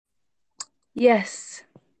Yes.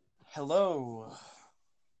 Hello.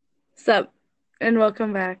 Sup, and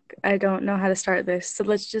welcome back. I don't know how to start this, so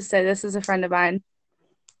let's just say this is a friend of mine.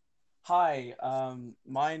 Hi.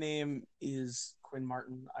 My name is Quinn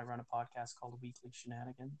Martin. I run a podcast called Weekly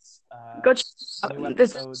Shenanigans. Go check it New out.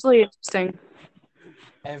 It's episode actually interesting.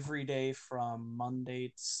 every day from Monday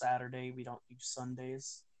to Saturday. We don't do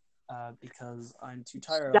Sundays because I'm too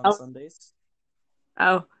tired on No. Sundays.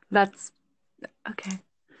 Oh, that's okay.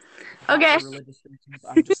 Not Okay. for religious reasons.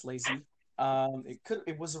 I'm just lazy.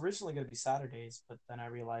 It was originally going to be Saturdays, but then I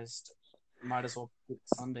realized might as well put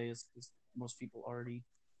Sundays because most people already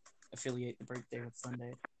affiliate the break day with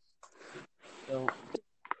Sunday. So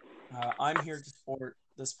I'm here to support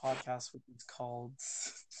this podcast, which is called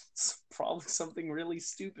probably something really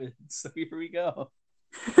stupid. So here we go.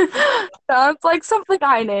 Sounds like something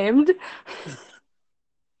I named.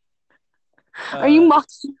 Are you Of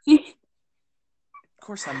mocking me?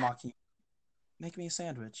 course, I'm mocking. Make me a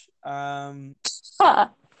sandwich. I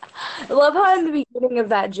love how in the beginning of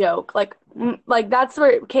that joke, like that's where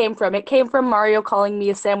it came from. It came from Mario calling me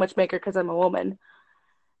a sandwich maker because I'm a woman.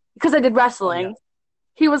 Because I did Oh yeah. wrestling.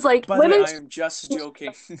 He was like, By the way, women. I am just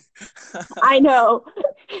joking. I know.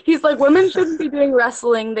 He's like, women shouldn't be doing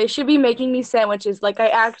wrestling. They should be making me sandwiches. Like, I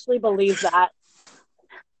actually believe that.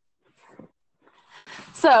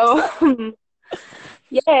 So,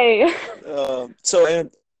 yay. So,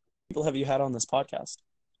 people have you had on this podcast?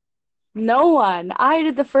 No one. I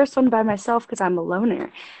did the first one by myself because I'm a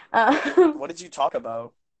loner. What did you talk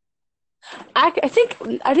about? I think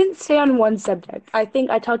I didn't stay on one subject. I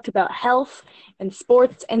think I talked about health and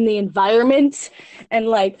sports and the environment and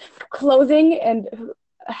like clothing and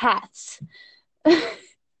hats.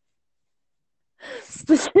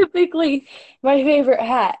 Specifically, my favorite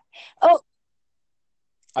hat. Oh,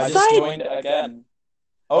 I just side. joined again.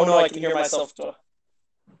 Oh no, I can hear myself.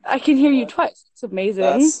 I can hear you What? twice. It's amazing.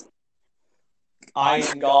 That's I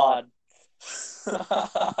am God.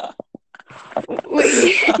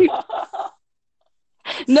 Wait,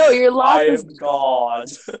 no, you're I laughing. am God.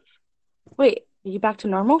 Wait, are you back to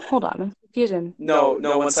normal? Hold on, I'm confusion. No,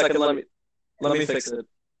 no, 1 second. Let me fix it.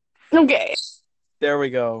 Okay, There we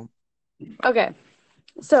go. okay.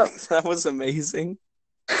 So, That was amazing.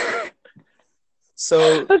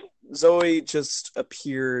 So Zoe just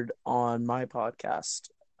appeared on my podcast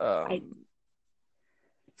I um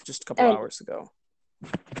just a couple and hours ago.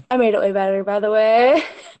 I made it way better, by the way.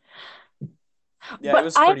 Yeah, it But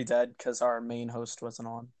was pretty dead because our main host wasn't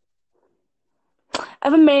on.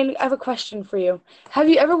 I have a question for you. Have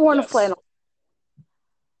you ever worn a Yes. flannel?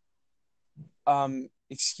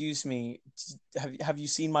 Excuse me. Have you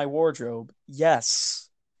seen my wardrobe? Yes.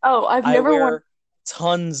 Oh, I've I never worn wear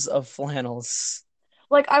tons of flannels.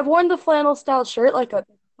 like I've worn the flannel style shirt, like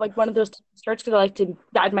one of those shirts because I like to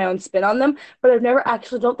add my own spin on them. But I've never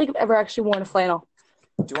actually don't think I've ever actually worn a flannel.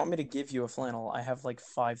 Do you want me to give you a flannel? I have like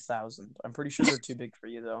 5,000. I'm pretty sure they're too big for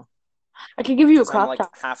you though, I could give you a because I'm crop like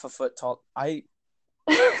top. half a foot tall. I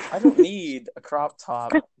don't need a crop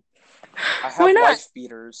top. I Why have not? wife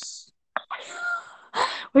beaters.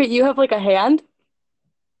 Wait, you have like a hand?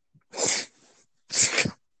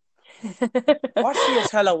 What do you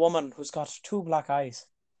tell a woman who's got two black eyes?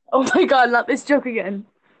 Oh my God, not this joke again.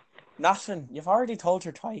 Nothing. You've already told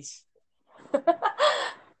her twice.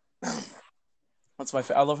 That's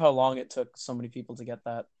I love how long it took so many people to get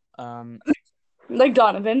that. Um, Like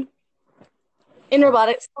Donovan in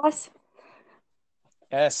robotics class.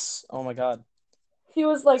 yes. Oh my God. He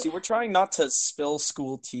was like, See, we're trying not to spill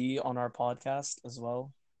school tea on our podcast as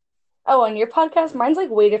well. "Oh, on your podcast, mine's like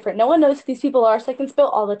way different. No one knows who these people are, so I can spill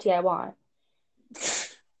all the tea I want."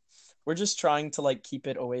 We're just trying to like keep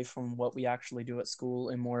it away from what we actually do at school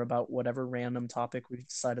and more about whatever random topic we've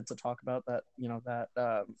decided to talk about that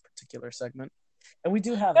particular segment. And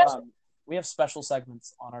we have special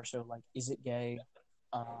segments on our show like is it gay,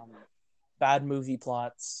 um, bad movie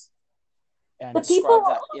plots, and The people,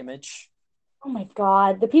 describe that image. oh my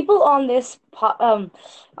God, the people on this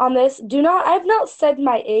do not. I've not said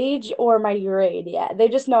my age or my grade yet. They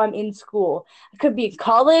just know I'm in school. I could be in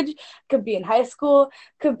college, could be in high school,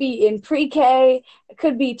 could be in pre-K,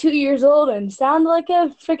 could be 2 years old and sound like a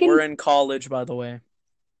We're freaking in college, by the way.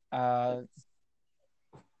 Uh,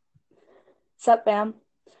 sup, bam.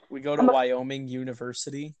 we go to I'm a, Wyoming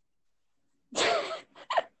University.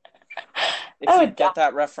 If I you would die. get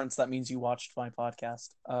that reference, that means you watched my podcast.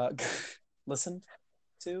 Listened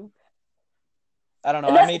to. I don't know.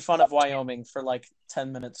 I That, made fun of Wyoming for like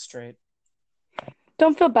 10 minutes straight.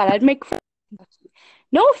 don't feel bad. I'd make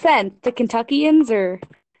no offense to Kentuckians or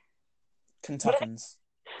Kentuckans.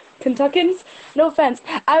 Kentuckans. No offense.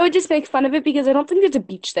 I would just make fun of it because I don't think there's a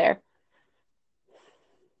beach there.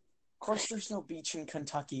 course, there's no beach in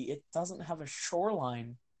Kentucky. It doesn't have a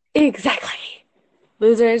shoreline. Exactly.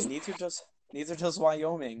 Losers. Neither does neither does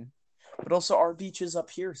Wyoming. But also, our beaches up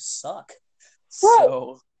here suck.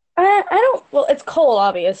 Well, So I don't. Well, it's cold,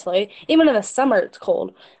 obviously. Even in the summer, it's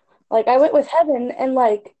cold. Like I went with Heaven, and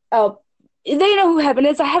like, oh, they know who Heaven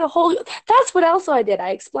is. I had a whole. That's what else I did. I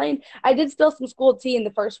explained. I did spill some school tea in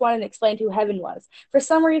the first one and explained who Heaven was. For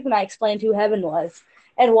some reason, I explained who Heaven was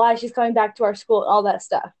and why she's coming back to our school, all that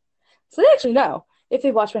stuff. So they actually know if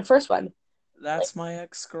they watched my first one. Like, that's my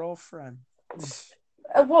ex-girlfriend.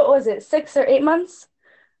 what was it? 6 or 8 months?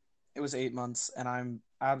 It was 8 months, and I'm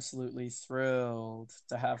absolutely thrilled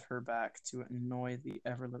to have her back to annoy the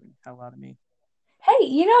ever living hell out of me.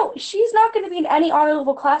 Hey, she's not going to be in any honor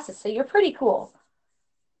level classes, so you're pretty cool.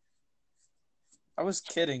 I was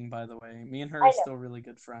kidding, by the way. Me and her I are know. still really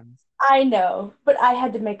good friends. I know, but I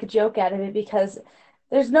had to make a joke out of it because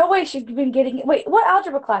there's no way she's been getting. Wait, what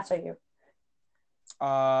algebra class are you?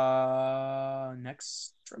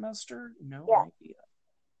 Next trimester? No Yeah. idea.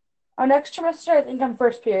 Our next trimester, I think I'm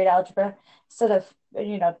first period algebra instead of,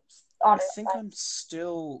 I honor think science. I'm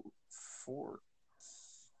still fourth.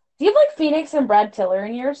 Do you have like Phoenix and Brad Tiller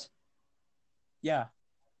in yours? Yeah.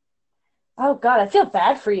 Oh God, I feel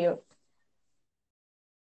bad for you.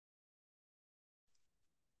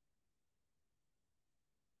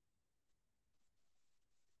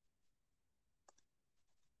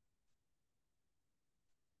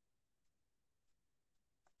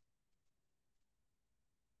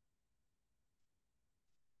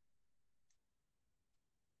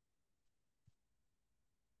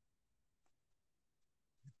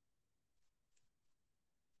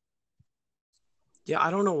 Yeah,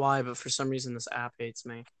 I don't know why, but for some reason this app hates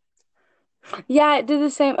me. Yeah, it did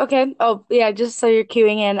the same. Okay. Oh, yeah, just so you're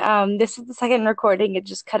queuing in. This is the second recording. It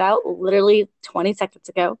just cut out literally 20 seconds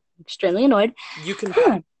ago. Extremely annoyed. You can patch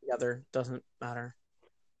Huh. them together, doesn't matter.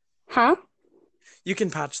 Huh? You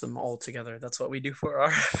can patch them all together. That's what we do for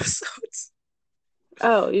our episodes.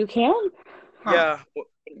 Oh, you can? Huh. Yeah,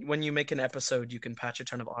 when you make an episode, you can patch a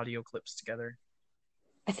ton of audio clips together.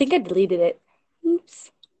 I think I deleted it.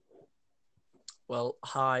 Oops. Well,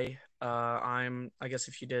 hi. I guess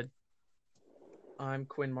if you did, I'm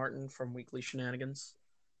Quinn Martin from Weekly Shenanigans.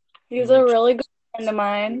 You He's can a reach really good me friend of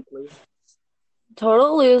mine. weekly.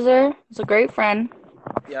 Total loser. He's a great friend.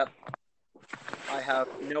 Yep, I have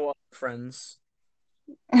no other friends.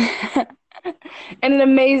 And an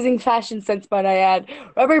amazing fashion sense, might I add.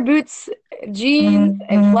 Rubber boots, jeans,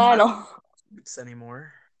 and I don't flannel. wear boots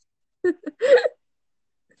anymore. By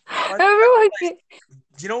the way, Everyone can,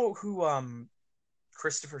 do you know who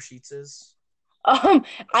Christopher Sheets is?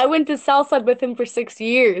 I went to Southside with him for 6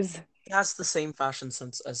 years. He has the same fashion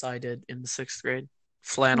sense as I did in the sixth grade. But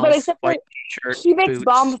Flannels, except for white t-shirt, he makes boots.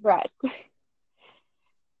 bomb threat.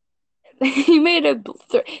 He made a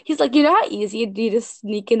he's like, you know how easy it'd be to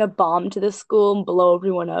sneak in a bomb to the school and blow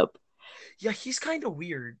everyone up? Yeah, he's kind of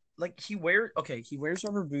weird. Like he wears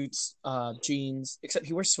rubber boots, jeans, except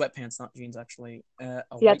he wears sweatpants, not jeans actually. A Yeah,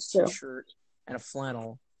 white that's true. t-shirt and a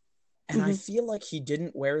flannel. And I Hmm. feel like he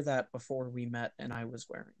didn't wear that before we met, and I was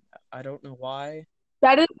wearing that. I don't know why.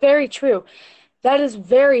 That is very true. That is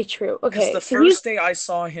very true. Because Okay, the so he's first day I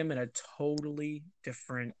saw him in a totally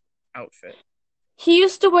different outfit. he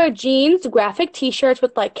used to wear jeans, graphic t-shirts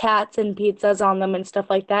with like cats and pizzas on them and stuff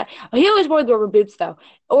like that. He always wore the rubber boots though,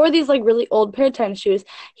 or these like really old pair of tennis shoes.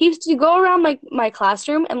 He used to go around my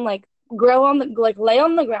classroom and like grow on the like lay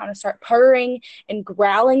on the ground and start purring and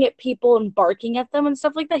growling at people and barking at them and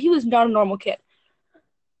stuff like that. He was not a normal kid,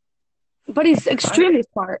 but he's I extremely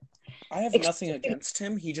smart. I have nothing Extremely. against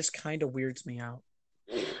him. He just kind of weirds me out.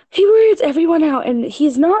 He weirds everyone out, and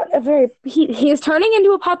he's not a very he is turning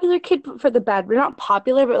into a popular kid for the bad. But not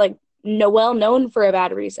popular, but like no well known for a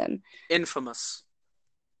bad reason. Infamous.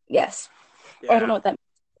 Yes. Or I don't Yeah. know what that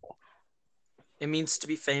It means to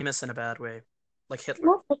be famous in a bad way. Like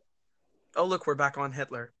Hitler. means. Oh, look, we're back on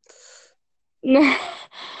Hitler. We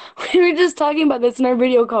were just talking about this in our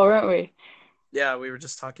video call, weren't we? Yeah, we were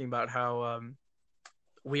just talking about how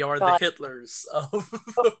we are the God, Hitlers of I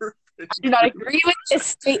the do friend not group. agree with this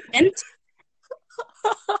statement.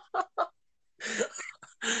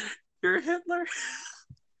 You're Hitler?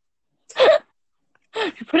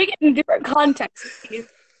 You're putting it in different context, please.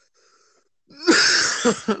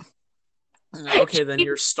 Okay, then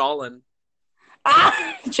you're Stalin.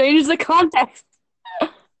 Change the context.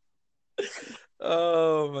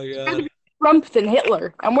 Oh my god. Trump than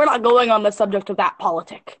Hitler, and we're not going on the subject of that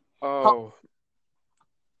politic. Oh,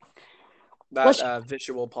 that Let's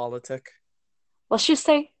visual politic. let's just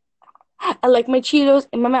say I like my Cheetos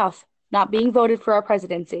in my mouth, not being voted for our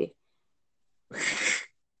presidency.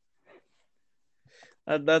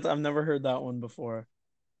 I've never heard that one before.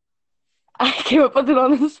 I came up with it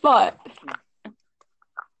on the spot.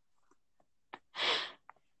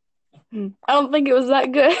 I don't think it was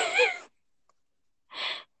that good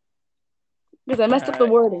because I messed up the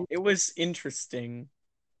wording. It was interesting.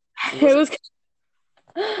 It It wasn't.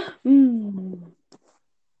 was. Mm.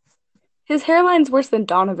 His hairline's worse than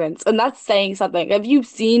Donovan's, and that's saying something. Have you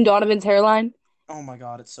seen Donovan's hairline? Oh my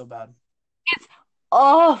God, it's so bad.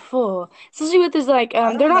 Awful, especially with his like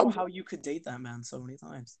I they're don't not know how you could date that man so many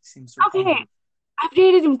times. He seems so okay. primitive. I've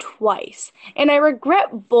dated him twice, and I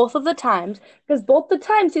regret both of the times because both the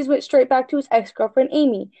times he's went straight back to his ex-girlfriend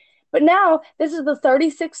Amy. But now this is the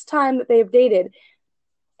 36th time that they've dated,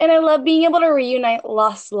 and I love being able to reunite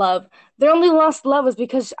lost love. Their only lost love is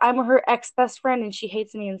because I'm her ex-best friend and she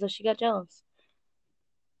hates me, and so she got jealous.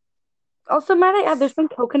 Also, might I add, there's been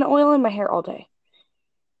coconut oil in my hair all day.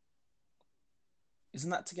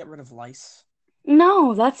 Isn't that to get rid of lice?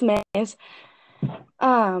 No, that's mayonnaise.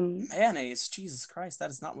 Um, Mayonnaise, Jesus Christ, that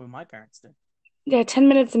is not what my parents did. yeah, 10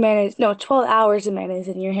 minutes of mayonnaise. No, 12 hours of mayonnaise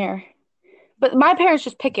in your hair. But my parents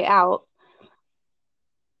just pick it out.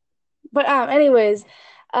 But anyways,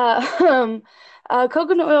 um,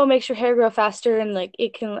 coconut oil makes your hair grow faster, and like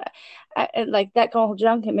it can, and, like that kind of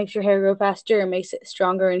junk, it makes your hair grow faster and makes it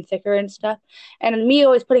stronger and thicker and stuff. And me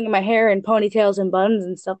always putting in my hair in ponytails and buns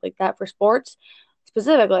and stuff like that for sports,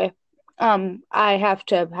 specifically, I have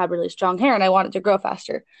to have really strong hair, and I want it to grow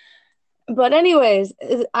faster. But anyways,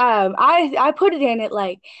 I put it in at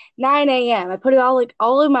like 9 a.m. I put it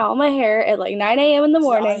all my hair at like 9 a.m. in the See, I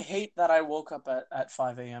morning. hate that I woke up at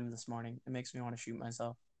 5 a.m. this morning. It makes me want to shoot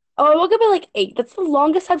myself. Oh, I woke up at like 8. That's the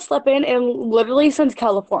longest I've slept in literally since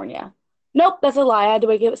California. Nope, that's a lie. I had to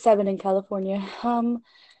wake up at 7 in California.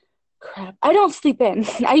 Crap. I don't sleep in.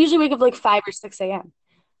 I usually wake up like 5 or 6 a.m.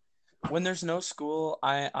 When there's no school,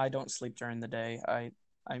 I don't sleep during the day. I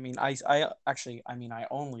only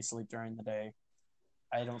sleep during the day.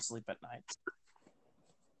 I don't sleep at night.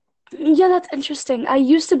 Yeah, that's interesting. I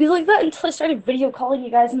used to be like that until I started video calling you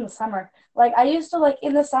guys in the summer. Like I used to like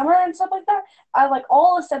in the summer and stuff like that. I like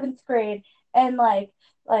all of seventh grade and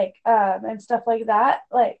and stuff like that.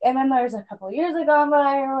 Like and then there's a couple of years that gone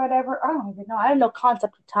by or whatever. I don't even know. I have no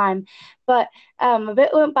concept of time. But a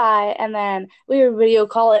bit went by and then we would video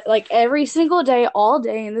call it like every single day, all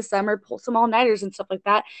day in the summer, pull some all nighters and stuff like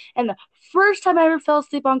that. And the first time I ever fell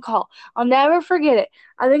asleep on call, I'll never forget it.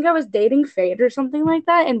 I think I was dating Fade or something like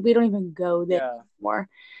that, and we don't even go there Yeah. anymore.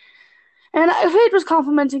 And Fade was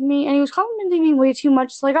complimenting me, and he was complimenting me way too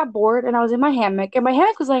much, so I got bored, and I was in my hammock, and my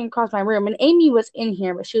hammock was laying across my room, and Amy was in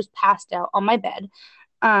here, but she was passed out on my bed,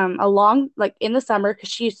 along like in the summer because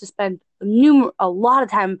she used to spend a lot of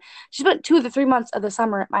time. She spent 2 of the 3 months of the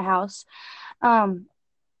summer at my house, um,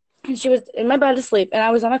 and she was in my bed asleep, and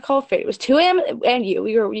I was on a call with Fade. It was 2 a.m. and you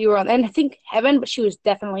were on, and I think Heaven, but she was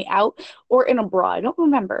definitely out or in a bra. I don't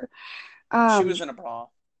remember. She Um, was in a bra,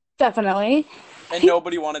 Definitely. I and think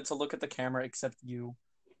nobody wanted to look at the camera except you.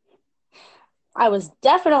 I was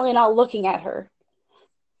definitely not looking at her.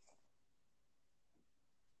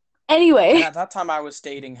 And Anyway, at that time, I was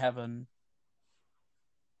dating Heaven.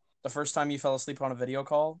 The first time you fell asleep on a video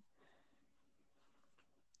call,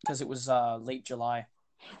 because it was late July.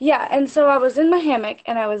 yeah, and so I was in my hammock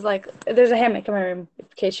and I was like, there's a hammock in my room in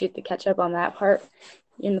case you had to catch up on that part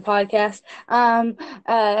in the podcast. And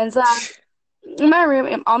so in my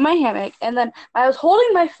room on my hammock, and then I was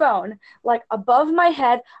holding my phone like above my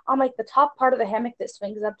head on like the top part of the hammock that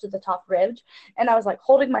swings up to the top ridge, and I was like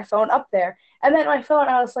holding my phone up there, and then my phone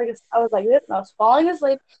I was like this, and I was falling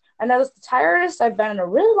asleep, and that was the tiredest I've been in a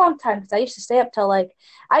really long time because I used to stay up till like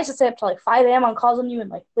 5 a.m. on calls on you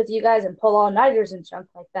and like with you guys and pull all nighters and junk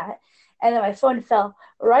like that, and then my phone fell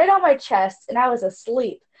right on my chest, and I was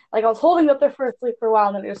asleep. Like I was holding it up there for sleep for a while,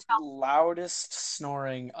 and then it just fell. Loudest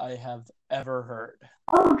snoring I have ever heard.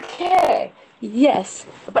 Okay. Yes,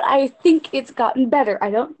 but I think it's gotten better.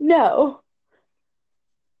 I don't know.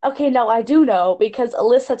 Okay, no, I do know because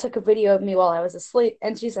Alyssa took a video of me while I was asleep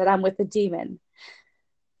and she said I'm with the demon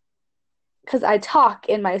because I talk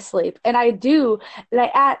in my sleep and I do, and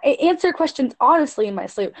I answer questions honestly in my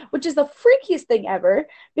sleep, which is the freakiest thing ever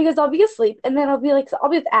because I'll be asleep and then I'll be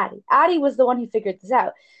with Addie. Addie was the one who figured this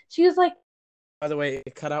out. She was like, By the way,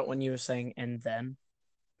 it cut out when you were saying "and then."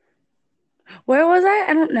 where was I?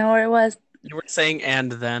 I don't know where it was. You were saying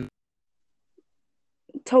 "and then."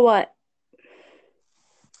 To what?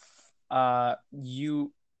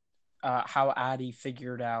 You how Addie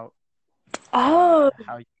figured out Oh,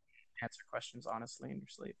 how you answer questions honestly in your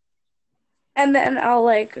sleep. and then I'll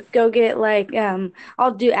like go get like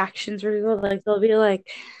I'll do actions where people like they'll be like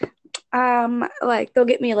Like they'll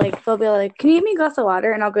be like, "Can you give me a glass of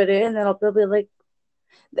water?" And I'll go do it, and then they'll be like,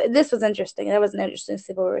 "This was interesting. That was an interesting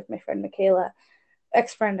sleepover with my friend Michaela,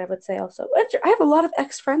 ex-friend, I would say also. I have a lot of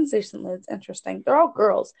ex-friends recently. It's interesting. They're all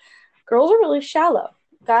girls. Girls are really shallow.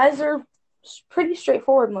 Guys are pretty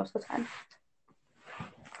straightforward most of the time.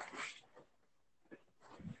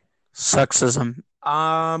 Sexism.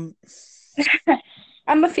 I'm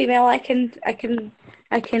a female. I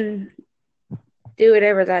can do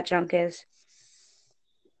whatever that junk is.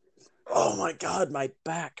 Oh my god, my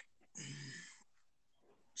back.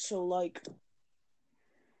 So,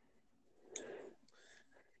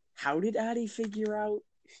 how did Addie figure out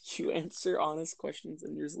you answer honest questions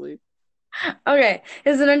in your sleep? Okay,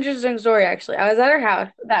 it's an interesting story actually. I was at her house.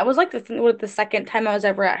 That was like the second time I was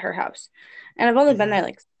ever at her house, and I've only been Mm-hmm. there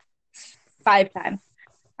like 5 times.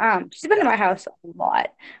 She's been to Yeah. my house a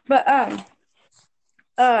lot, but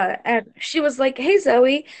and she was like, "Hey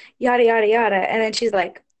Zoe, yada yada yada," and then she's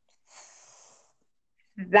like,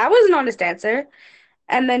 "That was an honest answer."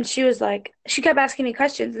 And then she was like, she kept asking me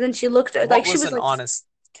questions, and then she looked like What she was was an like, honest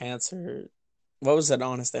answer? What was an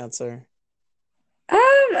honest answer?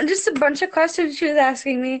 just a bunch of questions she was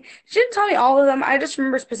asking me. She didn't tell me all of them. I just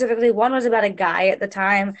remember specifically one was about a guy at the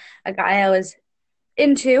time, a guy I was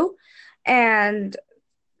into, and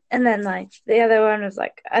and then like the other one was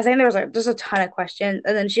like I think there was like just a ton of questions,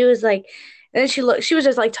 and then she was like, and then she was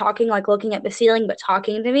just like talking, like looking at the ceiling, but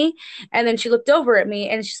talking to me, and then she looked over at me,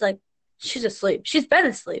 and she's like, she's asleep. She's been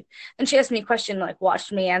asleep. And she asked me a question, like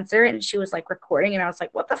watched me answer, and she was like recording, and I was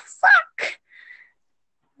like, what the fuck?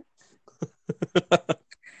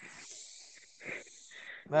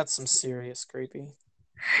 That's some serious creepy.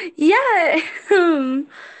 Yeah.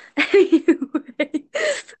 Anyway,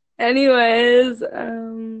 anyways,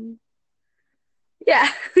 yeah.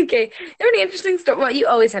 Okay. You have any interesting story? Well, you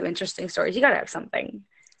always have interesting stories. You gotta have something.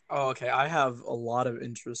 Oh, okay. I have a lot of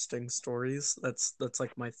interesting stories. That's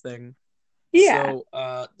like my thing. Yeah.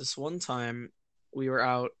 So, this one time we were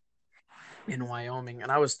out in Wyoming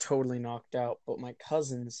and I was totally knocked out, but my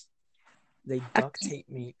cousins, they duct taped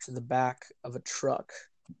me to the back of a truck.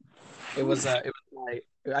 It was my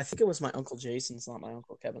I think it was my uncle Jason's, not my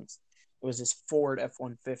uncle Kevin's. It was his Ford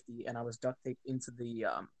F-150 and I was duct taped into the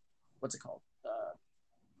what's it called?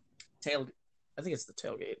 Tail I think it's the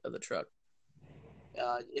tailgate of the truck.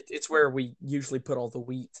 It's where we usually put all the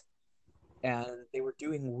wheat and they were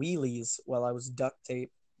doing wheelies while I was duct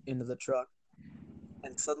taped into the truck.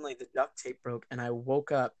 And suddenly the duct tape broke, and I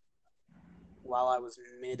woke up while I was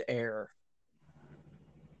midair.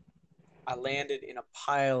 I landed in a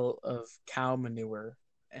pile of cow manure,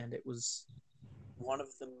 and it was one of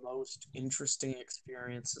the most interesting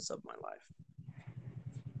experiences of my life.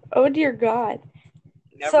 Oh dear God.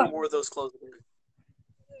 Never So wore those clothes again.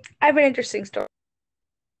 I have an interesting story.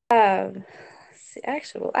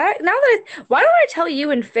 Actually, now that why don't I tell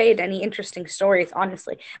you and Fade any interesting stories?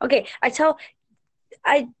 Honestly, okay,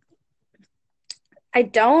 I I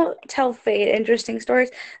don't tell Fade interesting stories.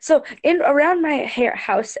 So in around my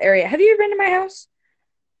house area, have you ever been to my house?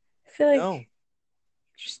 I feel No, like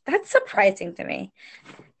that's surprising to me,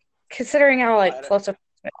 considering how like I, close up.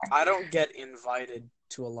 I don't get invited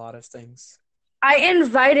to a lot of things. I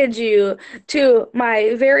invited you to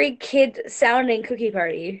my very kid sounding cookie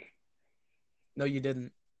party. No, you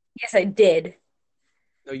didn't. Yes, I did.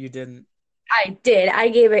 No, you didn't. I did. I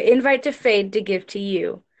gave an invite to Fade to give to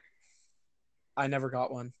you. I never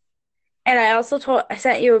got one. And I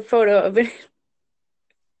sent you a photo of it.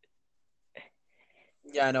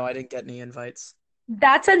 Yeah, no, I didn't get any invites.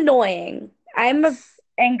 That's annoying.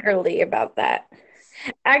 Angrily about that.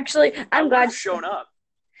 Actually, I I'm would glad. have shown up.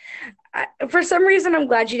 For some reason, I'm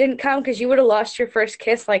glad you didn't come because you would have lost your first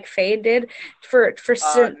kiss like Fade did. For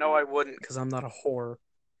No, I wouldn't, because I'm not a whore.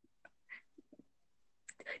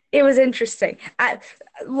 It was interesting.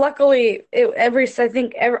 Luckily, I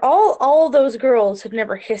think all those girls had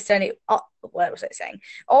never kissed any. What was I saying?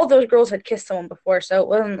 All those girls had kissed someone before, so it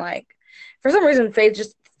wasn't like. For some reason,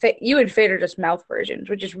 you and Fade are just mouth versions,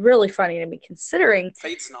 which is really funny to me considering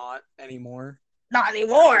Fate's not anymore. not Pretty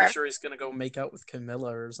anymore. sure he's gonna go make out with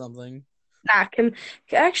Camilla or something. Nah,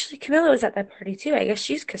 actually, Camilla was at that party too. I guess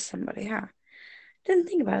she's kissed somebody, huh? Didn't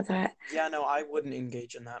think about that. Yeah, no, I wouldn't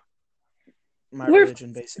engage in that. My We're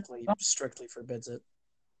religion basically strictly forbids it.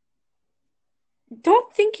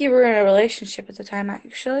 don't think you were in a relationship at the time, I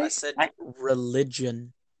actually. said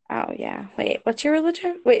religion. Oh yeah. Wait, what's your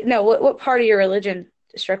religion? Wait, no, what part of your religion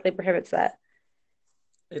strictly prohibits that?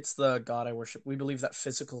 It's the God I worship. We believe that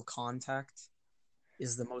physical contact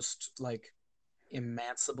is the most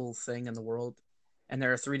emancipable thing in the world. And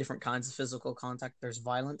there are three different kinds of physical contact. There's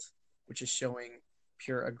violent, which is showing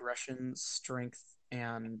pure aggression, strength,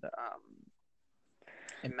 and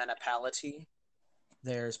mentality.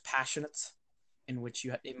 There's passionate, in which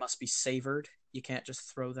it must be savored. You can't just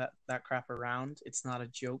throw that crap around. It's not a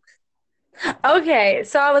joke. Okay,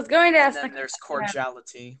 so I was going to And ask the then there's question.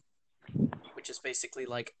 cordiality, which is basically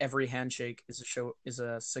like every handshake is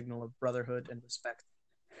a signal of brotherhood and respect.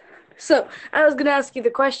 So I was going to ask you the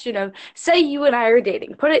question of, say you and I are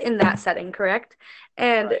dating. Put it in that setting, correct?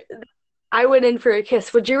 And Right. I went in for a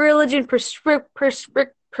kiss. Would your religion strictly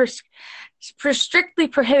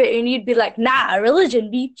prohibit you, and you'd be like, nah, religion,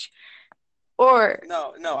 beach? Or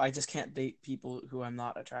No, no, I just can't date people who I'm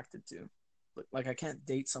not attracted to. Like I can't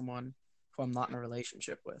date someone who I'm not in a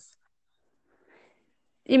relationship with.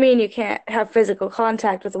 you mean you can't have physical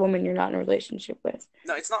contact with a woman you're not in a relationship with?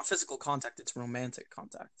 No, it's not physical contact, it's romantic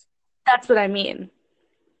contact. That's what I mean.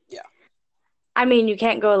 Yeah. I mean, you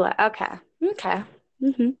can't go like, okay, okay.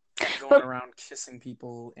 hmm Yeah, going But around kissing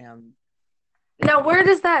people and now, where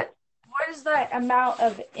does that amount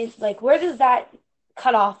of it, like, where does that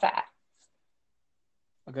cut off at?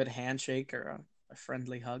 a good handshake or a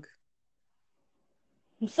friendly hug.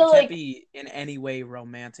 It So, can't like, be in any way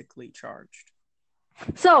romantically charged.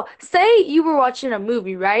 so say you were watching a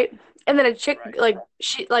movie, right? And then a chick, Right.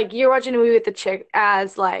 like, you're watching a movie with the chick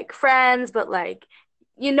as, like, friends, but, like,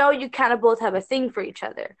 you kind of both have a thing for each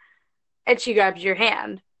other. And she grabs your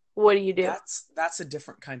hand. What do you do? That's a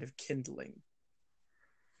different kind of kindling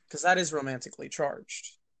because that is romantically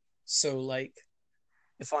charged. So like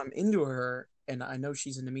if I'm into her and I know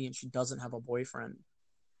she's into me and she doesn't have a boyfriend,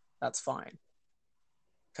 that's fine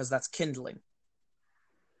because that's kindling.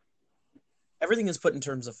 Everything is put in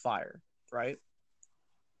terms of fire, right?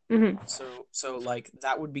 hmm So like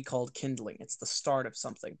that would be called kindling. It's the start of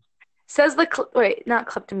something. Says the wait, not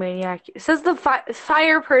kleptomaniac. Says the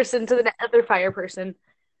fire person to the other fire person.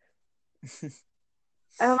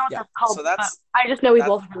 I don't know what Yeah. that's called, So but I just know we that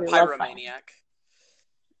both really love fire. pyromaniac.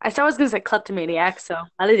 I thought I was gonna say kleptomaniac, so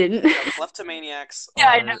I didn't. No, kleptomaniacs Yeah,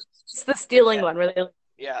 I know. are It's the they stealing can't one, really.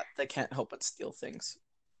 yeah, they can't help but steal things.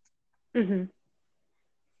 hmm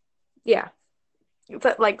Yeah,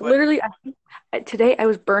 but like But literally, today I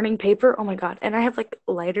was burning paper. Oh my God, and I have like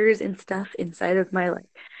lighters and stuff inside of my like,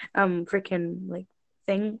 freaking like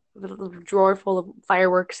thing, little drawer full of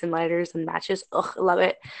fireworks and lighters and matches. Ugh, I love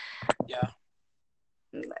it. yeah,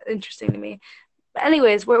 Interesting to me. But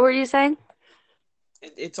anyways, what were you saying?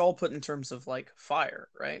 it's all put in terms of like fire,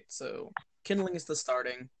 right? So kindling is the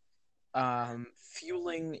starting.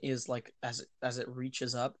 Fueling is like as it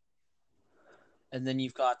reaches up, and then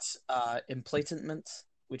you've got emplatement,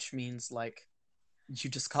 which means like you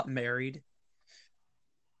just got married.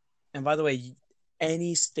 And by the way,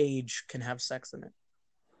 any stage can have sex in it.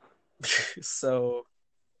 So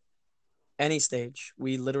any stage,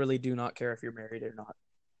 we literally do not care if you're married or not.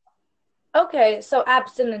 Okay, so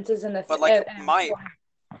abstinence isn't a But thing. like my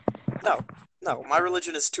no, no, my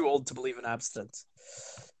religion is too old to believe in abstinence.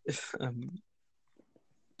 um,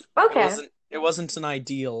 Okay, it wasn't an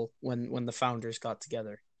ideal when the founders got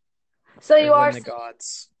together so or you are when the saying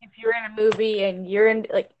gods. if you're in a movie and you're in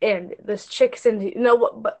like and this chick's into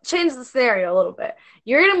no, but change the scenario a little bit.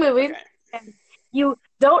 You're in a movie Okay, and you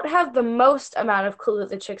don't have the most amount of clue that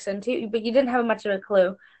the chick's into, but you didn't have much of a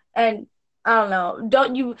clue, and I don't know.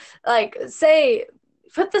 Don't you like say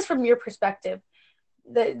put this from your perspective?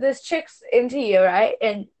 This chick's into you, right?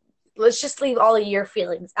 And let's just leave all of your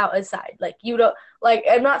feelings out aside. Like you don't like.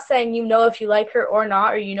 I'm not saying you know if you like her or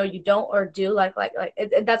not, or you know you don't or do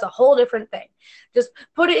that's a whole different thing. Just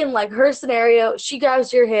put it in like her scenario. She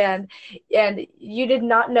grabs your hand, and you did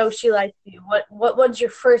not know she liked you. What was your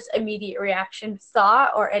first immediate reaction,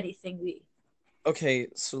 thought, or anything be? okay.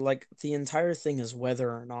 So like the entire thing is whether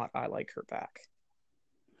or not I like her back.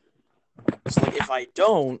 So like if I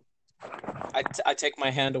don't, I take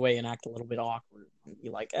my hand away and act a little bit awkward. And be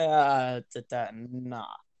like, nah.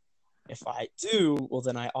 If I do, well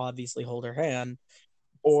then I obviously hold her hand,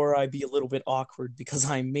 or I be a little bit awkward because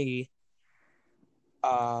I'm me.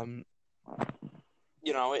 Um,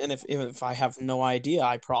 and if I have no idea,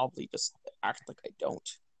 I probably just act like I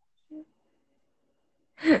don't.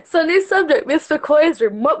 So new subject, Mr.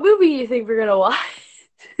 Koiser. What movie do you think we're gonna watch?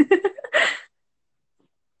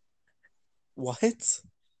 What?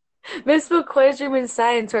 Miss McCoy's in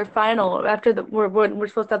science our final after we're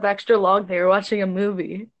supposed to have extra long day. We're watching a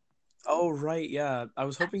movie. Oh right, yeah. I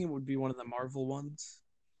was hoping it would be one of the Marvel ones.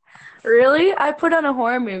 Really? I put on a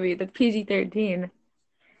horror movie, the PG-13.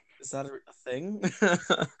 Is that a thing?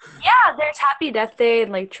 Yeah, there's Happy Death Day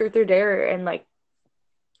and like Truth or Dare and like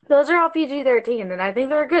those are all PG-13 and I think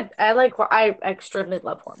they're good. I extremely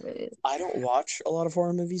love horror movies. I don't watch a lot of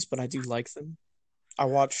horror movies, but I do like them. I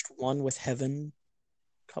watched One with Heaven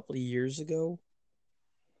a couple of years ago,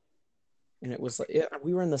 and it was like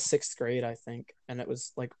we were in the sixth grade, I think, and it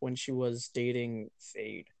was like when she was dating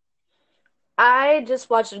Fade. I just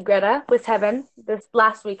watched Greta with Heaven this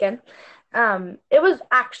last weekend. It was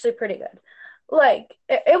actually pretty good. Like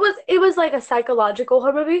it was like a psychological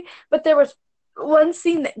horror movie, but there was one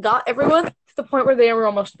scene that got everyone to the point where they were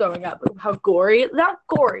almost throwing up. How gory, not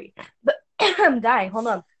gory, but I'm dying. Hold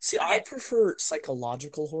on. See, I prefer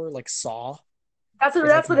psychological horror like Saw, That's what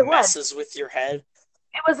where like that's what it was. messes with your head.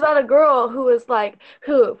 It was about a girl who was like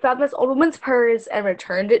who found this old woman's purse and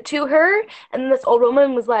returned it to her, and this old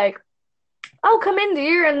woman was like, "Oh, come in,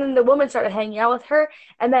 dear." And then the woman started hanging out with her,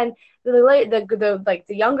 and then the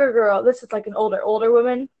younger girl. This is like an older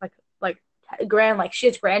woman, like like she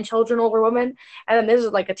has grandchildren, older woman, and then this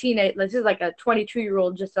is like a teenage. This is like a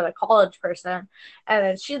 22-year-old, just a college person, and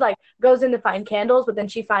then she like goes in to find candles, but then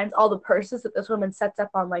she finds all the purses that this woman sets up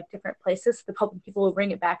on like different places, the hoping people will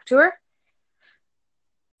bring it back to her.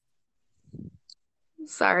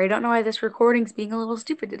 Sorry, I don't know why this recording's being a little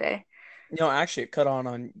stupid today. Actually, it cut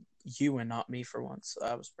on you and not me for once. So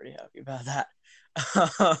I was pretty happy about that.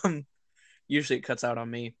 um, Usually it cuts out on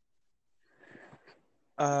me.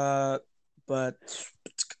 But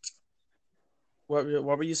what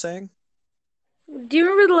were you saying? Do you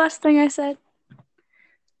remember the last thing I said?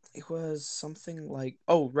 It was something like,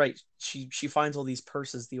 oh right, she finds all these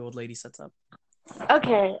purses the old lady sets up.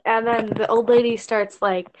 Okay, and then the old lady starts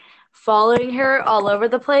like following her all over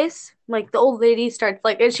the place. Like the old lady starts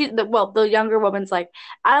like, and the younger woman's like,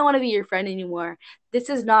 I don't want to be your friend anymore. This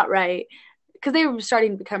is not right. Because they were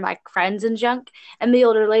starting to become like friends and junk. And the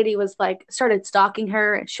older lady was like, started stalking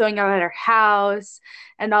her and showing up at her house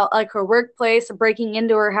and all like her workplace, breaking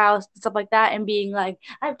into her house and stuff like that, and being like,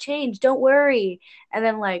 I've changed, don't worry. And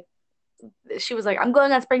then like, she was like, I'm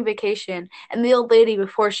going on spring vacation. And the old lady,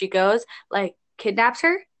 before she goes, like kidnaps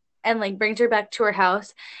her and like brings her back to her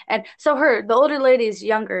house. And so the older lady's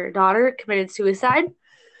younger daughter committed suicide.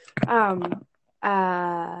 Um,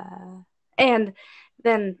 uh, and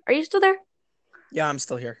then, are you still there? Yeah, I'm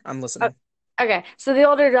still here. I'm Oh, listening. okay. So the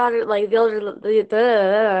older daughter, like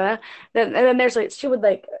then and then there's like she would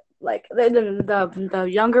like then the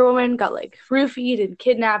younger woman got like roofied and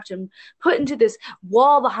kidnapped and put into this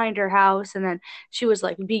wall behind her house, and then she was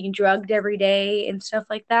like being drugged every day and stuff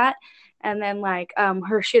like that. And then like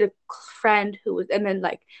she had a friend who was, and then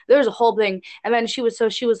like there was a whole thing, and then she was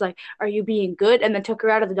like, are you being good? And then took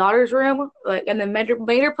her out of the daughter's room, like, and then made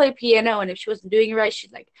her play piano, and if she wasn't doing it right,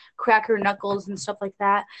 she'd like crack her knuckles and stuff like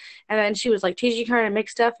that. And then she was like teaching her how to make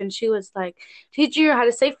stuff, and she was like teaching her how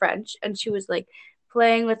to say French, and she was like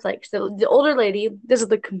playing with like, so the older lady, this is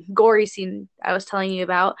the gory scene I was telling you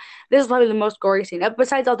about. This is probably the most gory scene,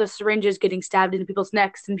 besides all the syringes getting stabbed into people's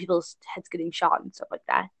necks and people's heads getting shot and stuff like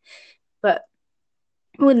that. But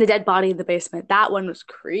when the dead body in the basement, that one was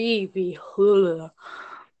creepy.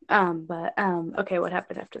 But okay, what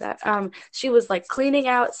happened after that? She was like cleaning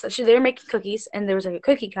out. So they were making cookies, and there was like a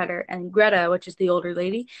cookie cutter, and Greta, which is the older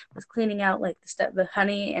lady, was cleaning out like the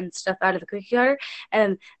honey and stuff out of the cookie cutter,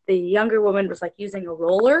 and the younger woman was like using a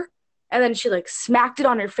roller, and then she like smacked it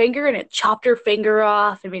on her finger, and it chopped her finger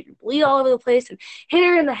off and made her bleed all over the place, and hit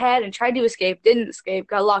her in the head, and tried to escape, didn't escape,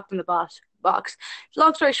 got locked in the box.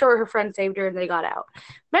 Long story short, her friend saved her, and they got out.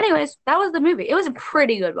 But anyways, that was the movie. It was a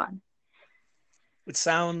pretty good one. It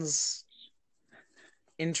sounds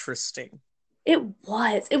interesting. It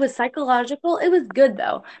was. It was psychological. It was good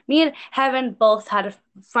though. Me and Heaven both had a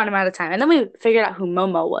fun amount of time, and then we figured out who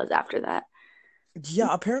Momo was after that. Yeah,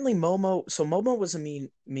 apparently Momo. So Momo was a meme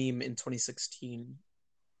in 2016,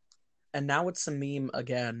 and now it's a meme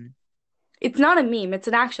again. It's not a meme. It's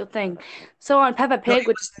an actual thing. So on Peppa No, Pig, it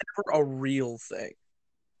which was never a real thing.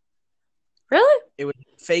 really, It was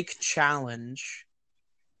a fake challenge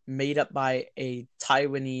made up by a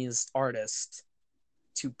Taiwanese artist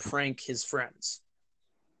to prank his friends.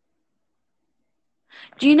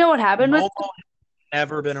 do you know what happened with? Momo has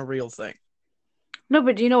never been a real thing. No,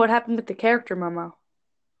 but do you know what happened with the character Momo?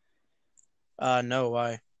 No,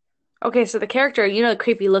 why? Okay, so the character, you know, the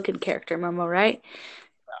creepy looking character Momo, right?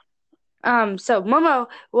 So Momo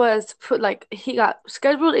was put like he got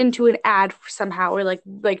scheduled into an ad somehow, or like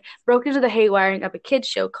broke into the haywiring of a kids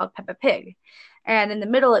show called Peppa Pig. And in the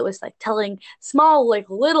middle, it was like telling small, like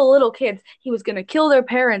little kids he was gonna kill their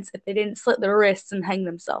parents if they didn't slit their wrists and hang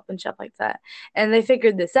themselves and stuff like that. And they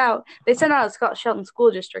figured this out. They sent out a Scott Shelton school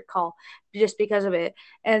district call, just because of it.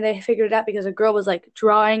 And they figured it out because a girl was like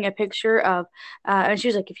drawing a picture of, and she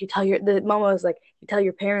was like, if you tell the Momo was like, if you tell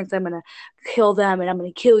your parents, I'm gonna kill them and I'm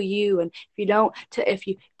gonna kill you. And if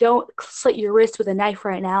you don't slit your wrist with a knife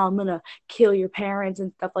right now, I'm gonna kill your parents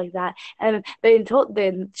and stuff like that. And then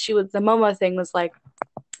the Momo thing was like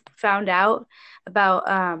found out about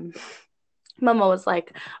Momo was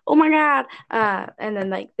like, "Oh my god!" And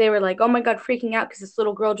then like they were like, "Oh my god!" freaking out because this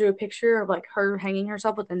little girl drew a picture of like her hanging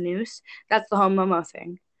herself with a noose. That's the whole Momo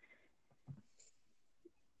thing.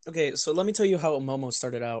 Okay, so let me tell you how Momo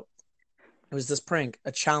started out. It was this prank,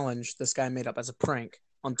 a challenge this guy made up as a prank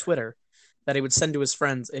on Twitter that he would send to his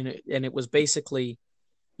friends, and it was basically,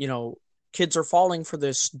 you know, kids are falling for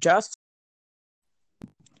this just.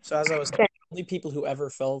 So as I was saying, Okay, the only people who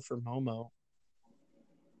ever fell for Momo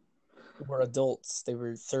were adults. They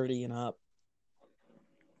were 30 and up,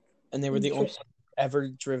 and they were the only interesting. ones ever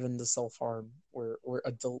driven to self harm were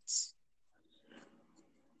adults,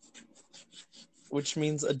 which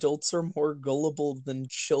means adults are more gullible than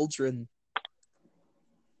children.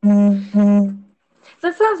 Mm-hmm.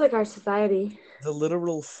 That sounds like our society. The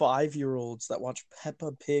literal 5-year-olds that watch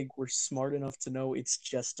Peppa Pig were smart enough to know it's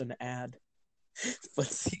just an ad, but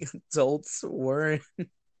the adults weren't.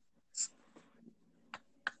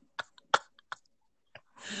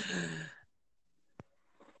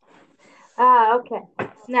 Okay.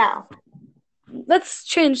 Now let's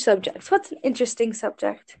change subjects. What's an interesting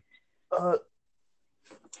subject? Uh,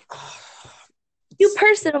 You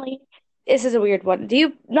personally, this is a weird one. Do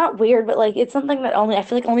you not weird, but like it's something that only I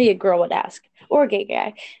feel like only a girl would ask or a gay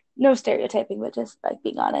guy. No stereotyping, but just like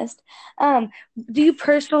being honest. Um, do you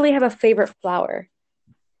personally have a favorite flower?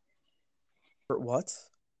 for what?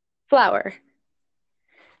 Flower.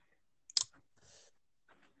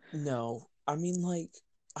 No, I mean like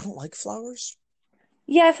I don't like flowers.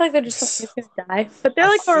 Yeah, I feel like they're just something that's gonna die, but they're I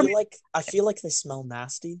like the feel romantic. like I feel like they smell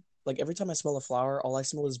nasty. Like every time I smell a flower, all I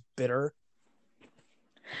smell is bitter.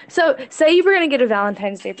 So, say you were gonna get a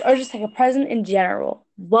Valentine's Day or just like a present in general,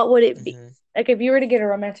 what would it be? Hmm. Like if you were to get a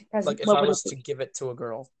romantic present, Like if what I would it was to be? give it to a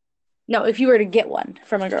girl. No, if you were to get one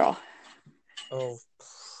from a girl, Oh,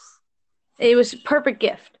 it was a perfect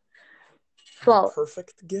gift. the Flawless.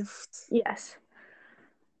 perfect gift? Yes.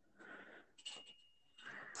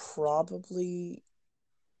 Probably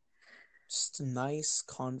just a nice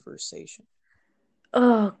conversation.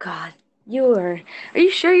 Oh God, Are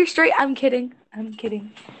you sure you're straight? I'm kidding. I'm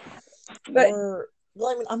kidding. But Or, well,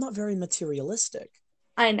 I mean, I'm not very materialistic.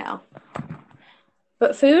 I know.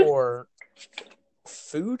 But food, Or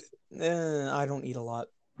food? I don't eat a lot.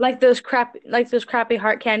 like those crappy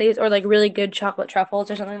heart candies, or like really good chocolate truffles,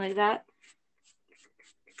 or something like that.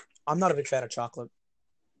 I'm not a big fan of chocolate.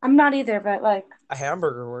 I'm not either, but like A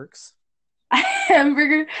hamburger works. a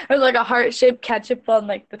hamburger with like a heart shaped ketchup on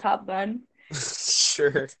like the top bun.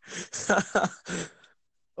 Sure.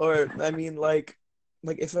 Or, I mean, like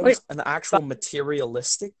if it Wait, was an actual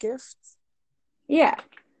materialistic gift, yeah,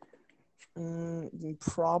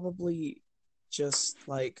 probably just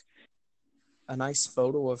like a nice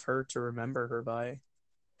photo of her to remember her by.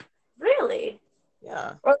 really?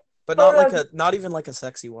 Yeah. Or But photo of not even like a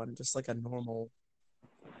sexy one, just like a normal.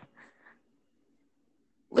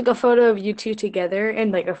 like a photo of you two together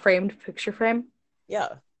in like a framed picture frame. Yeah,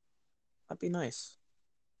 that'd be nice.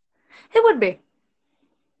 It would be.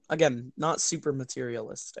 Again, not super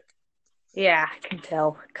materialistic. Yeah, I can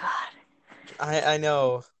tell. God. I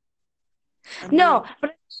know. I No, mean,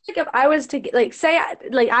 but like if I was to get like say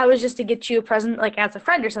like I was just to get you a present like as a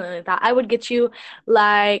friend or something like that, I would get you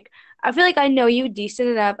like I feel like I know you decent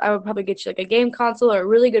enough. I would probably get you like a game console or a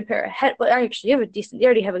really good pair of head. But actually, you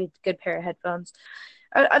already have a good pair of headphones.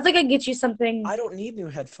 I think I'd get you something, I don't need new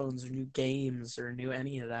headphones or new games or new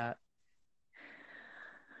any of that.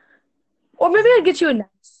 or maybe I'd Um, get you a knife,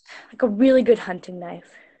 like a really good hunting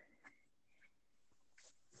knife.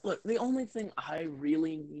 Look, the only thing I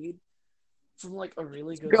really need from like a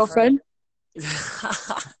really good friend.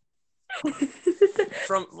 Girlfriend.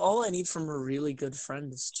 From all I need from a really good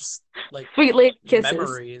friend is just like Sweet lady kisses.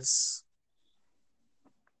 memories.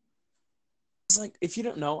 It's like if you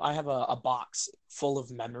don't know, I have a box full of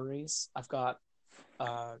memories. I've got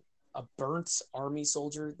uh, a burnt army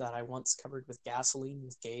soldier that I once covered with gasoline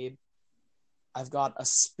with Gabe. I've got a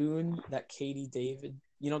spoon that Katie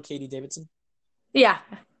Davidson? Yeah.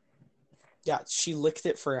 Yeah, she licked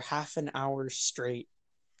it for half an hour straight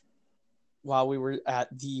while we were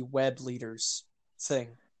at the web leaders thing.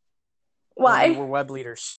 When we Why? were web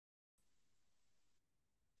leaders.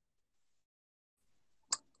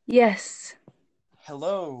 Yes.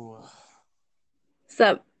 Hello.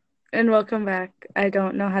 Sup, and welcome back. I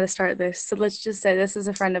don't know how to start this, so let's just say this is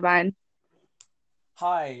a friend of mine.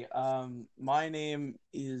 Hi, my name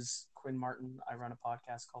is Quinn Martin. I run a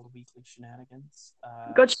podcast called Weekly Shenanigans.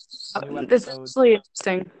 Go check it New out. This is episode really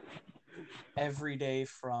interesting. every day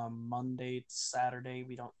from Monday to Saturday.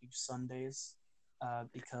 We don't do Sundays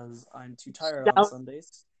because I'm too tired on No.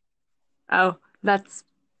 Sundays. Oh, that's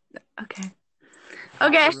okay. Not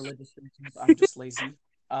Okay. for religious reasons. I'm just lazy.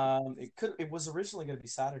 It was originally going to be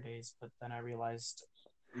Saturdays, but then I realized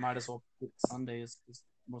might as well pick Sundays because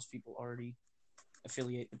most people already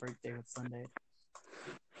affiliate the birthday with Sunday.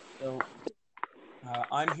 So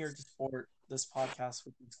I'm here to support this podcast,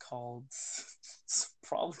 which is called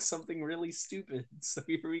probably something really stupid. So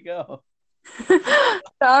here we go.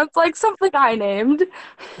 Sounds like something I named.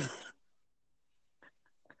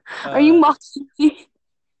 Are you Of mocking me?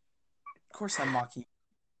 course, I'm mocking.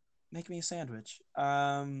 Make me a sandwich.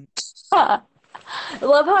 I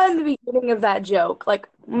love how in the beginning of that joke, like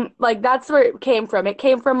that's where it came from. It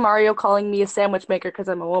came from Mario calling me a sandwich maker because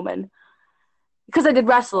I'm a woman. Because I did Oh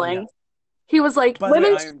yeah. wrestling. He was like, By the way,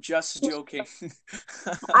 women. I am just joking.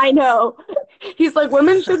 I know. He's like,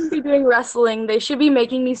 women shouldn't be doing wrestling. They should be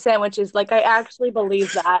making me sandwiches. Like, I actually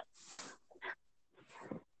believe that.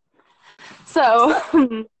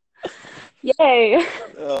 So, yay.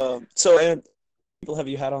 So, people have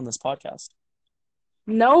you had on this podcast?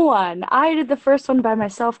 No one. I did the first one by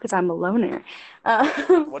myself because I'm a loner.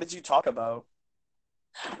 What did you talk about?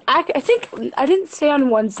 I think I didn't stay on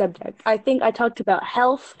one subject. I think I talked about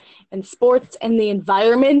health and sports and the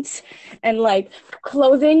environment and like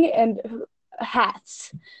clothing and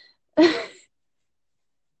hats.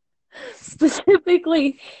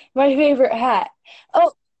 Specifically, my favorite hat.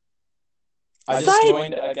 Oh, I just side.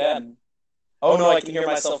 joined again. Oh no, I can hear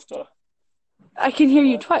myself. I can hear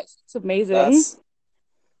you What? twice. It's amazing. That's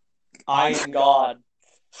I am God.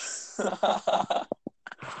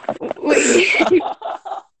 Wait.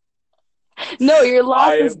 No, your I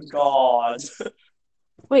laugh is. am God.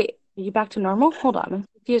 Wait, are you back to normal? Hold on, I'm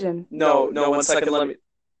confusion. No, 1 second. Let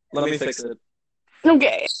me fix it.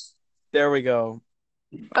 Okay. There we go.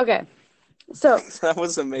 Okay. So, That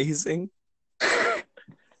was amazing.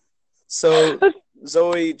 So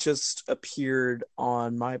Zoe just appeared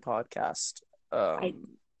on my podcast I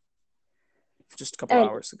just a couple and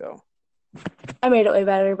hours ago. I made it way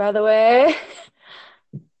better, by the way.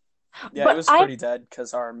 Yeah, it But was pretty dead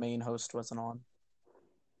because our main host wasn't on.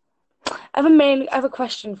 I have a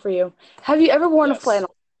question for you. Have you ever worn a Yes.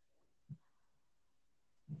 flannel?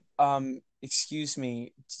 Excuse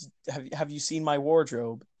me. Have you seen my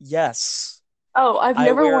wardrobe? Yes. Oh, I've I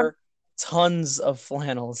never worn wear tons of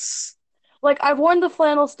flannels. like I've worn the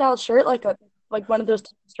flannel style shirt, like one of those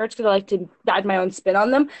shirts because I like to add my own spin on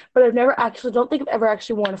them. But I've never actually don't think I've ever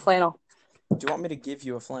actually worn a flannel. Do you want me to give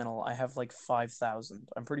you a flannel? I have like 5,000.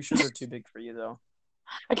 I'm pretty sure they're too big for you though,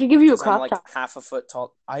 I could give you a because I'm crop like top. half a foot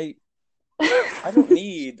tall. I don't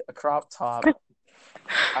need a crop top. I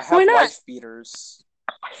Why have not? wife beaters.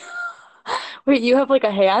 Wait, you have like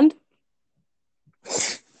a hand?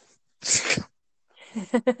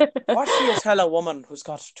 What do you tell a woman who's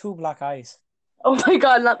got two black eyes? Oh my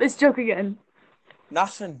God, not this joke again.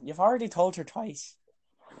 Nothing. You've already told her twice.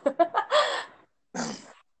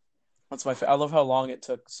 That's I love how long it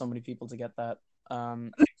took so many people to get that.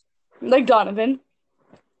 Um, Like Donovan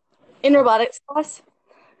in robotics class.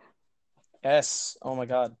 yes. Oh my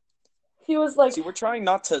God. He was like, See, we're trying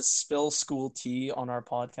not to spill school tea on our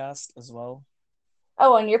podcast as well.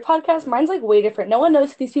 "Oh, on your podcast, mine's like way different. No one knows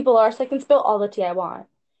who these people are, so I can spill all the tea I want."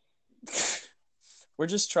 We're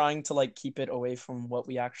just trying to like keep it away from what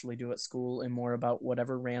we actually do at school and more about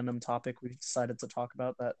whatever random topic we decided to talk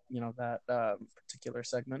about that particular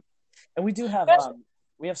segment. And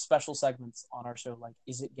we have special segments on our show like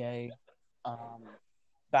Is It Gay? Um,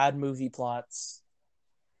 Bad movie plots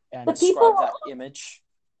and The people describe that image.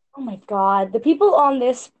 Oh my God. The people on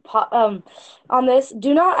this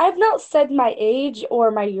do not I've not said my age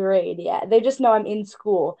or my grade yet. They just know I'm in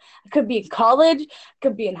school. I could be in college,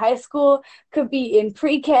 could be in high school, could be in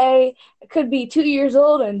pre-K, could be 2 years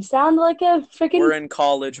old and sound like a We're freaking in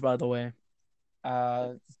college, by the way.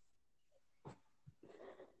 Uh,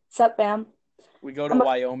 sup, fam. we go to I'm a,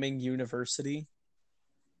 Wyoming University.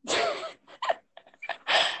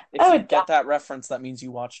 If I you would die. get that reference, that means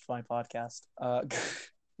you watched my podcast.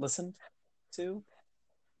 Listened to?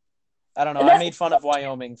 I don't know. And I that's, made fun of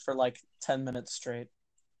Wyoming for like 10 minutes straight.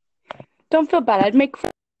 don't feel bad. I'd make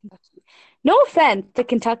fun. No offense to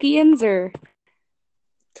Kentuckians or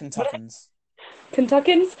Kentuckans.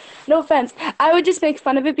 Kentuckans. No offense. I would just make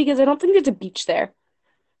fun of it because I don't think there's a beach there.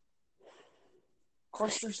 Of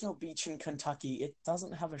course, there's no beach in Kentucky. It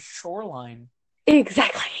doesn't have a shoreline.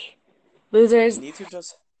 Exactly. Losers.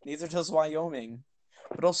 Neither does Wyoming.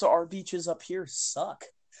 But also, our beaches up here suck.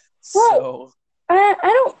 Well, So I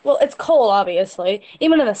don't. Well, it's cold, obviously.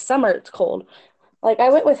 Even in the summer, it's cold. Like I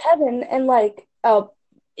went with Heaven, and like, oh,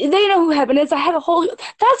 they know who Heaven is. I had a whole.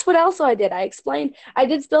 That's what else I did. I explained. I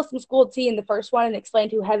did spill some school tea in the first one and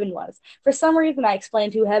explained who Heaven was. For some reason, I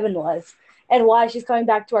explained who Heaven was and why she's coming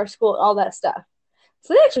back to our school, all that stuff.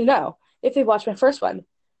 So they actually know if they watched my first one. Like,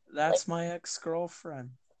 that's my ex-girlfriend.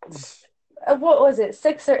 what was it,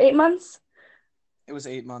 6 or 8 months? It was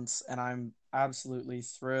 8 months, and I'm absolutely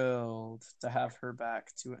thrilled to have her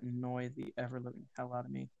back to annoy the ever living hell out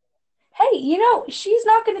of me. Hey, she's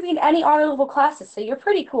not going to be in any honor level classes, so you're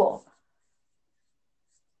pretty cool.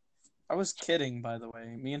 I was kidding, by the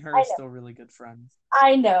way. Me and her I are know. still really good friends.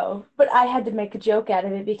 I know, but I had to make a joke out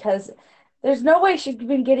of it because there's no way she's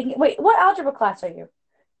been getting. Wait, what algebra class are you?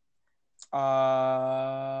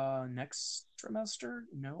 Next trimester?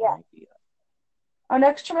 No Yeah. idea. Our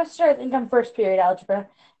next trimester, I think I'm first period algebra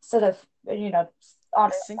instead of, I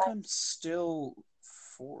honor think science. I'm still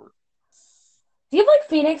fourth. Do you have like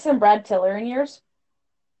Phoenix and Brad Tiller in yours?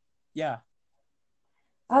 Yeah.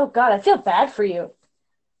 Oh God, I feel bad for you.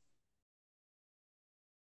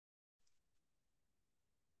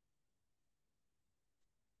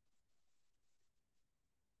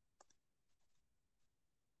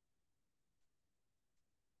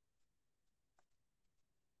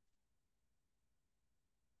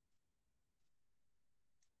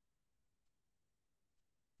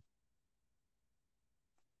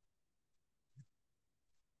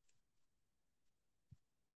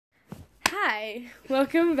 Hi,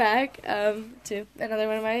 welcome back to another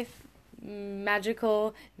one of my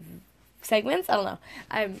magical segments. I don't know.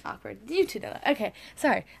 I'm awkward. You two know that. Okay,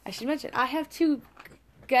 sorry. I should mention I have two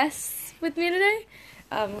guests with me today.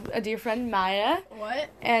 A dear friend Maya What?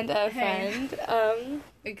 and a Hey. friend.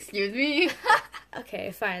 Excuse me?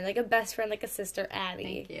 Okay, fine. Like a best friend, like a sister,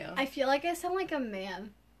 Addie. Thank you. I feel like I sound like a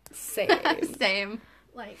man. Same. Same.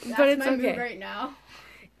 Like, that's But it's my okay. mood right now.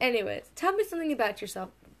 Anyways, tell me something about yourself.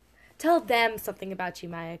 Tell them something about you,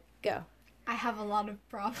 Maya. Go. I have a lot of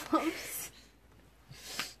problems.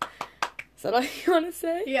 Is that all you want to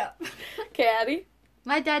say? Yep. Okay, Addie.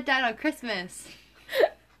 My dad died on Christmas.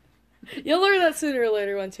 You'll learn that sooner or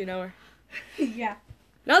later once you know her. Yeah.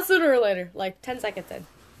 Not sooner or later, like 10 seconds in.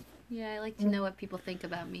 Yeah, I like to know what people think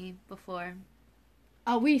about me before.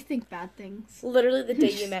 Oh, we think bad things. Literally the day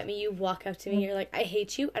you met me, you walk up to me, you're like, I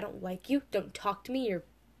hate you, I don't like you, don't talk to me, you're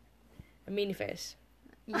a meanie face.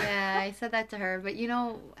 Yeah, I said that to her, but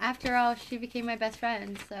after all, she became my best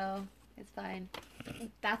friend, so it's fine.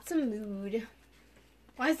 That's a mood.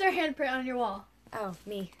 Why is there a handprint on your wall? Oh,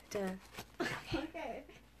 me, duh. Okay.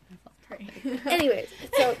 Anyways,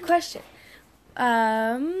 so question.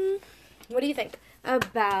 What do you think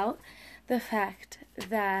about the fact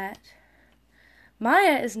that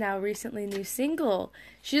Maya is now recently new single?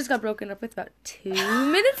 She just got broken up with about 2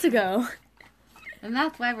 minutes ago. And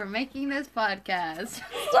that's why we're making this podcast.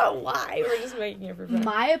 That's not why. We're just making it for fun.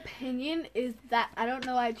 My opinion is that I don't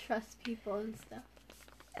know I trust people and stuff.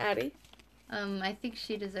 Addie? I think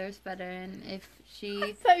she deserves better, and if she...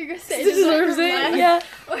 I thought you were going to say She deserves it? Yeah.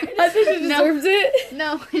 I think she deserves it.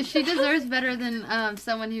 No, she deserves better than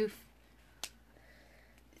someone who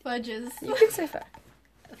fudges. You can say fuck.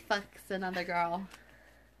 fucks another girl.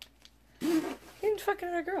 He didn't fuck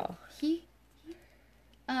another girl.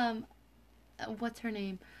 What's her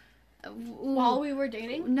name? While we were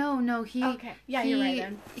dating? No, he... Okay, yeah, you're right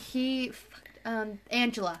then. He fucked,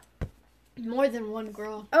 Angela. More than one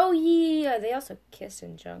girl. Oh, yeah. They also kissed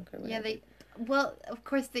and junk or whatever. Yeah, well, of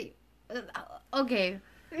course they... okay.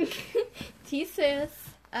 T-sis.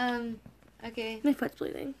 Okay. My foot's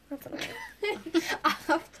bleeding. That's annoying.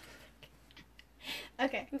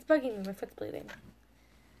 Okay. It's bugging me. My foot's bleeding.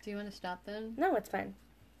 Do you want to stop then? No, it's fine.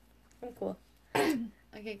 I'm cool.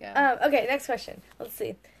 Okay, go. Okay, next question. Let's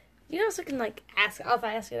see. You also can, ask... If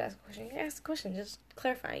I ask you to ask a question, you can ask a question. Just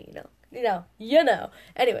clarifying,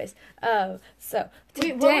 Anyways, so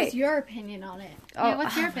today... Wait, what was your opinion on it? Yeah,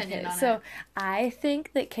 what's your opinion on it? So, I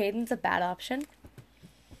think that Caden's a bad option.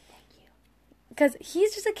 Because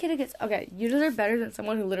he's just a kid who gets... Okay, you deserve better than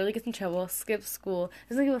someone who literally gets in trouble, skips school,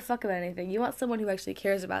 doesn't give a fuck about anything. You want someone who actually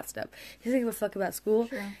cares about stuff. He doesn't give a fuck about school.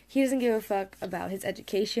 True. He doesn't give a fuck about his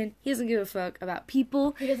education. He doesn't give a fuck about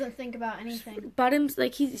people. He doesn't think about anything. But he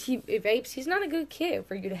vapes. He's not a good kid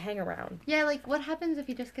for you to hang around. Yeah, what happens if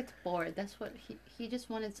he just gets bored? That's what he just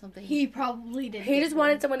wanted something. He probably did. He just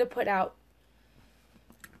wanted someone to put out.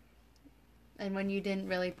 And when you didn't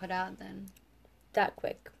really put out, then... That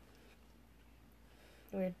quick.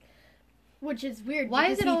 Weird. Which is weird. Why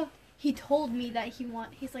is it all... He told me that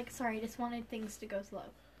he's like, sorry, I just wanted things to go slow.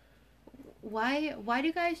 Why do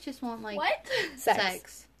you guys just want, like, What?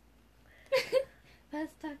 sex?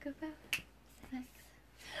 Let's talk about sex.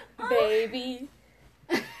 Baby.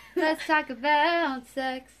 Let's talk about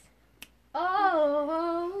sex.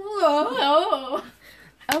 Oh.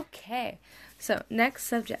 Okay. So, next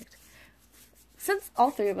subject. Since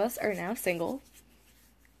all three of us are now single.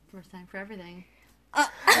 First time for everything.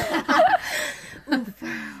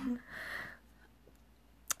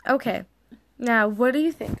 Okay. Now, what do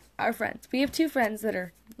you think? Our friends. We have two friends that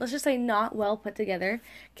are, let's just say, not well put together.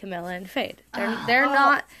 Camilla and Fade.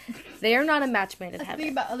 They are not a match made in Let's think heaven.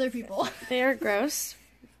 about other people. They are gross.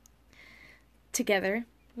 Together.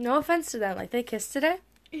 No offense to them. Like, they kissed today.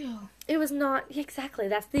 Ew. It was not exactly.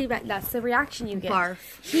 That's the reaction you get. Barf.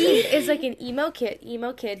 He is like an emo kid.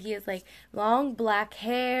 He has like long black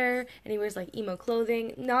hair and he wears like emo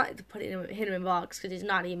clothing. Not to put him in box because he's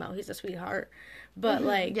not emo. He's a sweetheart. But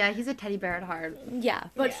like Yeah, he's a teddy bear at heart. yeah.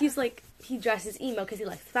 But Yeah. he's like he dresses emo because he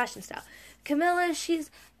likes the fashion style. Camilla, she's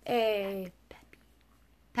a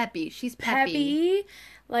Peppy. She's peppy.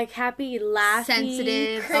 like happy, laughy,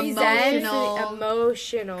 Sensitive,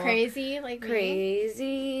 emotional, Crazy, like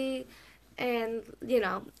crazy, and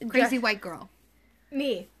Crazy white girl.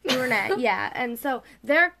 me. brunette, yeah. And so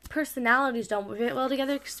their personalities don't fit well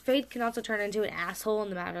together because Fade can also turn into an asshole in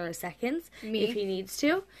the matter of seconds Me. if he needs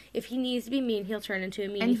to. If he needs to be mean, he'll turn into a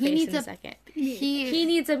meanie And he face needs in a a- second. He He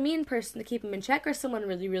needs a mean person to keep him in check or someone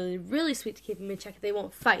really, really, really sweet to keep him in check. They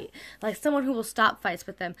won't fight. Like someone who will stop fights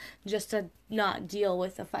with them just to not deal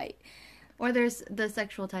with a fight. Or there's the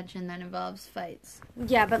sexual tension that involves fights.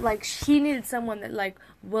 Yeah, but like she needed someone that like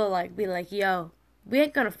will like be like, yo, we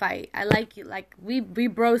ain't gonna fight. I like you. Like we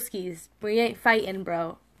broskies. We ain't fighting,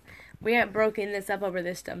 bro. We ain't broken this up over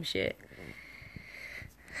this dumb shit.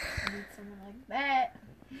 I need someone like that.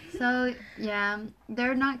 So, yeah,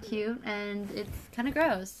 they're not cute, and it's kind of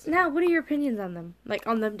gross. Now, what are your opinions on them? Like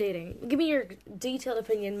on them dating? Give me your detailed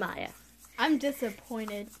opinion, Maya. I'm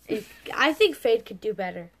disappointed. I think Fade could do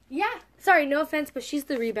better. Yeah. Sorry, no offense, but she's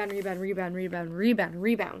the rebound.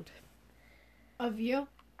 Of you?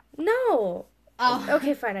 No. Oh.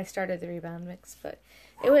 Okay, fine. I started the rebound mix, but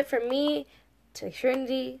it went from me to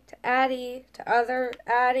Trinity to Addie to other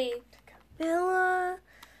Addie to Camilla.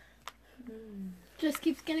 Just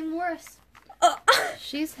keeps getting worse.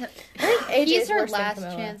 She's AJ he's is her worse than last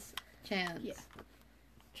Camilla. chance. Yeah.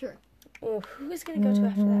 Sure. Oh, who is gonna go to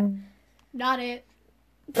after that? Not it.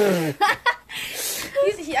 I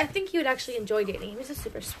think he would actually enjoy dating. He was a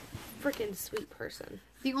super freaking sweet person.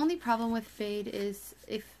 The only problem with Fade is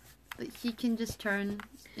if he can just turn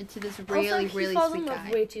into this really, also, he really falls sweet in love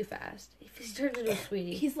guy. way too fast. If he turns into a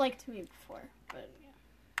sweetie. He's liked me before, but yeah.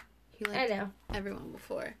 He I liked know. everyone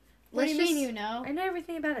before. What do you mean just- you know? I know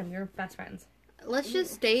everything about him. You're best friends. Let's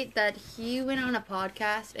just state that he went on a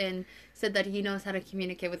podcast and said that he knows how to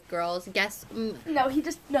communicate with girls. No, he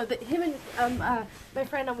just that him and my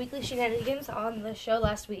friend on Weekly Shenanigans on the show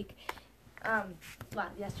last week,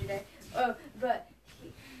 yesterday. But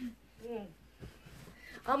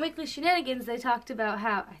on Weekly Shenanigans they talked about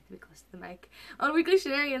how I have to be close to the mic. On Weekly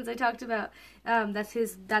Shenanigans they talked about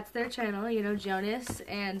that's their channel. You know, Jonas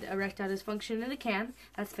and Erectile Dysfunction in a Can.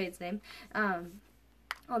 That's Fade's name.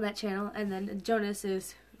 On that channel, and then Jonas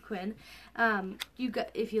is Quinn.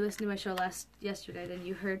 If you listened to my show yesterday, then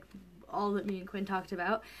you heard all that me and Quinn talked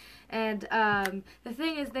about. And the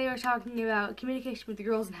thing is, they were talking about communication with the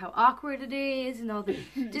girls and how awkward it is, and all the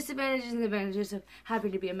disadvantages and advantages of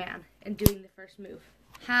having to be a man and doing the first move.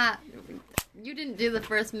 You didn't do the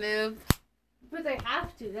first move. But they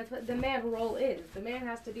have to. That's what the man role is. The man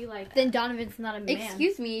has to be like. Then Donovan's not a man.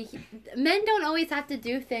 Excuse me, men don't always have to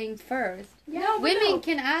do things first. Yeah, Women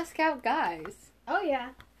can ask out guys. Oh yeah,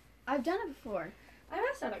 I've done it before. I'm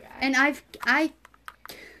asked out a guy. And I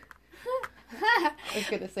was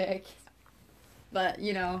gonna say, but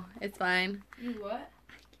it's fine. You what?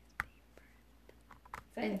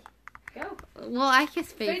 Say it. Go. Well, I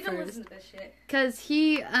kissed Fade Fade don't first listen to this shit. because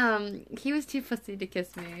he was too pussy to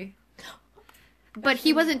kiss me. But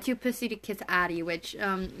he wasn't too pussy to kiss Addie, which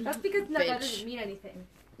That's because that bitch. doesn't mean anything.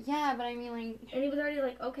 Yeah, but I mean, like, And he was already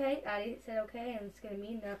like, okay, Addie said okay, and it's gonna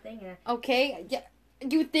mean nothing. And okay, yeah,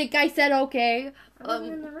 you think I said okay? I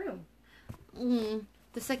wasn't in the room.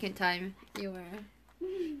 The second time you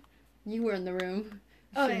were in the room.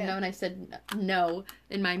 Oh, Should've yeah. known I said no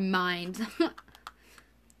in my mind.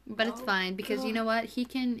 But it's fine because you know what? He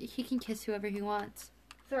can kiss whoever he wants.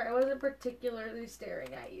 Sorry, I wasn't particularly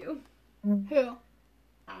staring at you, Who?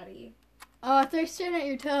 Addie. Oh, if they're staring at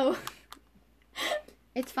your toe.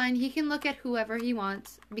 It's fine. He can look at whoever he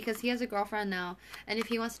wants because he has a girlfriend now. And if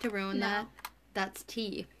he wants to ruin No. that, that's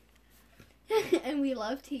tea. And we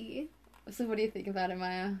love tea. So what do you think about it,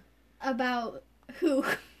 Maya? About who?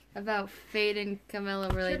 About Fade and Camilla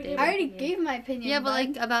really dating? I already gave my opinion. Yeah, but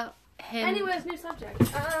like about him. Anyways, new subject.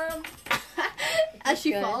 As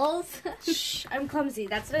she Good. falls. Shh, I'm clumsy.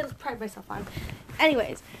 That's what I pride myself on.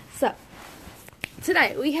 Anyways, so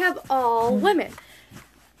tonight we have all women.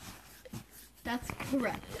 That's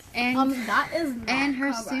correct. And That is not and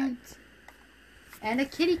her correct. suit. And a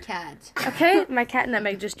kitty cat. Okay, my cat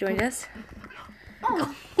Nutmeg just joined us.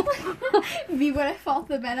 Oh. Me when I fall off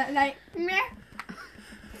the bed at night. Meh.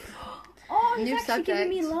 Oh, he's New actually giving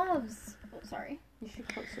me subject. loves. Oh, sorry. You should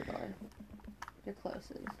close the door. You're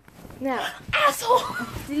closest. Now, Asshole!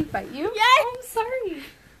 did he bite you? Yes! I'm sorry.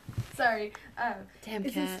 Sorry. Damn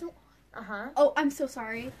Is cat. this... Uh-huh. Oh, I'm so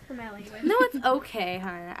sorry for my language. No, it's okay,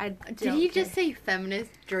 hon. Did you just say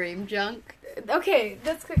feminist dream junk? Okay,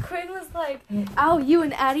 that's good. Quinn was like, "Oh, you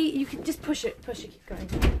and Addie, you can just push it, keep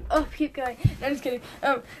going. Oh, keep going." No, I'm just kidding.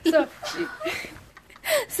 No.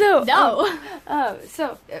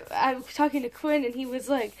 So I was talking to Quinn, and he was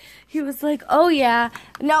like, "Oh yeah,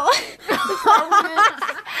 no."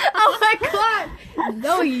 Oh my god!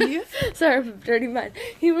 No, you. Sorry, dirty mind.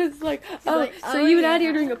 He was like, "Oh, like, so oh, you and Addie are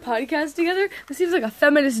yeah. doing a podcast together? This seems like a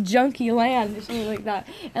feminist junkie land or something like that."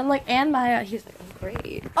 And like, and Maya, he's like, "Oh,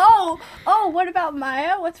 great." Oh, what about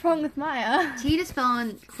Maya? What's wrong with Maya? He just fell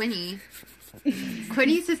on Quinny.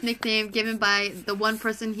 Quinny's his nickname given by the one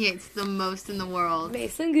person he hates the most in the world.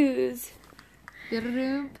 Mason Goose.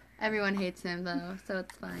 Everyone hates him though, so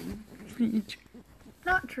it's fine.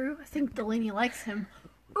 Not true. I think Delaney likes him.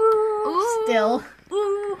 Ooh. Still.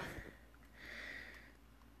 Ooh.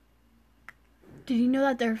 Did you know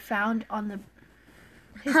that they're found on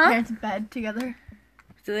his Huh? parents' bed together?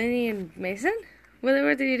 Delaney and Mason? What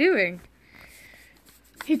are you doing?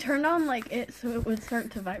 He turned on like it so it would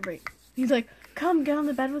start to vibrate. He's like, "Come, get on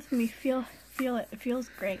the bed with me. Feel it. It feels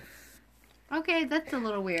great." Okay, that's a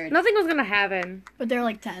little weird. Nothing was gonna happen. But they're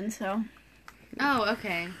like 10, so. Oh,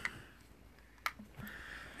 okay.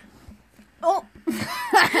 Oh.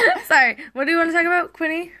 Sorry. What do you want to talk about,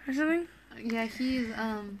 Quinny or something? Yeah, he's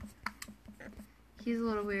a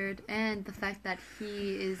little weird, and the fact that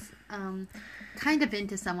he is kind of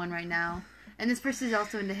into someone right now, and this person is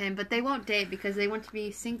also into him, but they won't date because they want to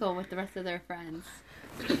be single with the rest of their friends.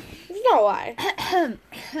 That's not why.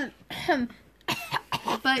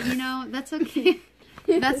 But you know, that's okay.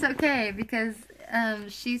 That's okay because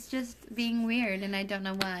she's just being weird, and I don't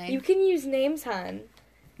know why. You can use names, hon.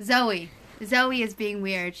 Zoe is being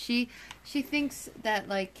weird. She thinks that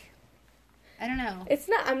like, I don't know. It's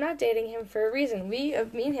not. I'm not dating him for a reason. Me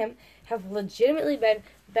and him have legitimately been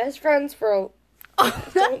best friends for a.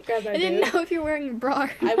 Don't grab my I didn't boob. know if you're wearing a bra.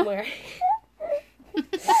 I'm wearing.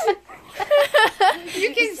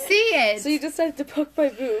 You can see it. So you decided to poke my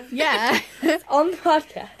boob Yeah. on the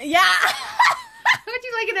podcast. Yeah. Would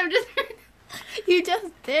you like it? I'm just. You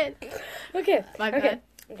just did. Okay. My okay. bad.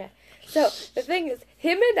 Okay. So the thing is,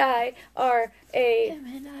 him and I are a.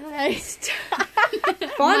 Maya,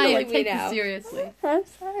 Fondling me take now. this seriously. I'm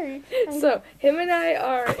sorry. So him and I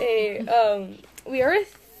are a. We are a.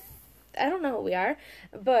 I don't know what we are,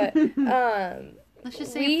 but Let's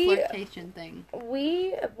just say We- a flirtation thing.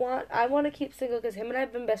 I want to keep single because him and I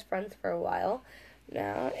have been best friends for a while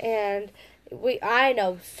now, and I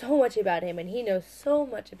know so much about him and he knows so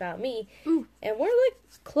much about me. Ooh. And we're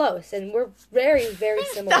like close and we're very, very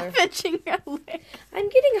similar. Stop itching away. I'm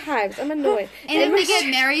getting hives. I'm annoyed. And if we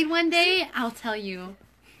get married one day, I'll tell you.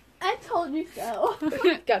 I told you so.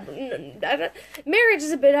 God, marriage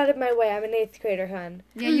is a bit out of my way. I'm an 8th grader, hon.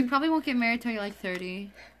 Yeah, you probably won't get married till you're like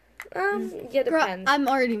 30. Yeah, Girl, depends. I'm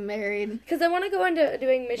already married. Because I want to go into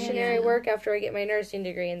doing missionary Yeah. work after I get my nursing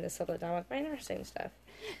degree and this settle down with my nursing stuff.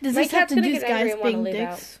 Does My this have cat's to gonna do get with angry guys and wanna being leave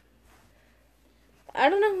dicks? I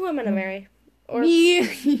don't know who I'm gonna marry. Or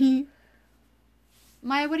Me.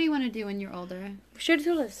 Maya, what do you want to do when you're older? sure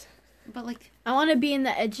to list. But like, I want to be in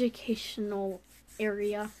the educational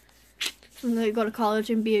area. So I'm gonna go to college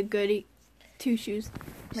and be a goody. 2 shoes.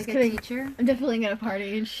 like Just a kidding. teacher? I'm definitely gonna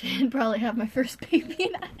party and shit and probably have my first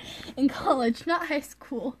baby in college, not high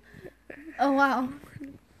school. Oh wow.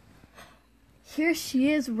 Here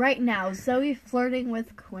she is right now, Zoe flirting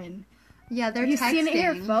with Quinn. Yeah, they're You texting. seen it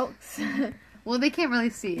here, folks? Well, they can't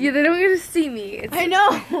really see. Yeah, they don't get to see me. It's, I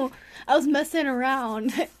know. I was messing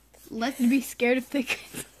around. Let's. I'd be scared if they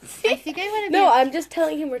could I see. think I want to be. no, I'm just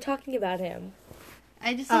telling him we're talking about him.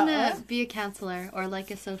 I just want to be a counselor or like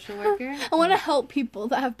a social worker. I want to help people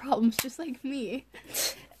that have problems just like me.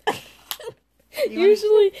 You wanna-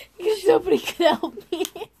 Usually, because nobody could help me.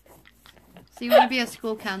 So you want to be a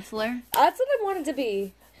school counselor? That's what I wanted to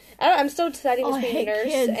be. I'm still deciding Oh, I between hate nurse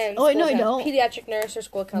kids. and Oh, wait, no, school I don't. pediatric nurse or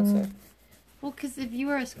school counselor. Well, because if you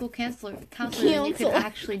were a school counselor, then you could Cancel.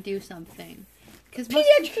 actually do something. Because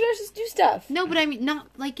Pediatric nurses do stuff. no, but I mean not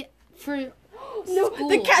like for No, school.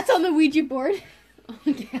 the cat's on the Ouija board.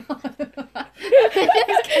 Yeah.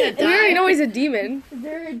 We already know he's a demon. Is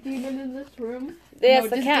there a demon in this room? That's No,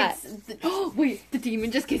 the just cat. Oh wait, the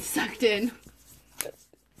demon just gets sucked in.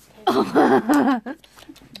 No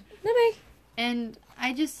way. And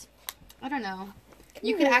I don't know.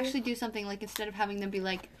 You could actually do something like instead of having them be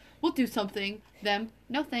like, "We'll do something." Them,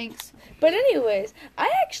 no thanks. But anyways, I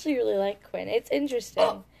actually really like Quinn. It's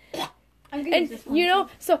interesting. I'm gonna And use this one. you know,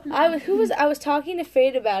 so I was talking to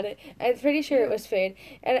Fade about it. I'm pretty sure it was Fade,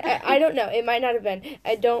 and I don't know. It might not have been.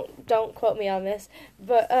 I don't quote me on this.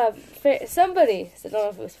 But somebody, so I don't know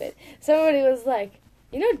if it was Fade. Somebody was like,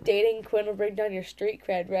 you know, dating Quinn will bring down your street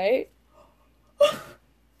cred, right?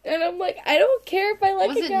 And I'm like, I don't care if I like.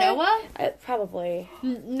 Was a it guy. Noah? Probably.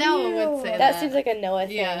 Noah would say that. That seems like a Noah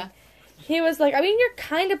thing. Yeah. He was like, I mean, you're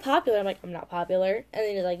kind of popular. I'm like, I'm not popular. And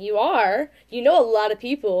then he's like, you are. You know a lot of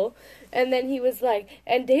people. And then he was like,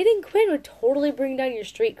 and dating Quinn would totally bring down your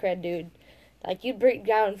street cred, dude. Like, you'd break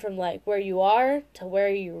down from, like, where you are to where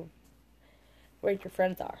your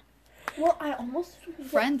friends are. Well, I almost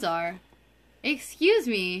Friends are. Excuse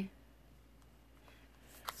me.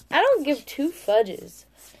 I don't give two fudges.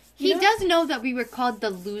 He does know that we were called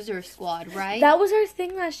the Loser Squad, right? That was our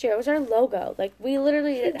thing last year. It was our logo. Like, we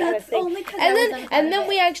literally had a That's thing. only 'cause I was And unproud of then it.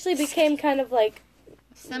 we actually became kind of, like,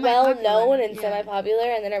 Semi-popular, well-known and yeah.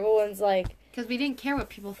 semi-popular. And then everyone's like, Because we didn't care what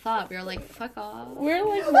people thought. We were like, fuck off. we're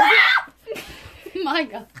like, My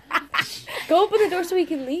God. go open the door so we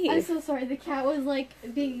can leave. I'm so sorry. The cat was like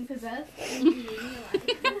being possessed.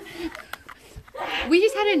 We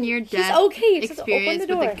just had a near-death okay. It's just open experience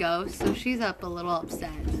the with door. a ghost, so she's up a little upset.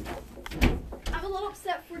 I'm a little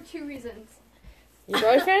upset for 2 reasons. Your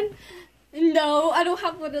boyfriend? No, I don't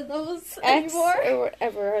have one of those Ex anymore. or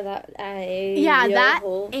whatever that. Yeah, that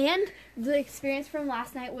yo-ho. and the experience from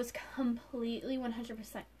last night was completely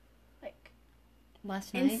 100% like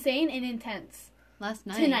Last night? insane and intense. Last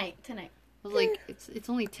night? Tonight. I was like, it's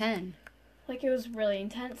only 10. Like, it was really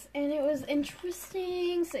intense and it was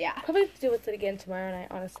interesting. So yeah, Probably have to deal with it again tomorrow night,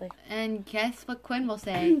 honestly. And guess what Quinn will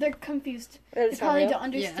say? they're confused. They It's not probably real. don't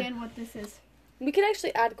understand what this is. We can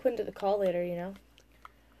actually add Quinn to the call later, you know?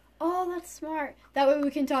 Oh, that's smart. That way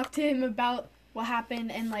we can talk to him about what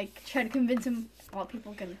happened and like try to convince him while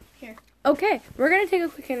people can hear. Okay, we're going to take a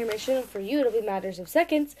quick intermission. For you, it'll be matters of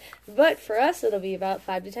seconds. But for us, it'll be about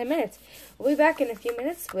 5 to 10 minutes. We'll be back in a few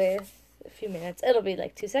minutes with... It'll be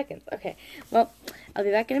like 2 seconds. Okay, well, I'll be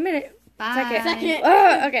back in a minute. Bye. Second.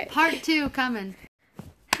 Oh, okay. Part 2 coming.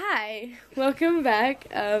 Hi, welcome back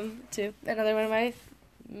to another one of my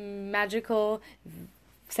magical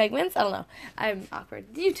segments. I don't know. I'm awkward.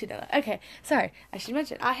 You two know that. Okay, sorry. I should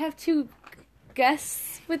mention I have 2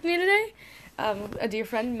 guests with me today. A dear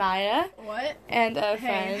friend Maya What? and a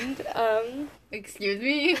Hey. friend. Excuse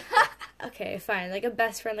me? Okay, fine, like a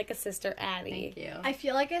best friend, like a sister, Addie. Thank you. I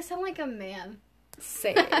feel like I sound like a man.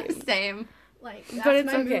 Same. Same. Like, But that's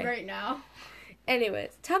it's my okay. mood right now.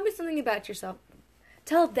 Anyways, tell me something about yourself.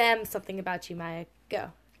 Tell them something about you, Maya.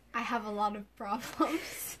 Go. I have a lot of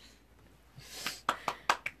problems. Is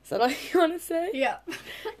that all you want to say? Yeah.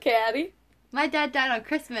 Okay, Addie. My dad died on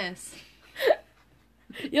Christmas.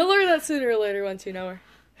 You'll learn that sooner or later once you know her.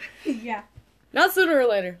 Yeah. Not sooner or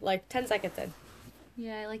later, like 10 seconds in.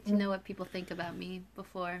 Yeah, I like to know what people think about me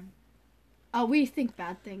before. Oh, we think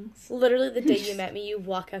bad things. Literally the day you met me, you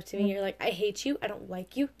walk up to me, you're like, I hate you, I don't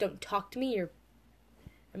like you, don't talk to me, you're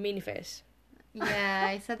a meanie face. Yeah,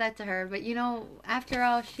 I said that to her, but you know, after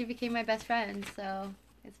all, she became my best friend, so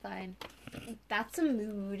it's fine. That's a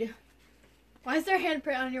mood. Why is there a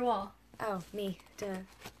handprint on your wall? Oh, me, duh.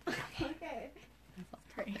 Okay.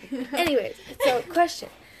 Anyways, so question.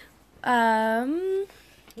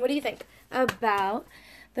 What do you think about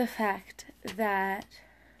the fact that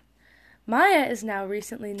Maya is now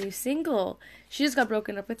recently new single? She just got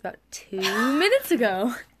broken up with about 2 minutes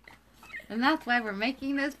ago. And that's why we're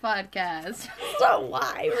making this podcast. So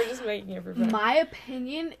why? We're just making it for fun. My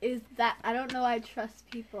opinion is that I don't know I trust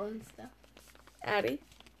people and stuff. Addie?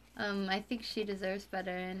 I think she deserves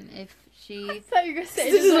better, and if she... I thought you were going to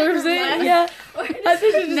say She deserves it, yeah. I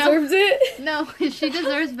think she No. deserves it. No, she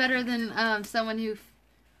deserves better than someone who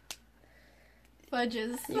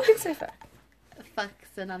Fudges. You can say fuck.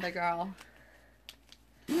 fucks another girl.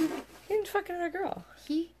 You didn't fuck another girl.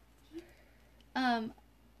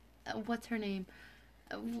 What's her name?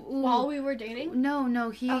 While we were dating? No,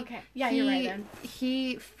 he... Okay. Yeah, you're right then.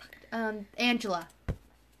 He fucked, Angela.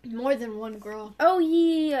 More than one girl. Oh,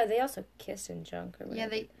 yeah. They also kissed and junk or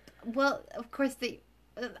whatever. Yeah, well, of course,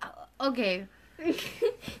 Okay.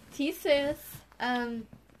 T sis.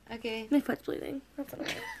 Okay. My foot's bleeding. That's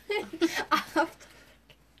okay.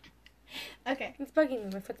 Okay. It's bugging me.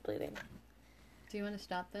 My foot's bleeding. Do you want to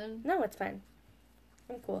stop then? No, it's fine.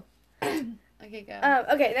 I'm cool. Okay, go.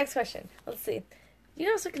 Okay, next question. Let's see.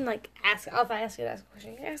 You also can ask. If I ask you to ask a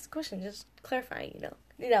question, you can ask a question. Just clarifying.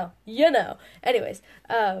 You know. Anyways,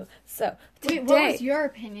 so today. Wait, what was your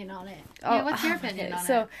opinion on it? Yeah, what's your opinion on it?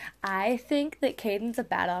 So I think that Caden's a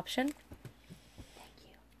bad option.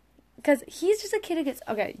 Because he's just a kid who gets...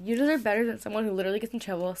 Okay, you deserve better than someone who literally gets in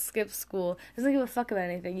trouble, skips school, doesn't give a fuck about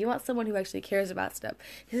anything. You want someone who actually cares about stuff.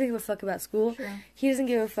 He doesn't give a fuck about school. True. He doesn't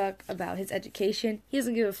give a fuck about his education. He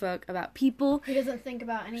doesn't give a fuck about people. He doesn't think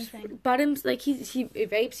about anything. But he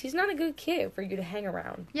vapes. He's not a good kid for you to hang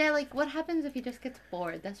around. Yeah, what happens if he just gets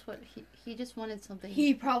bored? That's what he just wanted something.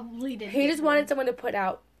 He probably did. He just wanted someone to put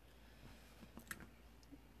out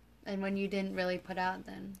And when you didn't really put out,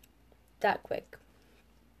 then... that quick.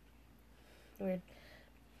 Weird.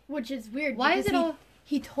 Which is weird. Why is it all...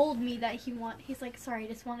 He told me that he's like, sorry, I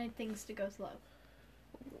just wanted things to go slow.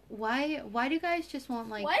 Why do you guys just want,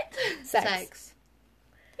 What? Sex.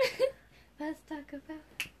 Let's talk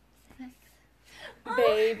about sex.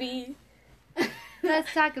 Baby.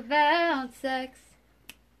 Let's talk about sex.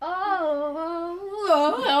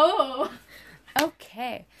 Oh.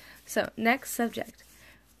 Okay. So, next subject.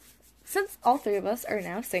 Since all three of us are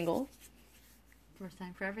now single. First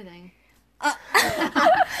time for everything.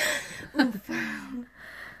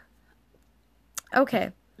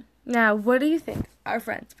 Okay. Now, what do you think? Our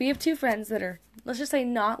friends. We have two friends that are, let's just say,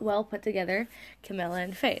 not well put together. Camilla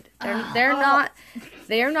and Fade. They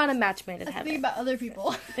are not a match made in Let's heaven. think about other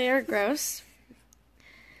people. They are gross.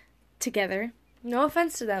 Together. No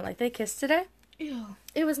offense to them. They kissed today. Ew.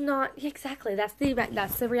 It was not exactly. That's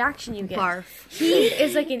the reaction you get. Barf. He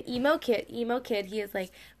is an emo kid. He has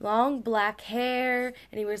long black hair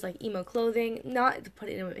and he wears emo clothing. Not to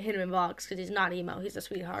hit him in box because he's not emo. He's a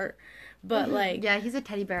sweetheart. But Yeah, he's a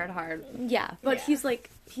teddy bear at heart. yeah. But Yeah. he's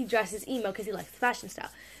he dresses emo because he likes the fashion style.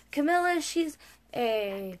 Camilla, she's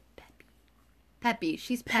a Peppy.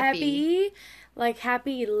 She's peppy.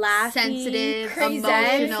 happy, laughy, Sensitive,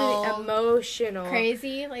 emotional,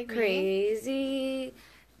 Crazy, crazy,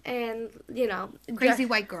 and Crazy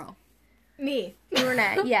white girl. me.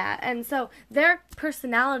 brunette. Yeah, and so their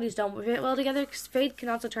personalities don't fit well together. Because Fade can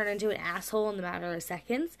also turn into an asshole in the matter of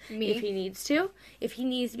seconds Me. if he needs to. If he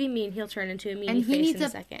needs to be mean, he'll turn into a meanie And he face needs in a a-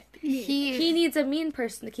 second. He He needs a mean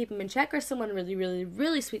person to keep him in check, or someone really, really,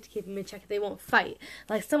 really sweet to keep him in check. They won't fight,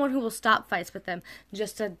 someone who will stop fights with them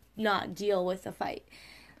just to not deal with the fight.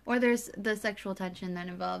 Or there's the sexual tension that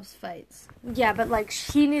involves fights. Yeah, but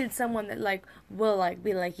he needed someone that will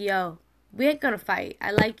be yo, we ain't gonna fight.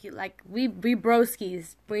 I like you. We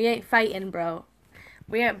broskies. We ain't fighting, bro.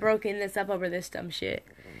 We ain't broken this up over this dumb shit.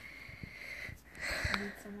 I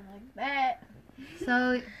need someone like that.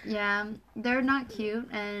 So, yeah, they're not cute,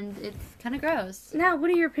 and it's kind of gross. Now,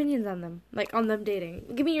 what are your opinions on them? On them dating?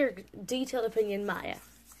 Give me your detailed opinion, Maya.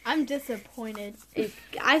 I'm disappointed.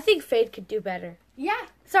 I think Fade could do better. Yeah.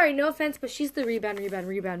 Sorry, no offense, but she's the rebound.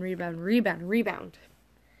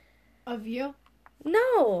 Of you?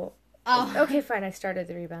 No. Oh. Okay, fine, I started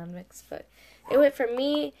the rebound mix, but it went from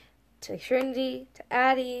me to Trinity to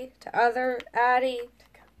Addie to other Addie to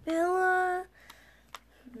Camilla.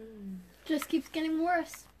 Just keeps getting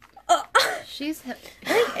worse. She's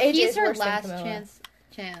AJ he's is her worse than last Camilla. chance.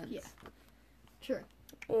 Yeah. Sure.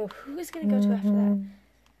 Oh, who is gonna go to after that?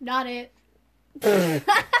 Not it. I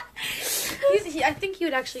think he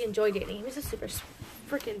would actually enjoy dating. He was a super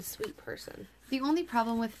freaking sweet person. The only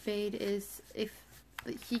problem with Fade is if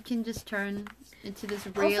he can just turn into this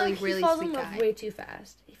really, also, he really falls sweet in love guy. way too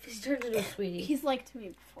fast. If he turns into a sweetie. He's liked me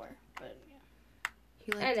before, but yeah.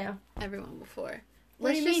 He I liked know. everyone before.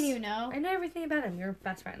 What do you Let's mean just- you know? I know everything about him. You're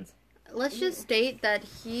best friends. Let's just state that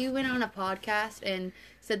he went on a podcast and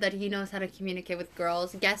said that he knows how to communicate with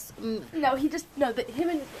girls. No, him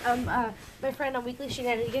and my friend on Weekly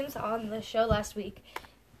Shenanigans on the show last week,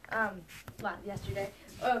 yesterday.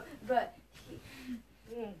 But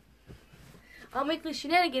on Weekly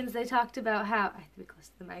Shenanigans they talked about how I have to be close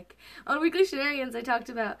to the mic. On Weekly Shenanigans they talked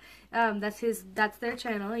about that's their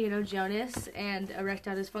channel. Jonas and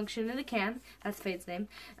Erectile Dysfunction in a Can. That's Fade's name.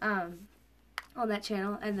 On that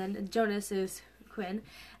channel, and then Jonas is Quinn.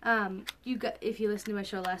 If you listened to my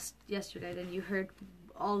show yesterday, then you heard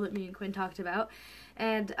all that me and Quinn talked about.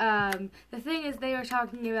 And the thing is, they were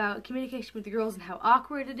talking about communication with the girls and how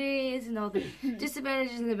awkward it is, and all the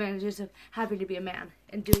disadvantages and advantages of having to be a man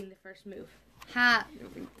and doing the first move.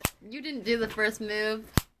 You didn't do the first move.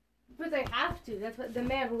 But they have to. That's what the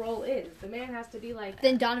man role is. The man has to be like.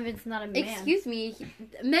 Then Donovan's not a man. Excuse me,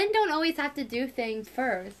 men don't always have to do things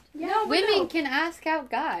first. No, Women can ask out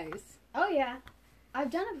guys. Oh yeah, I've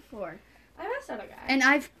done it before. I asked out a guy. And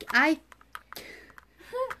I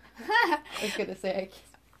was gonna say I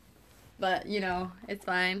kissed, but you know, it's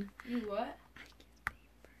fine. You what?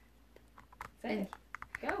 Say it.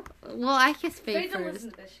 Go. Well, I kissed Say Faye don't first.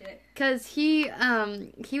 listen to this shit. Cause he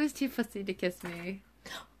was too pussy to kiss me.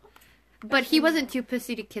 But he wasn't too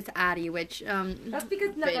pussy to kiss Addie, which That's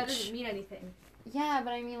because that bitch. doesn't mean anything. Yeah,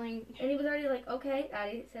 but I mean like And he was already like, okay,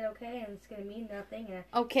 Addie said okay, and it's gonna mean nothing. And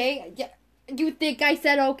okay, yeah. You think I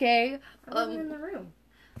said okay? I wasn't in the room.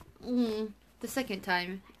 The second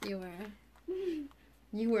time you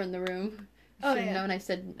were in the room. Oh, Should've yeah. known I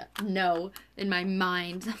said no in my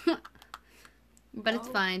mind. But it's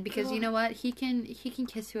fine because you know what? He can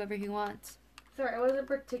kiss whoever he wants. Sorry, I wasn't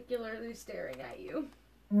particularly staring at you,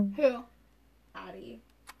 Who? Addie.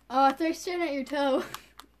 Oh, I thought you were staring at your toe.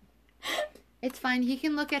 It's fine. He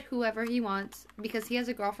can look at whoever he wants because he has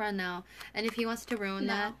a girlfriend now. And if he wants to ruin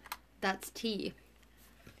that, that's tea.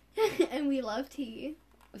 And we love tea.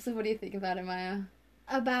 So what do you think about it, Maya?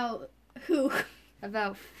 About who?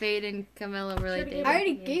 About Fade and Camilla really Should've dating? I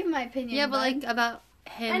already gave my opinion. Yeah, but bud. like about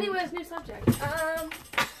him. Anyways, new subject.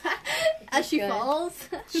 As she Good. falls.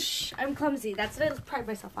 Shh, I'm clumsy. That's what I pride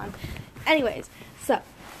myself on. Anyways, so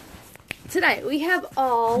tonight we have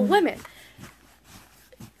all women.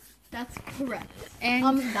 That's correct.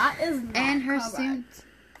 And That is not and her correct. suit.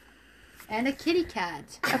 And a kitty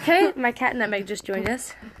cat. Okay, my cat Nutmeg just joined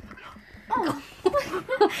us. Oh.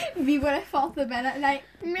 Me when I fall to the bed at night.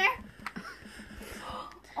 Meh.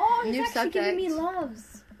 Oh, he's New actually giving me subject.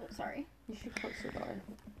 loves. Oh, sorry. You should close the door.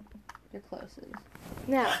 You're closest.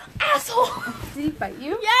 Now, Asshole! did he bite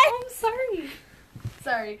you? Yes! Oh, I'm sorry.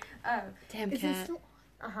 Sorry. Damn Is cat. this still...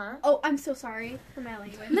 Uh-huh. Oh, I'm so sorry for my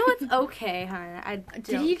language. No, it's okay, hon.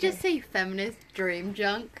 Did you just say feminist dream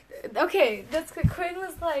junk? Okay, that's good. Quinn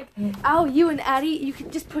was like, "Oh, you and Addie, you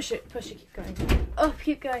can just push it, keep going. Oh,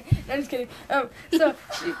 keep going." No, I'm just kidding.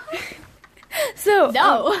 So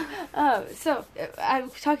I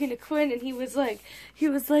was talking to Quinn, and he was like,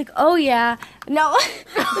 "Oh yeah, no."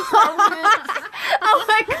 Oh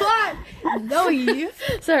my god! No, you.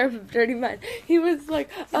 Sorry, I'm dirty mind. He was like,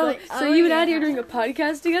 "Oh, like, so oh, you and Addie yeah. are doing a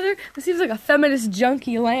podcast together? This seems like a feminist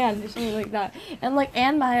junkie land or something like that." And like,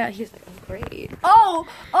 and Maya, he's like, "Oh, great." Oh,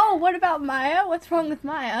 what about Maya? What's wrong with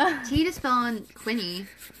Maya? He just fell on Quinny.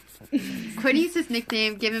 Quinny's his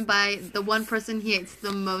nickname given by the one person he hates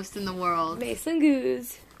the most in the world. Mason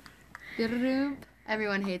Goose.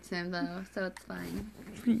 Everyone hates him though, so it's fine.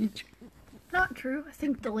 Not true. I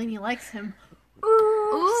think Delaney likes him.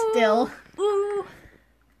 Ooh. Still. Ooh.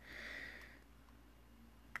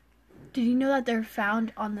 Did you know that they're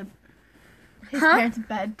found on his Huh? parents'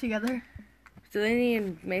 bed together? Delaney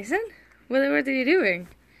and Mason? What are they doing?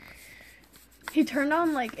 He turned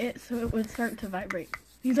on like it so it would start to vibrate.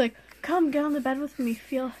 He's like, "Come, get on the bed with me.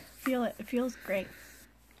 Feel it. It feels great."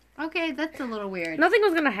 Okay, that's a little weird. Nothing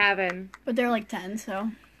was gonna happen. But they're like 10, so.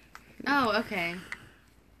 Oh, okay.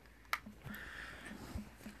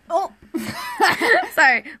 Oh.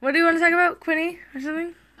 Sorry. What do you want to talk about, Quinny or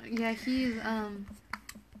something? Yeah, he's a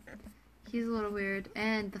little weird,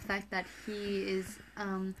 and the fact that he is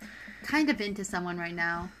kind of into someone right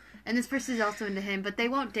now, and this person is also into him, but they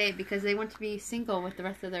won't date because they want to be single with the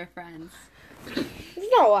rest of their friends. That's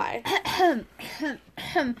not why.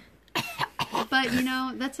 But you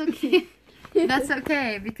know, that's okay. That's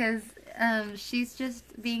okay because she's just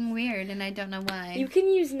being weird, and I don't know why. You can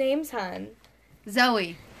use names, hon.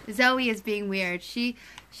 Zoe is being weird. She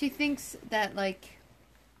thinks that like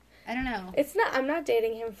I don't know. It's not. I'm not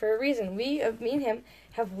dating him for a reason. Me and him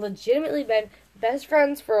have legitimately been best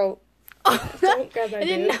friends for a. Oh, Don't grab my I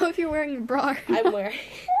didn't boob. know if you're wearing a bra. I'm wearing.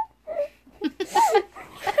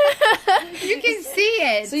 You can see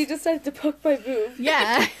it. So you decided to poke my boob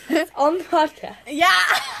Yeah. on the podcast. Yeah.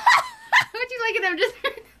 Would you like it? I'm just.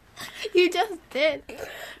 You just did.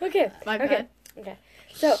 Okay. My okay. bad. Okay.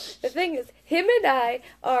 So the thing is, him and I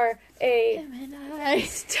are a. And I.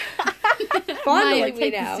 Fondling Maya, me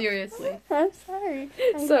take now. this seriously. I'm sorry.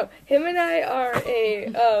 So him and I are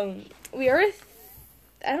a. We are a.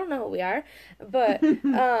 I don't know what we are, but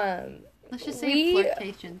Let's just say We- a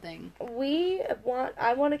flirtation thing.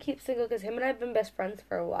 I want to keep single because him and I have been best friends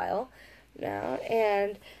for a while now,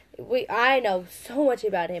 and I know so much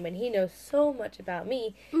about him, and he knows so much about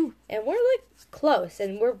me, Ooh. and we're like close,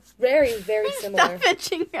 and we're very, very similar. Stop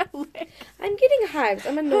itching your leg. I'm getting hives.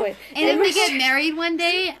 I'm annoyed. And if we get married one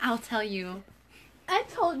day, I'll tell you. I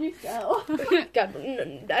told you so.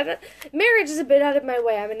 God, marriage is a bit out of my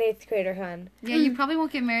way. I'm an 8th grader, hun. Yeah, you probably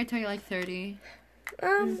won't get married till you're like 30.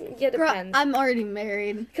 Yeah, depends. I'm already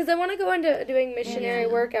married. Because I want to go into doing missionary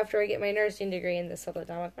work after I get my nursing degree and this settle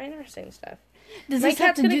down with my nursing stuff. Does My this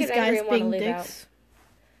have cat's to gonna do get with angry guys and wanna being leave dicks?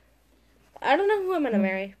 I don't know who I'm gonna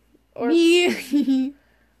marry. Or Me.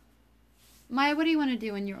 Maya, what do you want to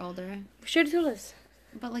do when you're older? should tell us.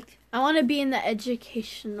 But like, I want to be in the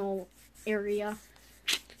educational area.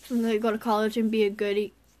 I'm going to go to college and be a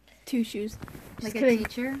goody. 2 shoes. like Just a kidding.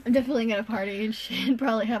 teacher? I'm definitely going to party and shit and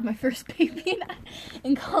probably have my first baby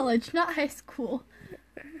in college, not high school.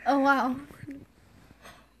 Oh, wow.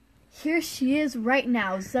 Here she is right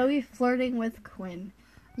now, Zoe flirting with Quinn.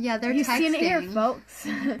 Yeah, they're You texting. seen it here, folks.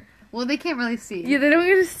 Well, they can't really see. Yeah, they don't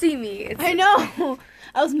get to see me. I know.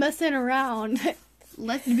 I was messing around.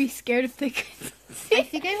 Let's Be scared if they could I see.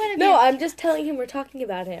 think I want to be. No, I'm just telling him we're talking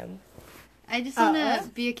about him. I just want to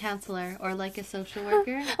be a counselor or like a social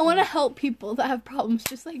worker. I want to help people that have problems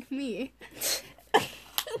just like me.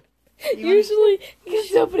 Usually,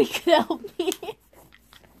 Nobody could help me.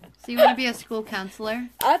 So you want to be a school counselor?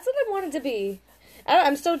 that's what I wanted to be.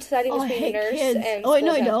 I'm still deciding Oh, I between hate nurse kids. and Oh, wait,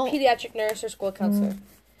 no, school I don't. pediatric nurse or school counselor.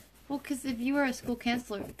 Well, because if you were a school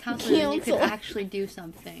counselor, then you could Counselor. actually do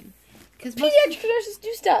something. Because Pediatric nurses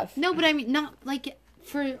do stuff. No, but I mean not like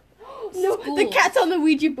for No, school. the cat's on the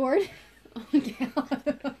Ouija board. We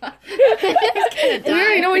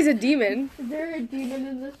We know he's a demon. Is there a demon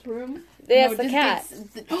in this room? That's the cat.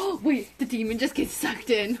 Wait, the demon just gets sucked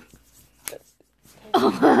in.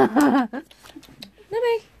 No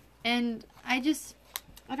way. And I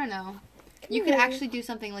don't know. You could actually do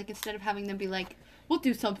something like instead of having them be like, we'll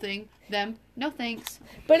do something, them, no thanks.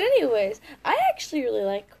 But anyways, I actually really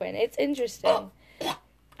like Quinn. It's interesting.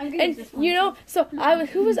 I'm gonna use And this one. you know, so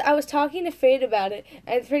I was talking to Fade about it.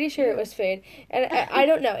 I'm pretty sure it was Fade, and I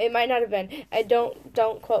don't know. It might not have been. I don't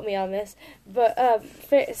quote me on this. But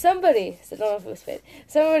somebody, so I don't know if it was Fade.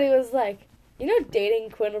 Somebody was like, you know, dating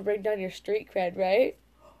Quinn will bring down your street cred, right?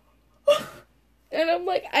 And I'm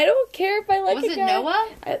like, I don't care if I like Was a it guy. Noah?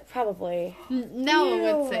 Probably.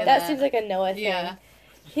 Noah would say that. That seems like a Noah thing. Yeah.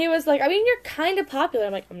 He was like, I mean, you're kind of popular.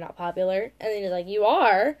 I'm like, I'm not popular. And then he's like, you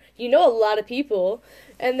are. You know a lot of people.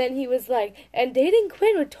 And then he was like, and dating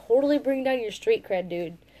Quinn would totally bring down your street cred,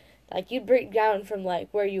 dude. Like, you'd break down from, like,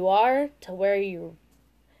 where you are to where your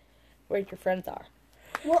friends are.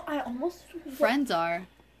 Well, I almost Friends are.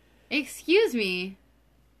 Excuse me.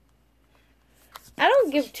 I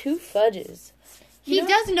don't give two fudges. He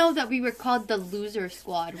does know that we were called the loser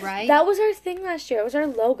squad, right? That was our thing last year. It was our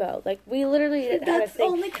logo. Like, we literally had a That's thing.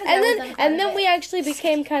 only 'cause I was And unproud then of we actually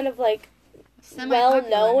became kind of, like, Semi-popular,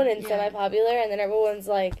 well-known and yeah. semi-popular. And then everyone's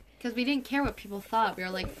like, Because we didn't care what people thought. We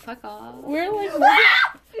were like, fuck off. we're like,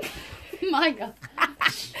 My God.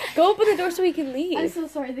 go open the door so we can leave. I'm so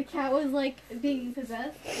sorry. The cat was like being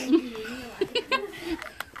possessed.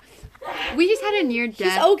 We just had a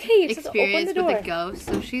near-death okay. Just open experience the with door. a ghost,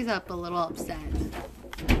 so she's up a little upset.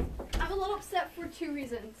 I'm a little upset for 2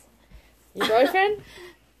 reasons. Your boyfriend?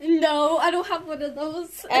 No, I don't have one of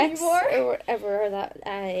those Ex anymore. or whatever that.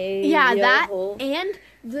 Yeah, that yo-ho. and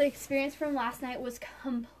the experience from last night was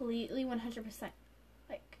completely 100%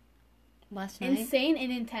 like Last night? insane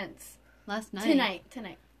and intense. Last night?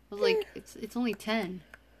 Tonight. I was like, it's only 10.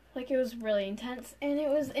 Like, it was really intense and it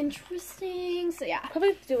was interesting. So yeah, Probably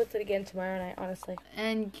have to do with it again tomorrow night, honestly.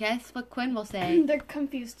 And guess what Quinn will say? they're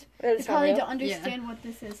confused. That's They not probably real. don't understand what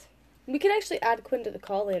this is. We could actually add Quinn to the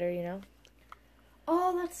call later, you know?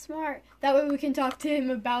 Oh, that's smart. That way we can talk to him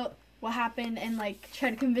about what happened and like try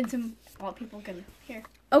to convince him while people can hear.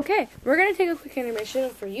 Okay, we're going to take a quick intermission.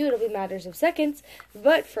 For you, it'll be matters of seconds,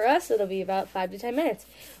 but for us, it'll be about 5 to 10 minutes.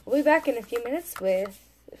 We'll be back in a few minutes with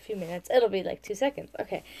a few minutes. It'll be like 2 seconds.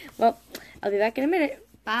 Okay, well, I'll be back in a minute.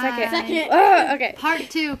 Bye. Second. Oh, okay. Part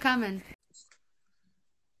 2 coming.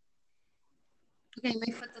 Okay,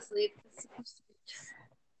 my foot's asleep. It's supposed to be.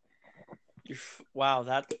 Wow,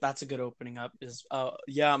 that's a good opening up.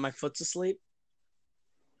 Yeah, my foot's asleep.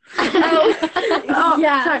 Oh,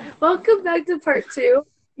 Yeah. Sorry. Welcome back to part 2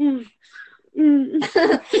 of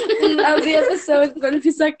the episode. It's been a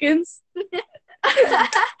few seconds.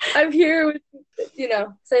 I'm here with,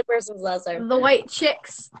 same person as last time. The white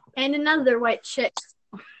chicks and another white chick.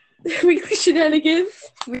 Weekly shenanigans.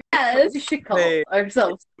 Yes. We should call Hey.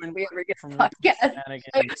 ourselves when we ever get From a podcast.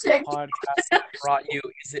 Shenanigans podcast brought you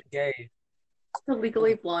Is It Gay? The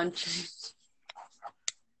Legally Blonde.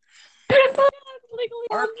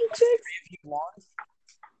 Are three of you blonde?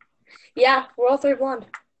 Yeah, we're all 3 blonde.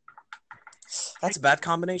 That's a bad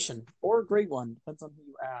combination. Or a great one. Depends on who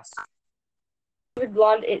you ask. With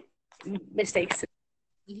blonde, mistakes.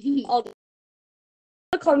 All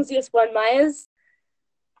the clumsiest one. Maya's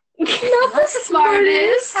not the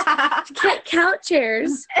smartest. Can't count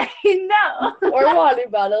chairs No. or water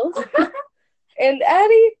bottles. And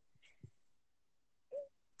Addie,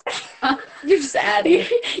 you're just Addie.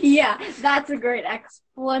 Yeah, that's a great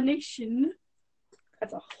explanation.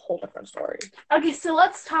 That's a whole different story. Okay, so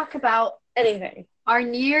let's talk about Anything. Our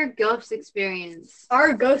near ghost experience.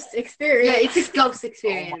 our ghost experience. Yeah, it's a ghost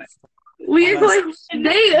experience. We are going.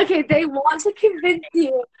 They want to convince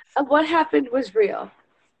you of what happened was real.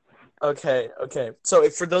 Okay. So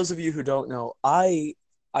for those of you who don't know, I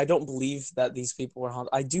don't believe that these people were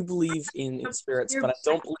haunted. I do believe in spirits, but I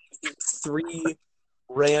don't believe in 3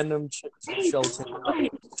 random children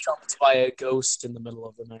jumped by a ghost in the middle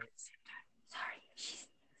of the night.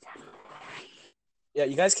 Yeah,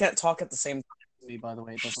 you guys can't talk at the same time, by the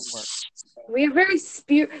way. It doesn't work. We are very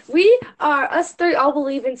us 3 all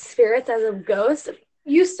believe in spirits as of ghosts.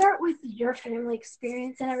 You start with your family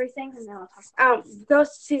experience and everything, and then I'll talk.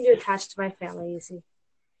 Ghosts seem to attach to my family, you see.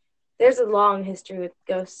 There's a long history with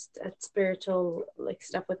ghosts and spiritual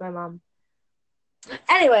stuff with my mom.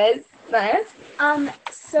 Anyways, nice.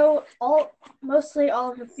 So mostly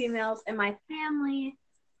all of the females in my family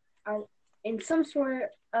are in some sort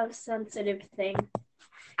of sensitive thing.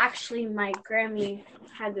 Actually, my Grammy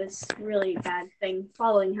had this really bad thing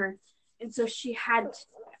following her, and so she had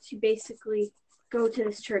to basically go to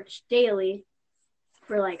this church daily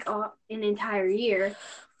for an entire year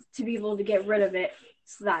to be able to get rid of it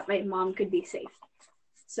so that my mom could be safe.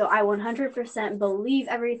 So I 100% believe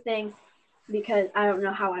everything because I don't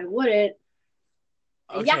know how I wouldn't.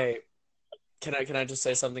 Okay. Yeah. Can I just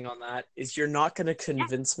say something on that? Is you're not going to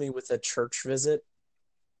convince me with a church visit?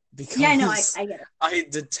 Because yeah, I know, I get it. I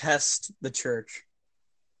detest the church.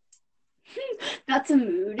 That's a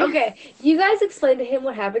mood. Okay, you guys explain to him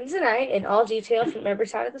what happened tonight in all detail from every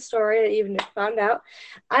side of the story that you even found out.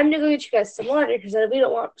 I'm gonna go get you guys some water because we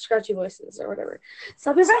don't want scratchy voices or whatever.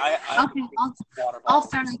 So I'll be back. I'll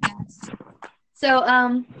start, I guess.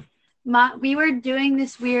 So, we were doing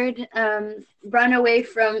this weird run away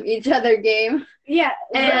from each other game. Yeah,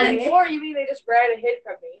 and or you mean they just ran and hid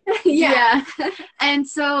from me? Yeah. And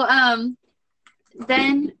so,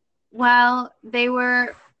 then while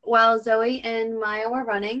Zoe and Maya were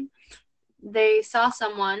running, they saw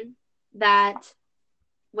someone that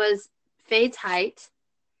was Fade's height,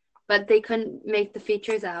 but they couldn't make the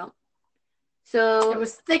features out. So it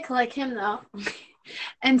was thick like him, though.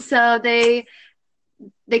 And so they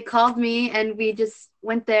called me, and we just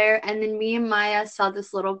went there. And then me and Maya saw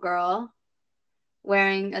this little girl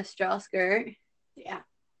wearing a straw skirt. Yeah.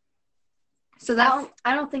 So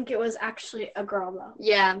I don't think it was actually a girl, though.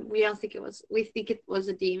 Yeah, we don't think it was. We think it was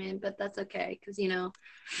a demon, but that's okay, because And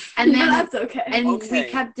then that's okay. And we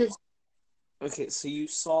kept just. Okay, so you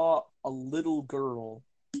saw a little girl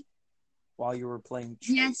while you were playing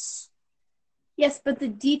chess. Yes, but the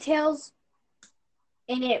details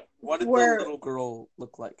in it. What did the little girl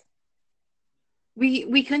look like?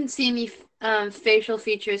 We couldn't see any facial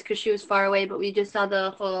features because she was far away, but we just saw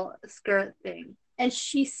the whole skirt thing. And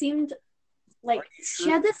she seemed she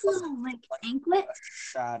had this little anklet. A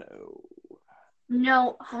shadow.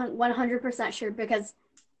 No, 100% sure because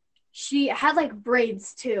she had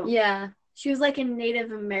braids too. Yeah. She was a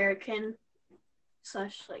Native American /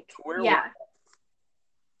 Where yeah.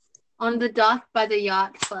 On the dock by the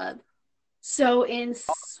yacht club. So in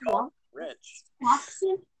Rich.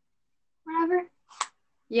 Swanson, whatever.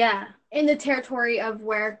 Yeah. In the territory of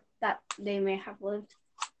where that they may have lived.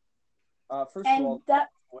 First of all, that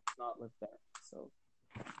would not live there. So.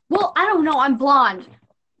 Well, I don't know. I'm blonde.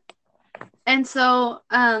 And so,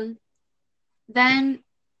 then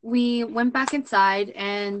we went back inside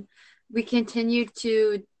and we continued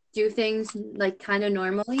to do things kind of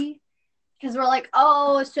normally. Because we're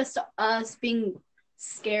oh, it's just us being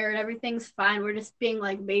scared. Everything's fine. We're just being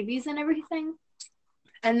babies and everything.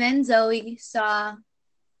 And then Zoe saw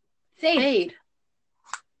Fade.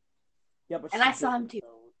 Yeah, but I saw him too.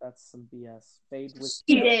 That's some BS. Fade was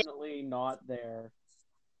definitely not there.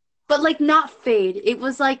 But not Fade. It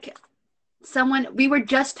was someone we were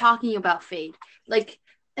just talking about Fade.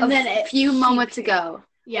 And then a few moments ago.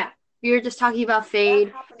 Yeah. We were just talking about Fade.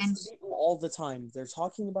 That happens to people all the time. They're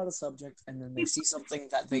talking about a subject and then they see something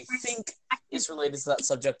that they think is related to that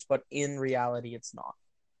subject, but in reality it's not.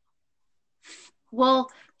 Well,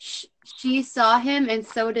 she saw him and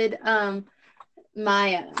so did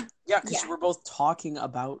Maya. Yeah, because we're both talking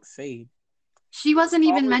about Fade. She wasn't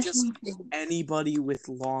even mentioning anybody with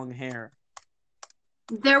long hair.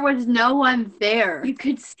 There was no one there. You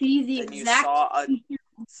could see the and exact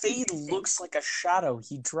Fade looks like a shadow.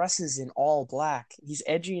 He dresses in all black. He's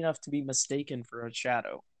edgy enough to be mistaken for a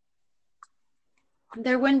shadow.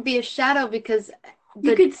 There wouldn't be a shadow because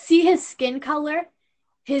You could see his skin color,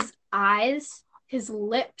 his eyes, his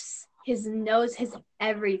lips, his nose, his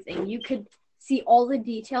everything. You could see all the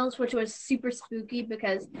details, which was super spooky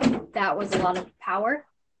because that was a lot of power.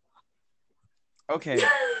 Okay.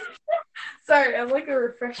 Sorry, I'm like a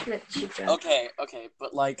refreshment chica. Okay,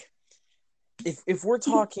 but like, if we're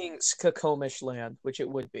talking Skokomish land, which it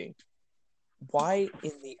would be, why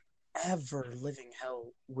in the ever living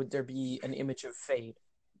hell would there be an image of Fade?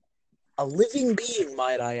 A living being,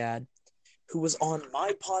 might I add, who was on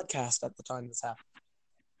my podcast at the time this happened.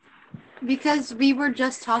 because we were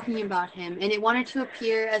just talking about him, and it wanted to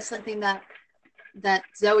appear as something that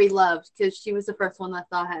Zoe loved because she was the first one that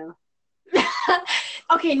saw him.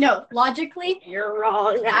 Okay, no, logically, You're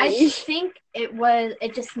wrong. I think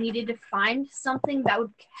it just needed to find something that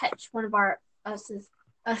would catch one of us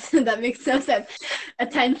that makes no sense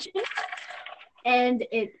attention. And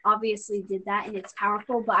it obviously did that, and it's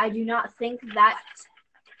powerful, but I do not think that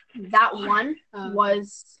one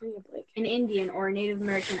was an Indian or a Native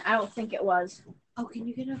American. I don't think it was. Oh, can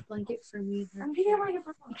you get a blanket for me?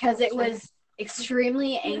 Because it was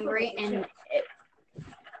extremely angry, and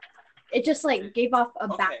it just like gave off a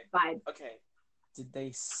bat vibe. Okay. Did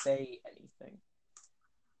they say anything?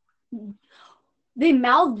 They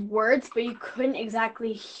mouthed words, but you couldn't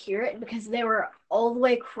exactly hear it because they were all the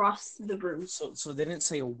way across the room. So they didn't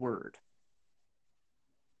say a word.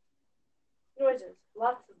 Noises.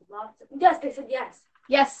 Lots of. Yes, they said yes.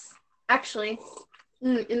 Yes, actually,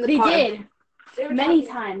 In the they car. did They were many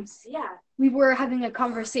talking. times. Yeah. We were having a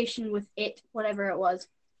conversation with it, whatever it was.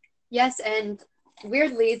 Yes, and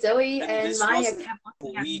weirdly, Zoe And and this Maya wasn't kept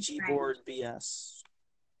looking at me Ouija strange. board BS.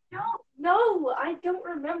 No, I don't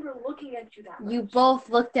remember looking at you that much. You both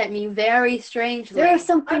looked at me very strangely. There was I'm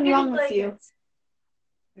something getting wrong with you. blankets.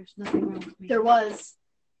 There's nothing wrong with me. There was.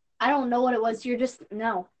 I don't know what it was. You're just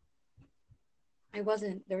no. I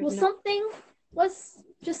wasn't. There Well, was something was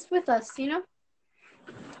just with us, you know.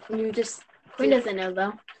 You just. Queen doesn't know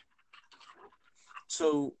though.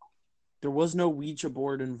 So there was no Ouija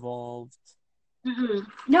board involved.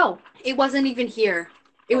 No. It wasn't even here.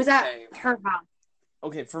 It was at Okay. her house.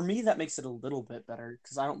 Okay, for me that makes it a little bit better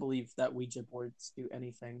because I don't believe that Ouija boards do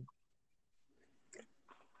anything.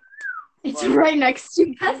 It's But- right next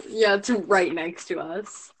to us. Yeah, it's right next to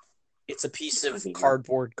us. It's a piece of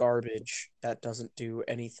cardboard garbage that doesn't do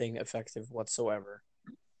anything effective whatsoever.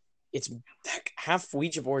 It's half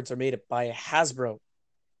Ouija boards are made by Hasbro.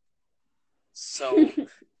 So,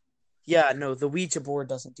 yeah, no, the Ouija board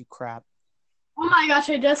doesn't do crap. Oh my gosh!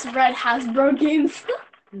 I just read Hasbro games.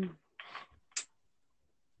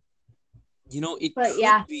 You know, it But could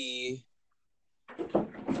yeah. be.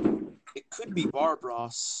 It could be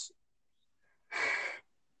Barbros.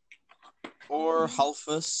 Or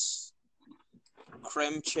Halfus.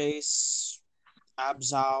 Creme Chase.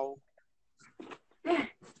 Abzau.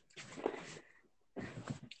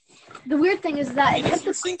 The weird thing is that it If kept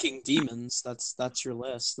you're the thinking demons, that's your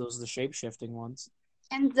list. Those are the shape-shifting ones.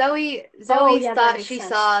 And Zoe yeah, that thought makes she sense.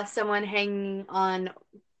 saw someone hanging on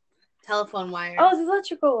telephone wires. Oh, the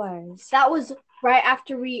electrical wires. that was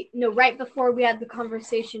right before we had the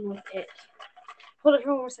conversation with it. Hold it for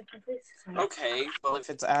 1 more second, please. Sorry. Okay, well, if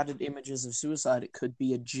it's added images of suicide, it could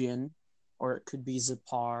be a djinn, or it could be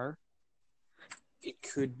Zipar. It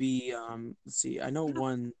could be, let's see, I know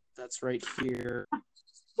one that's right here.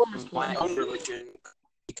 My own religion,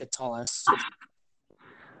 Katalis.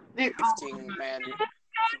 Gifting man.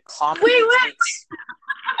 Wait.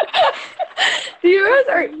 You guys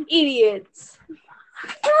are idiots.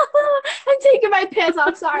 I'm taking my pants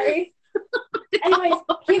off. Sorry. Anyways,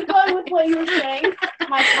 keep going with what you were saying.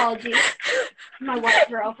 My apologies. My white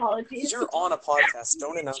girl apologies. You're on a podcast.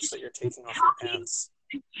 Don't announce that you're taking off your pants.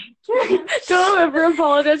 Don't ever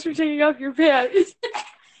apologize for taking off your pants.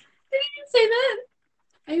 Say that.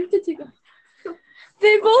 I have to take off.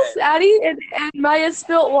 They both, Okay. Addie and Maya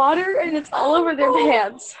spilt water, and it's all over their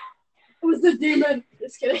pants. It was the demon.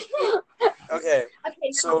 Just kidding. Okay,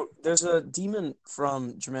 Okay, so there's a demon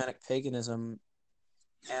from Germanic paganism,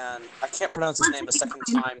 and I can't pronounce his name a second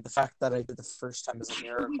time. The fact that I did the first time is a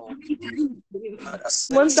miracle. But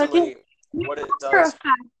One second. essentially, what it For a does.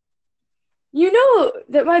 fact, you know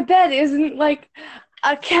that my bed isn't like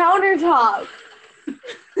a countertop.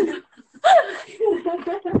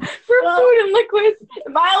 For food and liquids.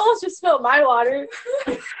 Maya almost just spilled my water.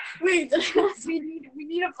 Wait, we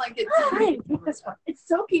need a blanket. Fine, take this one. it's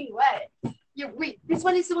soaking wet. Yeah, wait. This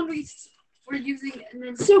one is the one where we're using, and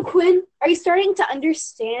then So Quinn, are you starting to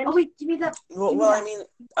understand? oh wait, give me that. Well, I mean,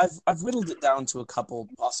 I've whittled it down to a couple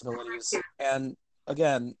possibilities, and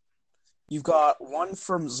again, you've got one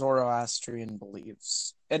from Zoroastrian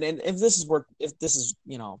beliefs, and if this is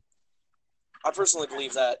I personally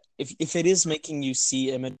believe that if it is making you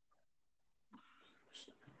see image.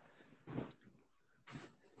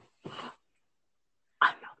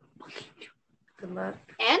 Good luck.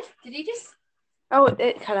 And Did he just? Oh,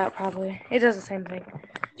 it cut out probably. It does the same thing.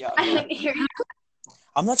 Yeah, I didn't hear you.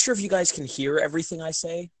 I'm not sure if you guys can hear everything I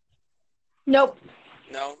say. Nope.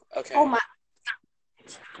 No? Okay. Oh my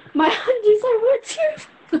hunches are wet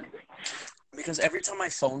too. Because every time my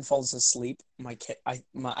phone falls asleep,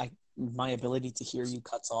 my ability to hear you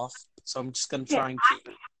cuts off. So I'm just gonna try and keep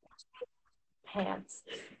it. Pants.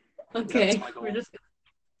 Okay, That's my goal. we're just.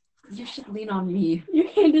 You should lean on me. Your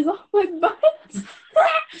hand is off my butt.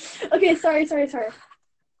 Okay, sorry.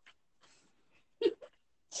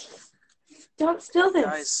 Don't steal You this.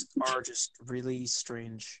 guys are just really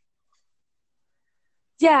strange.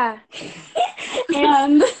 Yeah.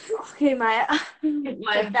 And Okay, my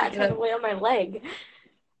My back had away on my leg.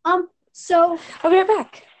 so I'll be right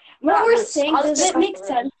back. what we're I'll saying, just does it get make off the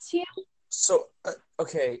sense to you? So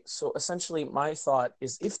so essentially, my thought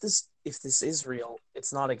is if this is real,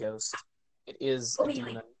 it's not a ghost. It is a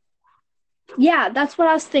demon. Yeah, that's what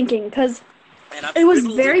I was thinking, because And I've It was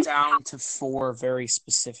whittled very- it down to 4 very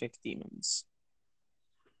specific demons.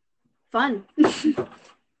 fun.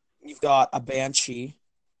 You've got a banshee,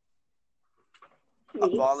 a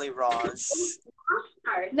Me. Bali Raj.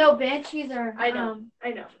 No, banshees are. I know.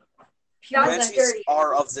 Banshees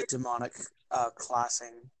are of the demonic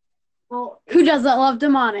classing. Well, Who doesn't love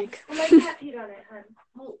demonic? My cat peed on it, hun.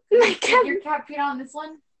 My cat- your cat peed on this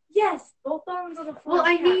one. Yes, both arms on the floor. Well,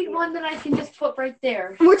 I cat need peed. one that I can just put right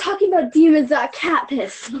there. We're talking about demons that cat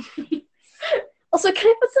piss. Also, can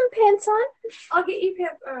I put some pants on? I'll get you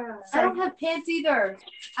pants. I don't have pants either.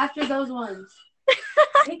 After those ones.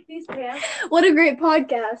 Take these pants. What a great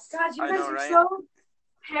podcast. God, you I guys know, are right? so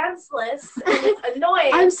pantsless and it's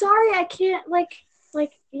annoying. I'm sorry, I can't,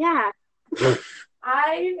 yeah.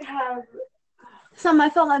 I have. I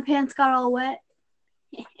felt my pants got all wet.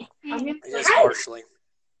 Just partially.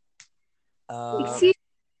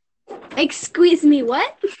 Excuse me,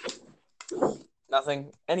 what?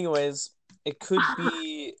 Nothing. Anyways, it could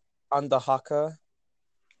be Andahaka.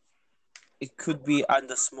 It could be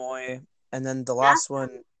Andasmoy. And then the last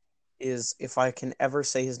one is, if I can ever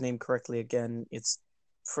say his name correctly again, it's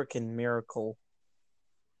freaking Miracle.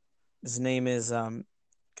 His name is, God,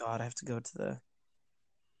 I have to go to the...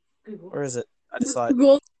 Where is it? I decide.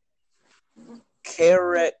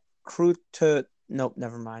 Carrot Krute. Nope,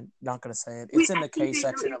 never mind. Not gonna say it. It's in the K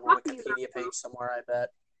section of a Wikipedia page somewhere, I bet.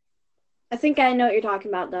 I think I know what you're talking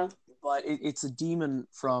about, though. But it's a demon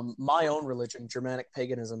from my own religion, Germanic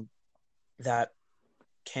paganism, that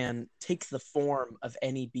can take the form of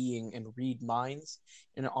any being and read minds,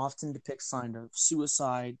 and it often depicts signs of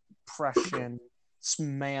suicide, depression,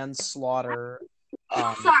 manslaughter,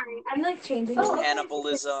 Sorry, I'm like changing.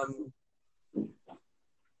 cannibalism.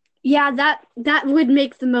 Yeah, that would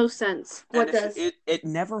make the most sense. And What does? it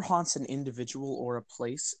never haunts an individual or a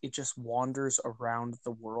place. It just wanders around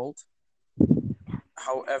the world.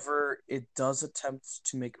 However, it does attempt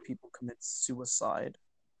to make people commit suicide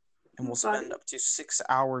and will spend up to 6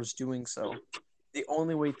 hours doing so. The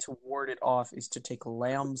only way to ward it off is to take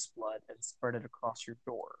lamb's blood and spread it across your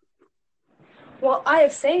door. Well, I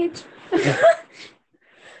have sage.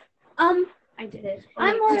 I did it.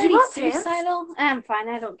 I'm Did already you hot be pants. suicidal? I'm fine.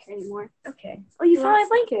 I don't care anymore. Okay. Oh, you found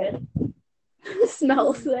my blanket.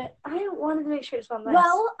 Smells it. I wanted to make sure it smelled nice.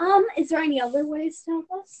 Well, is there any other ways to help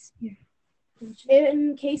us? Here.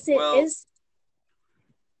 In case it is.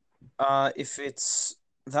 If it's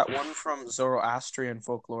that one from Zoroastrian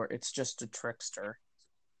folklore, it's just a trickster.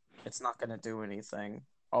 It's not gonna do anything.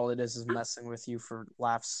 All it is messing with you for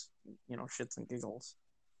laughs, shits and giggles.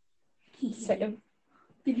 Same.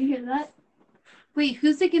 Did you hear that? Wait,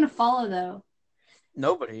 who's it gonna follow though?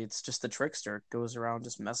 Nobody. It's just a trickster. It goes around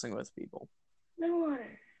just messing with people. No one.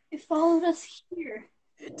 It followed us here.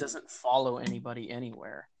 It doesn't follow anybody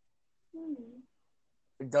anywhere. Hmm.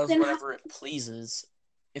 It does Then whatever it pleases.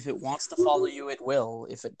 If it wants to follow you, it will.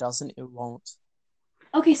 If it doesn't, it won't.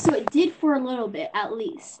 Okay, so it did for a little bit, at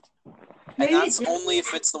least. And Maybe that's it did. only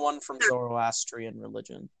if it's the one from Zoroastrian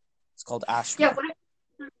religion. It's called Ashman.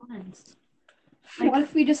 Yeah, what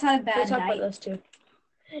if we just had a We'll bad talk about night? those two.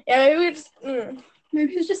 Yeah, maybe we just.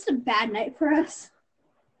 Maybe it was just a bad night for us.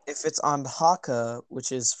 If it's Andhaka,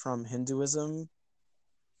 which is from Hinduism,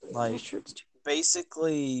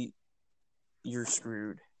 basically, you're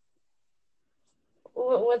screwed.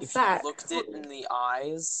 What's If that? you looked it in the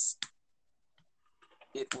eyes,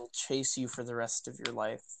 it will chase you for the rest of your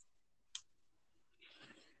life.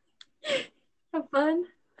 Have fun.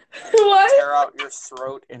 What? Tear out your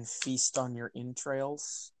throat and feast on your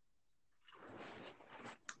entrails.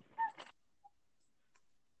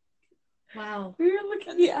 Wow. We were looking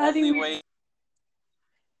And the at Addie. only way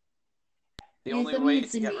to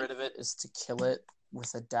to get me. rid of it is to kill it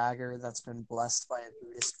with a dagger that's been blessed by a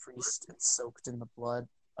Buddhist priest and soaked in the blood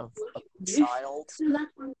of a child. So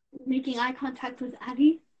that's why we're making eye contact with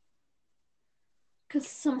Addie. Because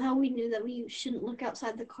somehow we knew that we shouldn't look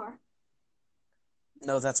outside the car.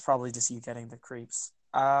 No, that's probably just you getting the creeps.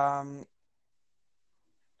 That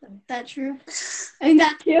true? I mean,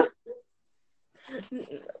 that too.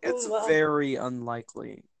 It's Wow. very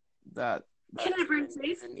unlikely that Can I bring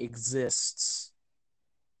safe? even exists.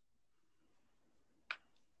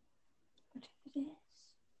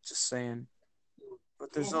 Just saying.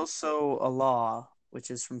 But there's also a law, which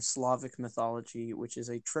is from Slavic mythology, which is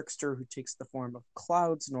a trickster who takes the form of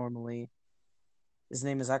clouds normally. His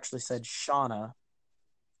name is actually said Shauna.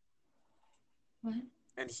 What?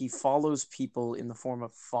 And he follows people in the form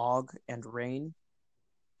of fog and rain.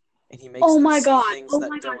 And he makes Oh them my see God. things Oh that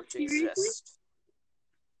my God. don't Seriously? exist.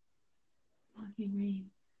 Fucking rain.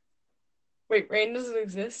 Wait, rain doesn't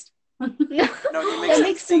exist? No, he That makes them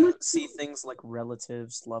makes so much see things like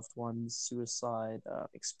relatives, loved ones, suicide,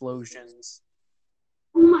 explosions.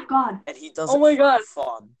 Oh my God. And he does Oh it my for God.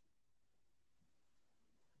 fun.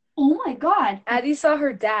 Oh my God. Addie saw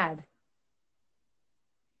her dad.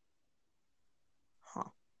 Huh.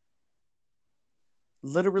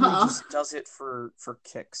 Literally Uh-oh. just does it for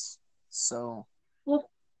kicks. So Well,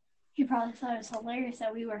 he probably thought it was hilarious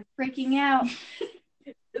that we were freaking out.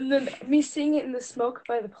 And then me seeing it in the smoke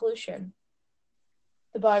by the pollution.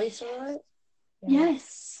 The body saw it?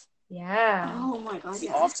 Yes. Yeah. Oh my God. he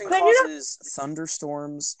Yeah. often Quinn, you're causes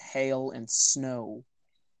thunderstorms, hail, and snow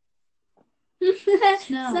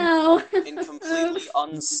So. in completely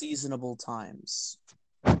unseasonable times.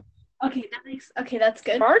 Okay, that's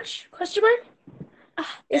good. March? Question mark?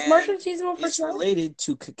 Is And March unseasonal for It's snow? related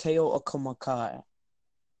to Kakeo Okomakai,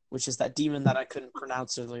 which is that demon that I couldn't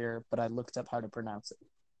pronounce earlier, but I looked up how to pronounce it.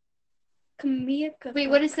 Wait,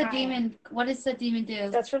 what is the demon? What does the demon do?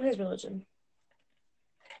 That's from his religion.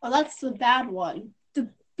 Oh, that's the bad one. The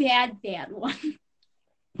bad one.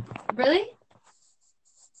 Really?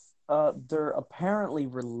 They're apparently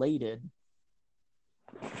related,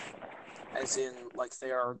 as in, like, they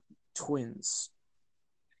are twins.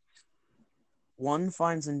 One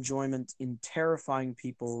finds enjoyment in terrifying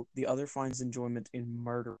people, the other finds enjoyment in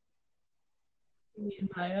murder. Me and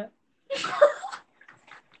Maya.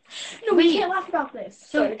 No, we can't laugh about this.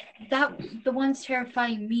 So the one's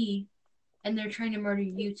terrifying me, and they're trying to murder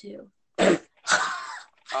you too.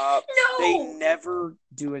 They never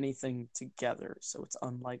do anything together, so it's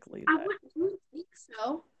unlikely I that. wouldn't think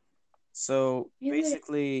so. So Maybe-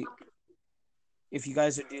 basically, if you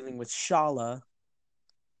guys are dealing with Shala,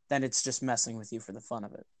 then it's just messing with you for the fun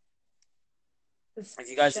of it. If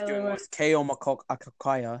you guys are dealing with Keo Makok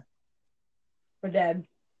Akakaya, We're dead.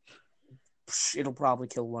 it'll probably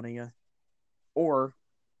kill one of you. Or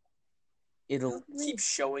it'll keep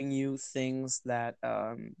showing you things that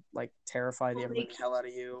like terrify the living hell out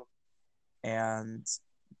of you, and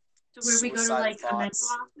So where we go to suicidal like a mental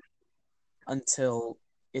thoughts until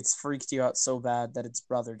it's freaked you out so bad that its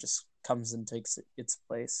brother just comes and takes its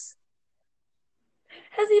place.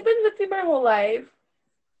 Has he been with me my whole life?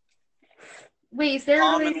 Wait, is there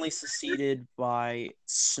Commonly succeeded by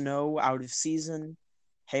snow out of season,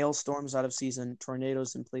 hailstorms out of season,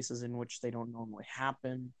 tornadoes in places in which they don't normally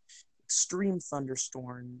happen, extreme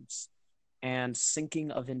thunderstorms, and sinking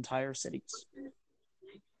of entire cities. There's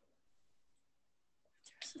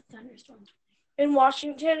a thunderstorm. In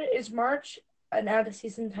Washington, is March an out of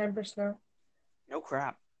season time for snow? No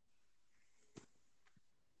crap.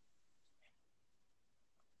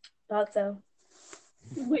 Thought so.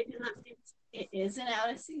 Wait, does that mean it isn't out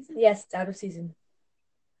of season? Yes, it's out of season.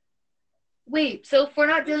 Wait, so if we're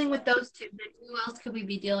not dealing with those two, then who else could we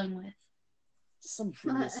be dealing with? Some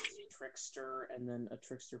Buddhist trickster and then a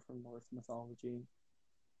trickster from Norse mythology.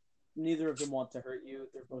 Neither of them want to hurt you.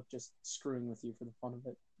 They're both just screwing with you for the fun of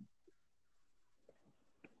it.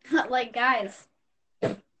 Like guys.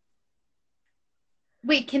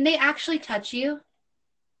 Wait, can they actually touch you?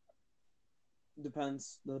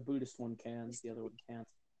 Depends. The Buddhist one can, the other one can't.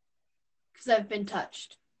 Because I've been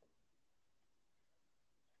touched.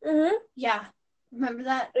 Mm-hmm. Yeah. Remember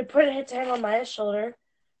that? I put his hand on Maya's shoulder.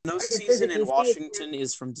 Snow could season physically in see it. Washington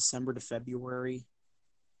is from December to February.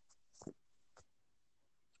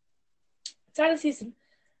 It's out of season.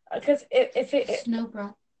 because if it Snow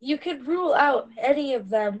bro. you could rule out any of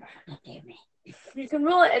them. You can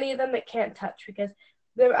rule out any of them that can't touch because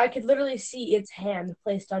I could literally see its hand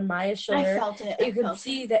placed on Maya's I shoulder. felt it. You could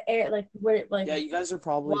see the air, like where it like. Yeah, you guys are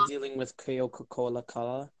probably dealing with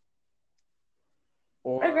Coca-Cola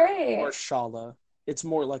or Okay. Shala. It's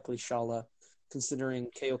more likely Shala, considering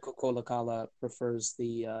Coca-Cola prefers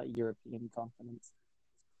the European continent.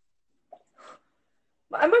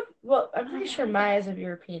 I'm pretty sure Maya's of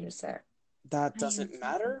European descent. That doesn't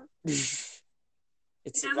matter.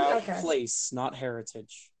 It's about Okay. place, not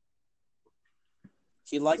heritage.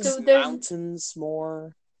 He likes So there's- mountains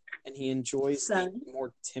more, and he enjoys the Sun.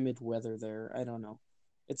 more timid weather there. I don't know.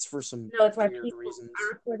 It's for some No, it's my weird people. reasons. I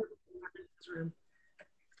recorded in his room.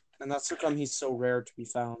 And that's how come he's so rare to be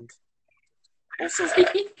found. Also,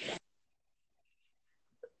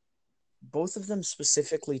 both of them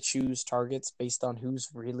specifically choose targets based on who's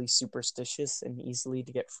really superstitious and easily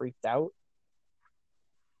to get freaked out.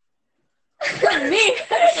 Me.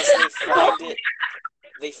 Because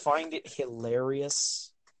they find it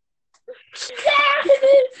hilarious.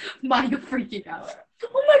 Maya freaking out.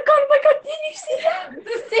 Oh my god! Did you see that?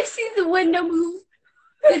 Did you see the window move?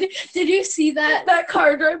 Did you see that? That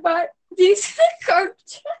car drive by? Did you see that car?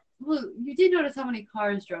 Well, you did notice how many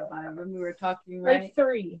cars drove by when we were talking, right? Like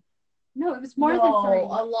 3. No, it was more No, than 3. a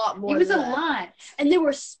lot more. It was a than that. lot. And they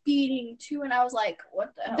were speeding too, and I was like,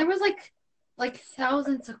 "What the hell?" There was like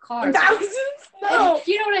thousands of cars. Thousands? No.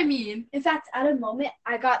 You know what I mean? In fact, at a moment,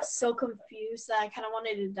 I got so confused that I kind of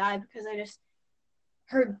wanted to die because I just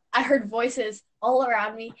heard voices all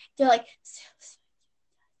around me. They're like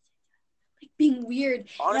being weird.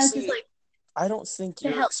 Honestly, and I was just like, I don't think The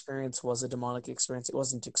your hell? experience was a demonic experience. It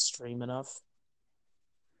wasn't extreme enough.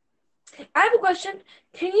 I have a question.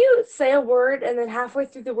 Can you say a word and then halfway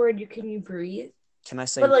through the word can you breathe? Can I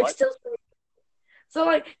say But like what? still. So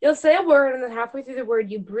like you'll say a word and then halfway through the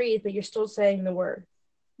word you breathe, but you're still saying the word.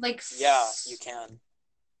 Like Yeah, you can.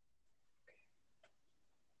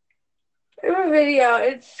 In a video,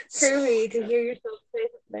 it's creepy to hear yourself say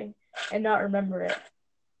something and not remember it.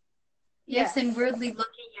 Yes, and weirdly looking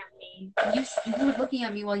at me. You were looking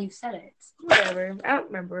at me while you said it. Whatever. I don't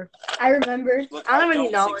remember. I remember. Look, I I don't have any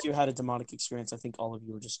don't knowledge. think you had a demonic experience. I think all of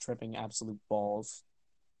you were just tripping absolute balls.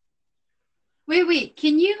 Wait,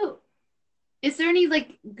 can you? Is there any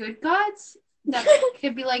like good gods that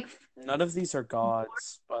could be like? None of these are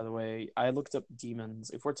gods, by the way. I looked up demons.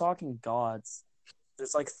 If we're talking gods,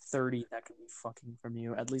 there's like 30 that could be fucking from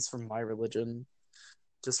you, at least from my religion.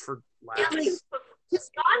 Just for laughs.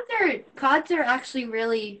 Gods are actually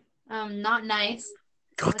really not nice.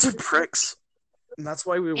 Gods are pricks. And that's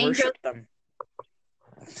why we worship them.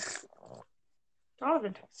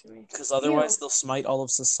 Donovan texted me. Because otherwise they'll smite all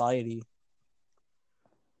of society.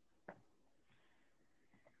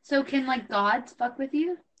 So can like gods fuck with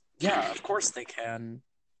you? Yeah, of course they can.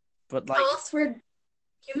 But like, How else were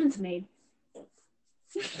humans made?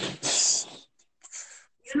 You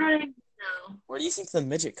know what I mean? No. where do you think the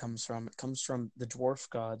midget comes from? It comes from the dwarf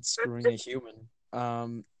god screwing a human.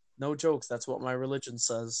 No jokes, that's what my religion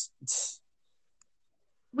says.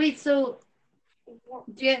 Wait, so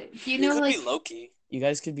do you know could like be Loki. You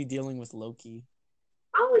guys could be dealing with Loki.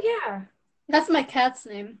 Oh yeah. That's my cat's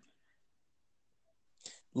name.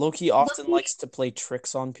 Loki often likes to play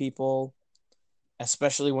tricks on people,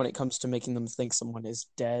 especially when it comes to making them think someone is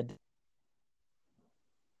dead.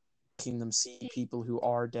 Making them see people who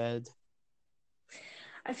are dead.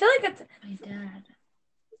 I feel like it's my dad?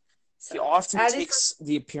 He often takes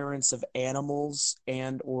the appearance of animals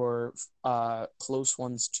and or close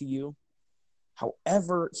ones to you.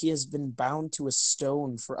 However, he has been bound to a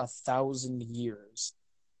stone for 1,000 years,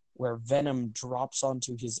 where venom drops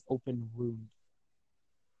onto his open wound.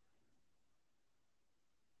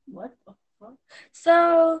 What the fuck?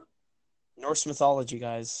 so Norse mythology,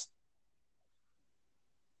 guys.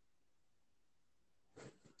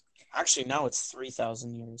 Actually, now it's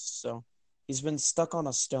 3,000 years, so he's been stuck on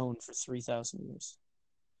a stone for 3,000 years.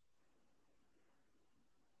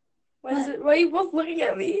 why are you both looking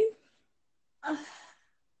at me?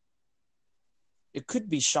 It could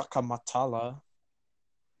be Shakamatala.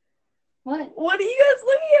 What? What are you guys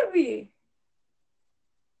looking at me?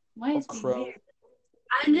 Why is Crow. weird?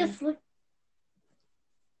 I'm just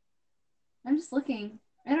looking.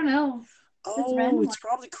 I don't know. Oh, random. it's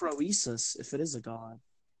probably Croesus, if it is a god.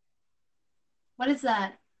 What is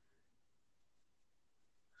that?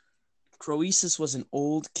 Croesus was an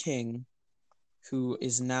old king who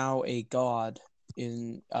is now a god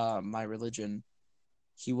in my religion.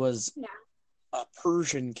 He was a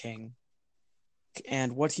Persian king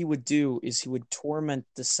And what he would do is he would torment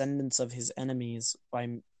descendants of his enemies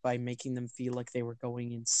by making them feel like they were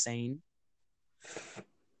going insane.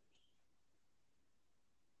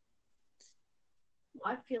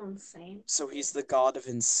 I feel insane. So he's the god of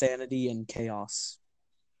insanity and chaos.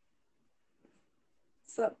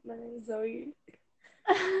 What's up, man, Zoe?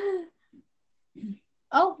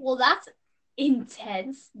 Oh, well, that's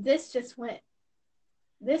intense. This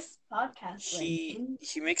podcast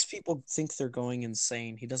He makes people think they're going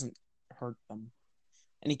insane. He doesn't hurt them.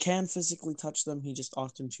 And he can physically touch them, he just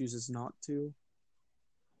often chooses not to.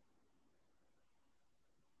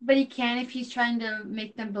 But he can if he's trying to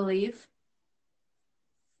make them believe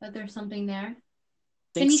that there's something there.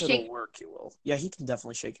 Thinks he it'll shake- work, he will. Yeah, he can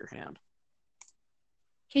definitely shake your hand.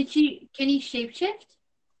 Can he shapeshift?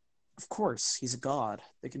 Of course, he's a god.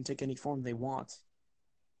 They can take any form they want.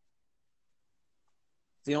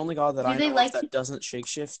 The only god that Do I they know like of that to- doesn't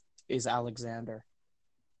shapeshift is Alexander.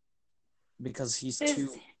 Because he's too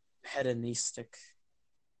hedonistic.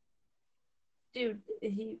 Dude,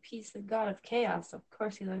 he's the god of chaos. Of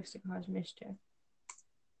course he likes to cause mischief.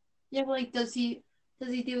 Yeah, but like, does he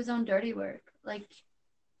do his own dirty work? Like,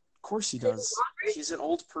 Of course he does. He's an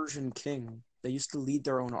old Persian king. They used to lead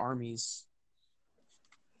their own armies.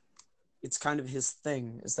 It's kind of his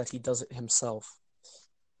thing, is that he does it himself.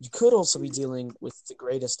 You could also be dealing with the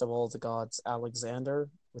greatest of all the gods, Alexander,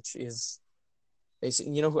 which is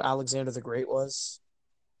basically, you know who Alexander the Great was?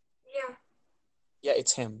 Yeah. Yeah,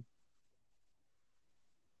 it's him.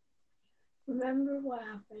 Remember what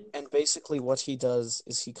happened? And basically what he does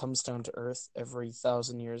is he comes down to Earth every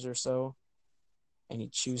 1,000 years or so, and he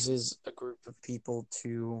chooses a group of people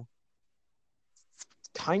to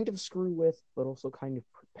kind of screw with, but also kind of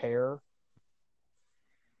prepare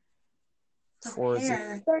for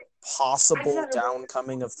the possible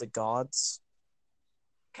downcoming of the gods.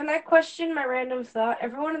 Can I question my random thought?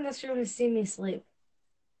 Everyone in this room has seen me sleep.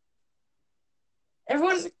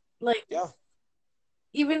 Everyone, Yeah.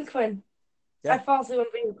 Even Quinn. Yeah. I fall asleep on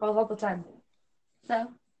video calls all the time. so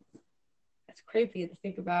It's creepy to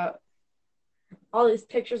think about. All these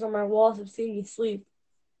pictures on my walls have seen me sleep.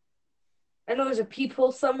 I know there's a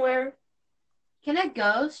peephole somewhere. can a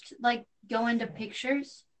ghost like go into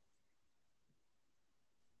pictures?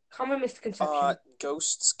 Common misconception.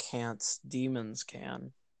 Ghosts can't. Demons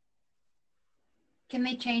can. Can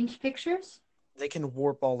they change pictures? They can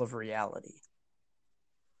warp all of reality.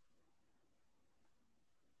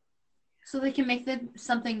 So they can make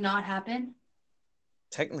something not happen?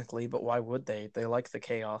 Technically, but why would they? They like the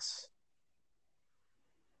chaos.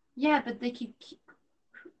 Yeah, but they could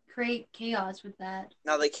create chaos with that.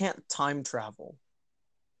 Now, they can't time travel.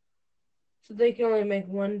 So they can only make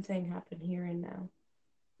one thing happen here and now.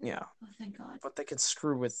 Yeah. Oh, thank God. But they could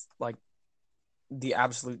screw with, like, the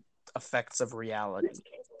absolute effects of reality.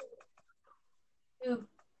 Ooh.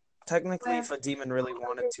 Technically, if a demon really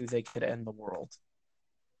wanted to, they could end the world.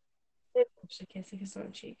 They kiss on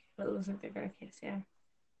the cheek. But it looks like they're gonna kiss, yeah.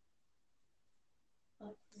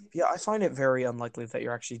 Yeah, I find it very unlikely that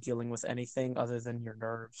you're actually dealing with anything other than your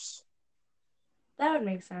nerves. That would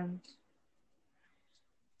make sense.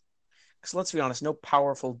 Because let's be honest, no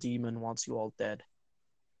powerful demon wants you all dead.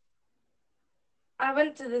 I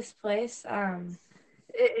went to this place.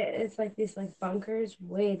 It's like these like bunkers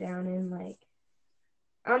way down in like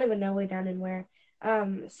I don't even know way down in where.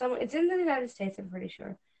 It's in the United States. I'm pretty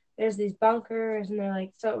sure. There's these bunkers, and they're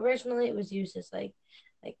like so. Originally, it was used as like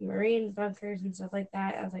marine bunkers and stuff like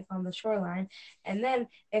that, as like on the shoreline, and then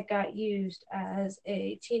it got used as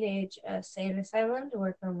a teenage sane asylum to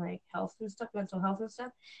work on like health and stuff, mental health and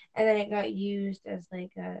stuff, and then it got used as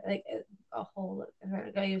like a whole, and then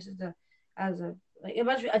it got used as a like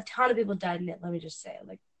a ton of people died in it. Let me just say,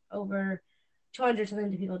 like over 200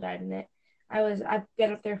 something people died in it. I've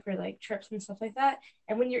been up there for like trips and stuff like that,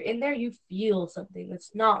 and when you're in there, you feel something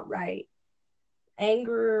that's not right,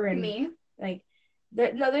 anger and Me? like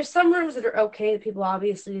there's some rooms that are okay that people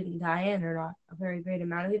obviously didn't die in, or not a very great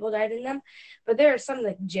amount of people died in them, but there are some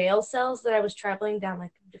like jail cells that I was traveling down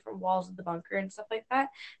like different walls of the bunker and stuff like that,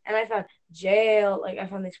 and I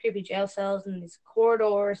found these creepy jail cells and these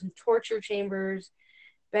corridors and torture chambers,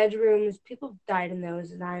 bedrooms. People died in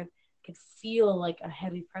those, and I could feel like a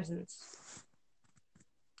heavy presence.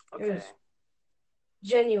 It was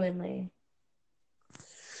genuinely.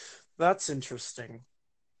 That's interesting.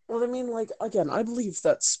 Well, I mean, like, again, I believe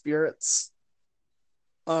that spirits,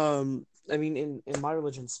 I mean, in my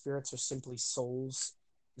religion, spirits are simply souls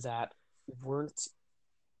that weren't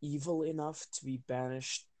evil enough to be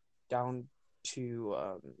banished down to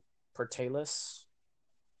Pertalis,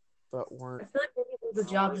 but I weren't feel like maybe the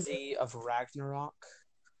job is worthy of Ragnarok.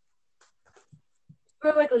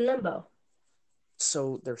 We're like in limbo.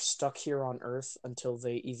 So they're stuck here on Earth until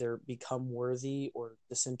they either become worthy or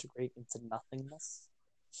disintegrate into nothingness.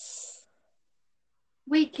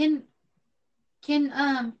 Wait, can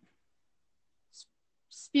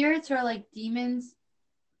spirits or like demons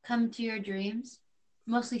come to your dreams?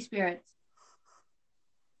 Mostly spirits.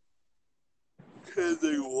 Can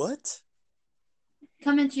they what?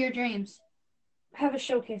 Come into your dreams. Have a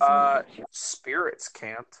showcase. Spirits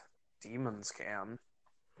can't. Demons can.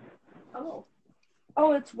 Oh.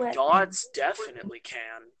 Oh, it's wet. Gods definitely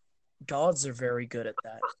can. Gods are very good at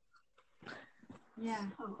that. Yeah.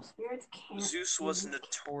 Oh, spirits can't. Zeus was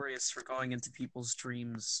notorious for going into people's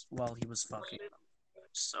dreams while he was fucking them.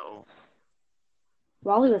 So,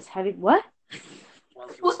 While he was having what? while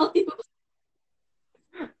he was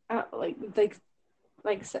Well,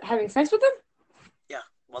 Having sex with them?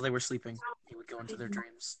 while they were sleeping, he would go into their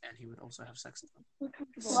dreams and he would also have sex with them.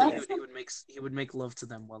 So What? he would make love to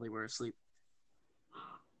them while they were asleep.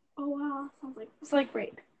 oh wow, sounds like It's like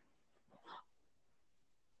rape.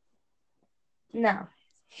 No,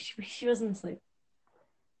 she wasn't asleep.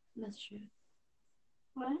 That's true.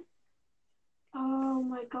 what? Oh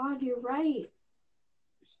my god, you're right.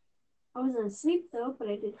 I wasn't asleep though, but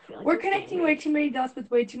I did feel like We're I was connecting getting way too many dots with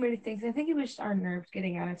way too many things. I think it was just our nerves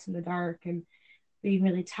getting at us in the dark and being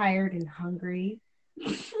really tired and hungry.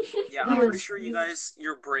 Yeah, I'm pretty sure you guys,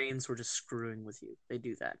 your brains were just screwing with you. They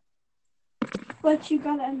do that. But you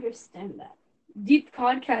gotta understand that. Deep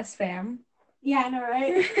podcast fam. Yeah, I know,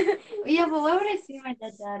 right? Yeah, but why would I see my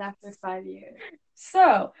dead dad after 5 years?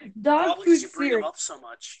 So, dog Probably food because you bring him cereal. up so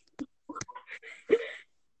much.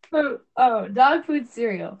 Dog food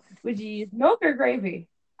cereal. Would you use milk or gravy?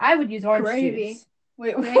 I would use orange Gravy. juice.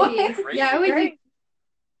 Wait, Gravy. what? Gravy. Yeah, I would Gravy.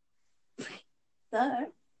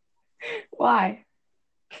 Why?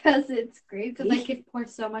 Because it's gravy. because I could pour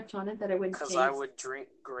so much on it that it wouldn't Because taste. I would drink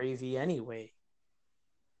gravy anyway.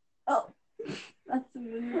 Oh, that's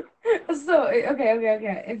weird. So,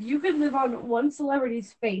 okay. If you could live on one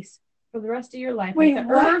celebrity's face for the rest of your life, Wait, like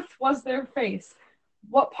the what? earth was their face,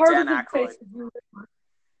 what part Dan of the Aykroyd. face would you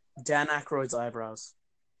live Dan Aykroyd's eyebrows.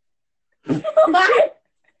 on?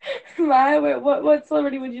 What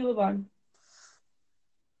celebrity would you live on?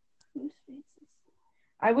 Whose face is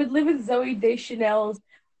I would live in Zoe Deschanel's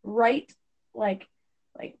right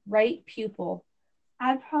pupil.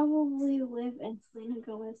 I'd probably live in Selena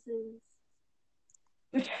Gomez's.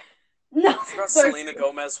 No, I forgot sorry. Selena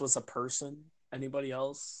Gomez was a person. Anybody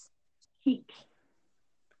else? Cheek.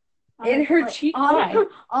 In her cheek? Why?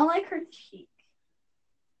 On like her cheek.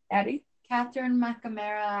 Addie? Catherine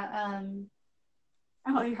McNamara,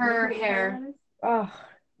 Oh, Her hair. Oh,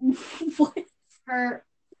 What?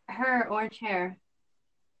 her orange hair.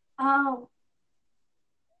 Oh.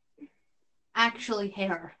 Actually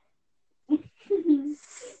hair.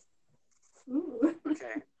 Ooh.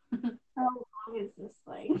 Okay. How long is this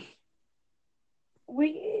thing?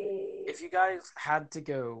 If you guys had to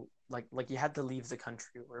go, like you had to leave the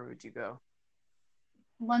country, where would you go?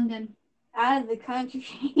 London. Out of the country.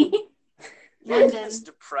 London. That's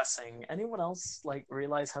depressing. Anyone else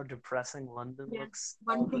realize how depressing London Yeah. looks?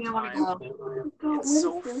 One all the thing I want time? to go. Oh, God, It's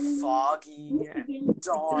so what is going on? foggy and in the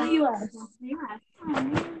dark. U.S. Yeah. Oh,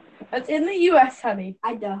 man. That's in the U.S., honey.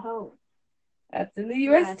 Idaho. That's in the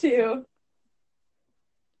U.S. Yes. too.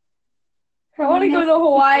 I want to go to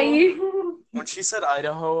Hawaii. When she said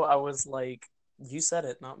Idaho, I was like, "You said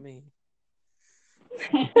it, not me."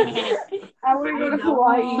 I want to go to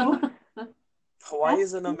Hawaii. Hawaii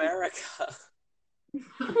is in America.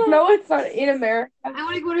 No, it's not in America. I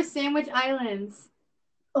want to go to Sandwich Islands.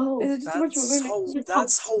 Oh, Is it just too much women?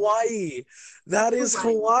 That's Hawaii. That is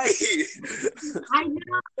Hawaii. I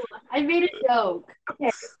know. I made a joke.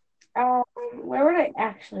 Where would I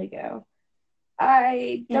actually go?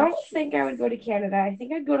 I don't think I would go to Canada. I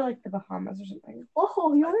think I'd go to the Bahamas or something.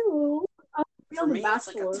 oh, you're For me, it's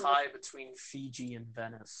like a tie between Fiji and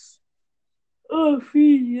Venice. Oh,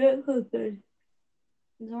 Fiji, that's not nice.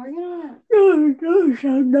 Zorga. Oh, gosh,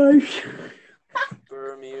 how nice.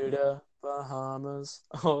 Bermuda, Bahamas.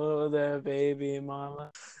 Oh, there, baby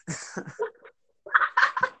mama. Do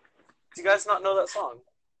you guys not know that song?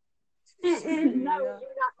 No,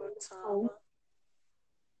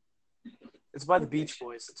 It's by the Beach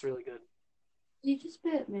Boys. It's really good. You just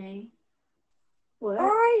bit me. What?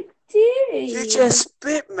 I did. You just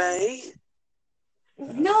bit me.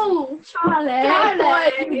 No, Charlie.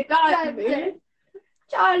 you got me.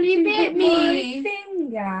 Charlie bit me.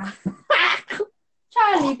 Finger.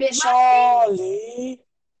 Charlie bit my Charlie.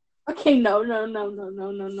 Okay, no.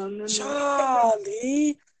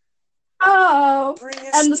 Charlie. Oh. Bring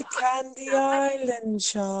us And to Candy Island,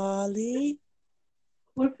 Charlie.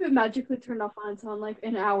 What if it magically turned off on its own like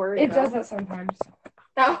an hour ago? It does that sometimes.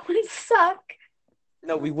 That would suck.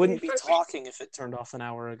 No, we wouldn't be talking if it turned off an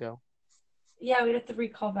hour ago. Yeah, we'd have to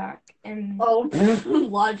recall back. And Oh,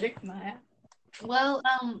 logic, Maya. Well,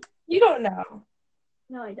 you don't know.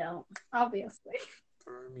 No, I don't. Obviously.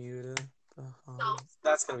 Bermuda.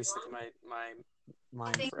 That's gonna be stuck in my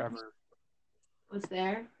mind forever. was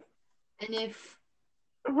there, and if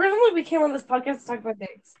Originally, we came on this podcast to talk about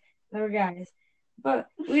dicks. They were guys. But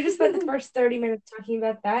we just spent the first 30 minutes talking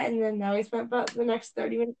about that, and then now we spent about the next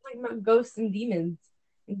 30 minutes talking about ghosts and demons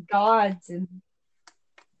and gods and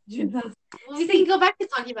Jesus. well, we can go back to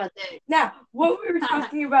talking about this. Now, what we were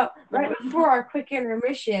talking about right before our quick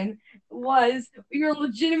intermission was we were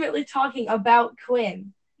legitimately talking about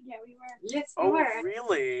Quinn. Yeah, we were. Yes, we Oh, were.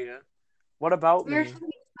 really? What about We were me? talking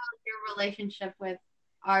about your relationship with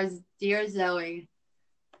our dear Zoe.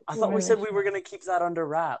 I thought we said we were gonna keep that under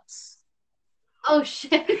wraps. Oh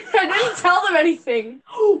shit! I didn't tell them anything.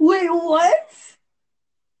 Wait, what?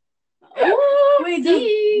 Wait,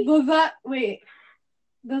 Wait,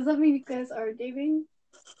 does that mean you guys are dating?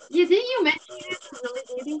 yeah, didn't you mention you guys were really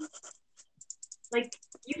dating? Like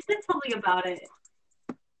you said something about it.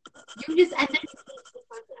 You just and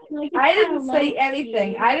then Like, I didn't say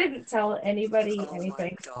anything. I didn't tell anybody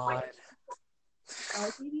anything. Oh my god.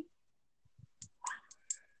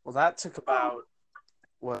 Well, that took about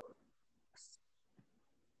what?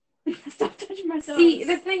 Stop touching my toes. See,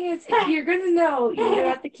 the thing is, if you're gonna know, you're gonna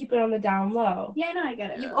have to keep it on the down low. Yeah, no, I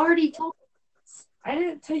get it. you already told. I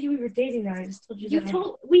didn't tell you we were dating now. I just told you. You that I-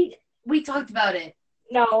 told we talked about it.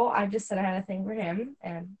 No, I just said I had a thing for him,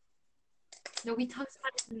 and No, we talked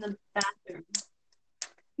about it in the bathroom.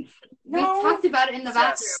 no. We talked about it in the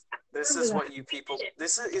bathroom. Yes, this is what you people.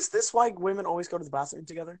 Is this why women always go to the bathroom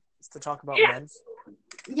together? It's to talk about Yeah. men.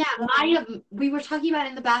 Yeah, Maya. We were talking about it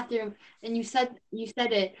in the bathroom, and you said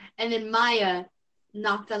it, and then Maya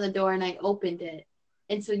knocked on the door, and I opened it,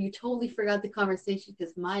 and so you totally forgot the conversation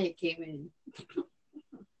because Maya came in.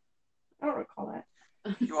 I don't recall that.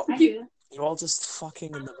 You all, I do. you all just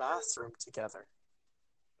fucking in the bathroom together.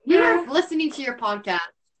 We were listening to your podcast.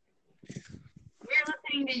 We were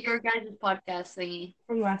listening to your guys' podcast thingy.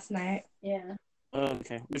 From last night. Yeah.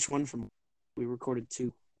 Okay, which one from? We recorded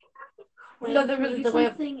two. No, there was the way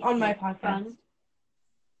on my podcast. Fun.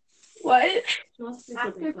 What?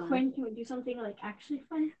 After Quinn, can we do something like actually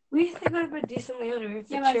fun? We have to go to bed decently earlier. It's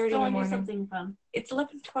Yeah, a but I charity still in the want to do morning. something fun. It's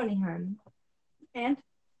 11:20, hon. And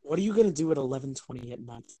What are you gonna do at 11:20 at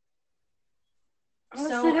night? Honestly,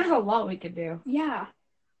 So- there's a lot we could do. yeah,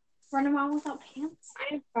 run around without pants.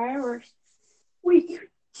 I have fireworks. Wait, you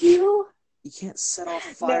do? You can't set off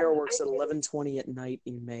fireworks at 11:20 at night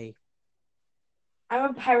in May. I'm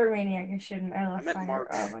a pyromaniac. I shouldn't. I love meant fire. March.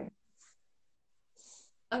 Oh my.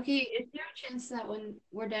 Okay, is there a chance that when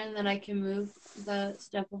we're done that I can move the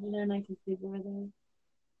stuff over there and I can sleep over there?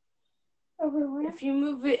 Over where? If you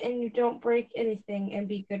move it and you don't break anything and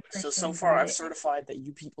be good person. So far, I've right? certified that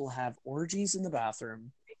you people have orgies in the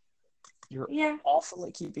bathroom. You're Yeah. awful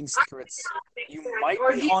at keeping secrets. You might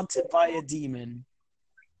be haunted by a demon,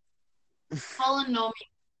 Colin, know me.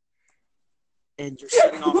 and you're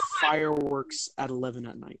setting off fireworks at 11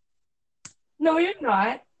 at night. No, you're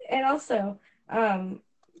not. And also,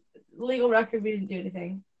 legal record, we didn't do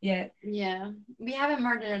anything yet. Yeah, we haven't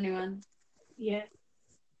murdered anyone. Yeah.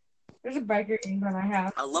 There's a biker gang by my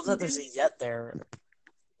house. I love that there's a yet there.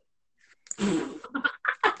 Did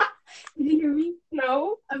you hear me?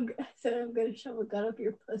 No. I said I'm gonna shove a gun up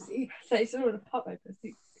your pussy. I said someone would pop my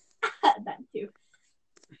pussy. That too.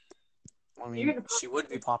 I mean, she would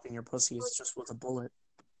be popping your pussies just with a bullet.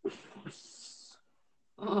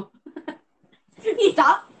 Oh.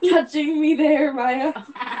 Stop touching me there, Maya.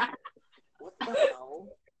 What the hell?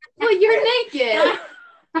 Well, you're naked.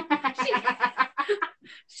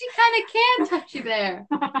 She kind of can touch you there.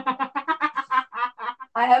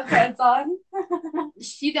 I have pants on.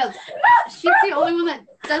 She does. She's the only one that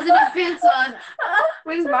doesn't have pants on.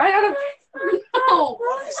 Wait, is mine out of No.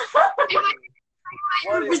 What is happening?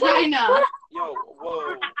 What is Vagina. Yo,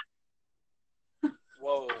 whoa.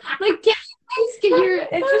 Whoa. Like, please get your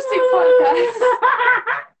interesting podcast?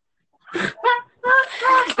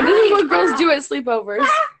 This is what girls do at sleepovers.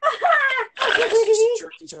 Just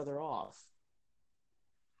jerk each other off.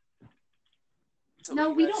 So No,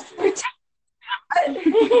 you we guys- don't.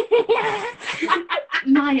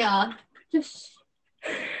 Maya, just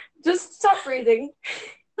Just stop breathing.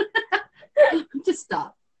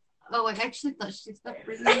 stop. Oh, I actually thought she stopped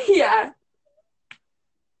breathing. Yeah.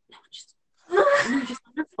 Just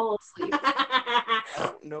let her fall asleep. I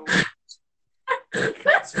don't know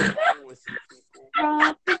what's wrong with you people.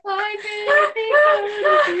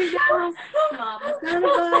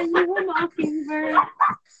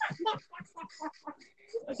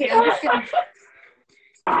 Okay, I'm just gonna.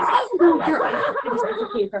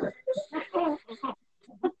 Okay, perfect.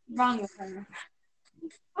 What's wrong with her?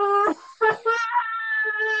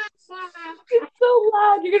 It's so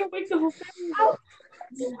loud. You're gonna wake the whole family up.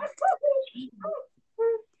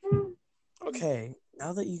 Okay,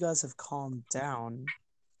 now that you guys have calmed down,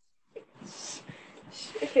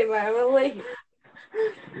 Okay, Maya, I'm gonna lay here.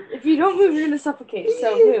 If you don't move, you're gonna suffocate.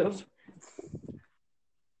 So move.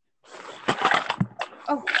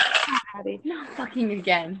 Oh, Abby. not fucking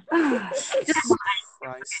again. Jesus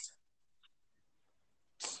Christ.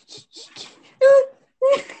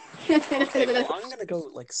 Okay, well, I'm gonna go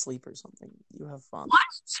like sleep or something. You have fun.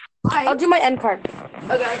 I'll do my end card.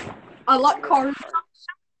 Okay. A luck card.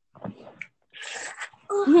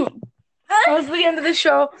 That was the end of the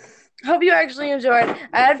show. Hope you actually enjoyed.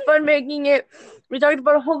 I had fun making it. We talked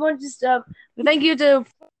about a whole bunch of stuff. Thank you to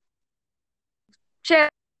Chat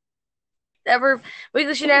Ever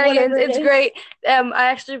Weekly Shenanigans. It's great. I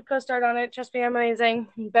actually co-starred on it. Trust me, I'm amazing.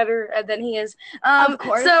 Better than he is. Of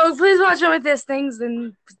course. So please watch With This Things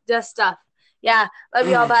and just stuff. Yeah. Love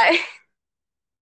you all. Bye.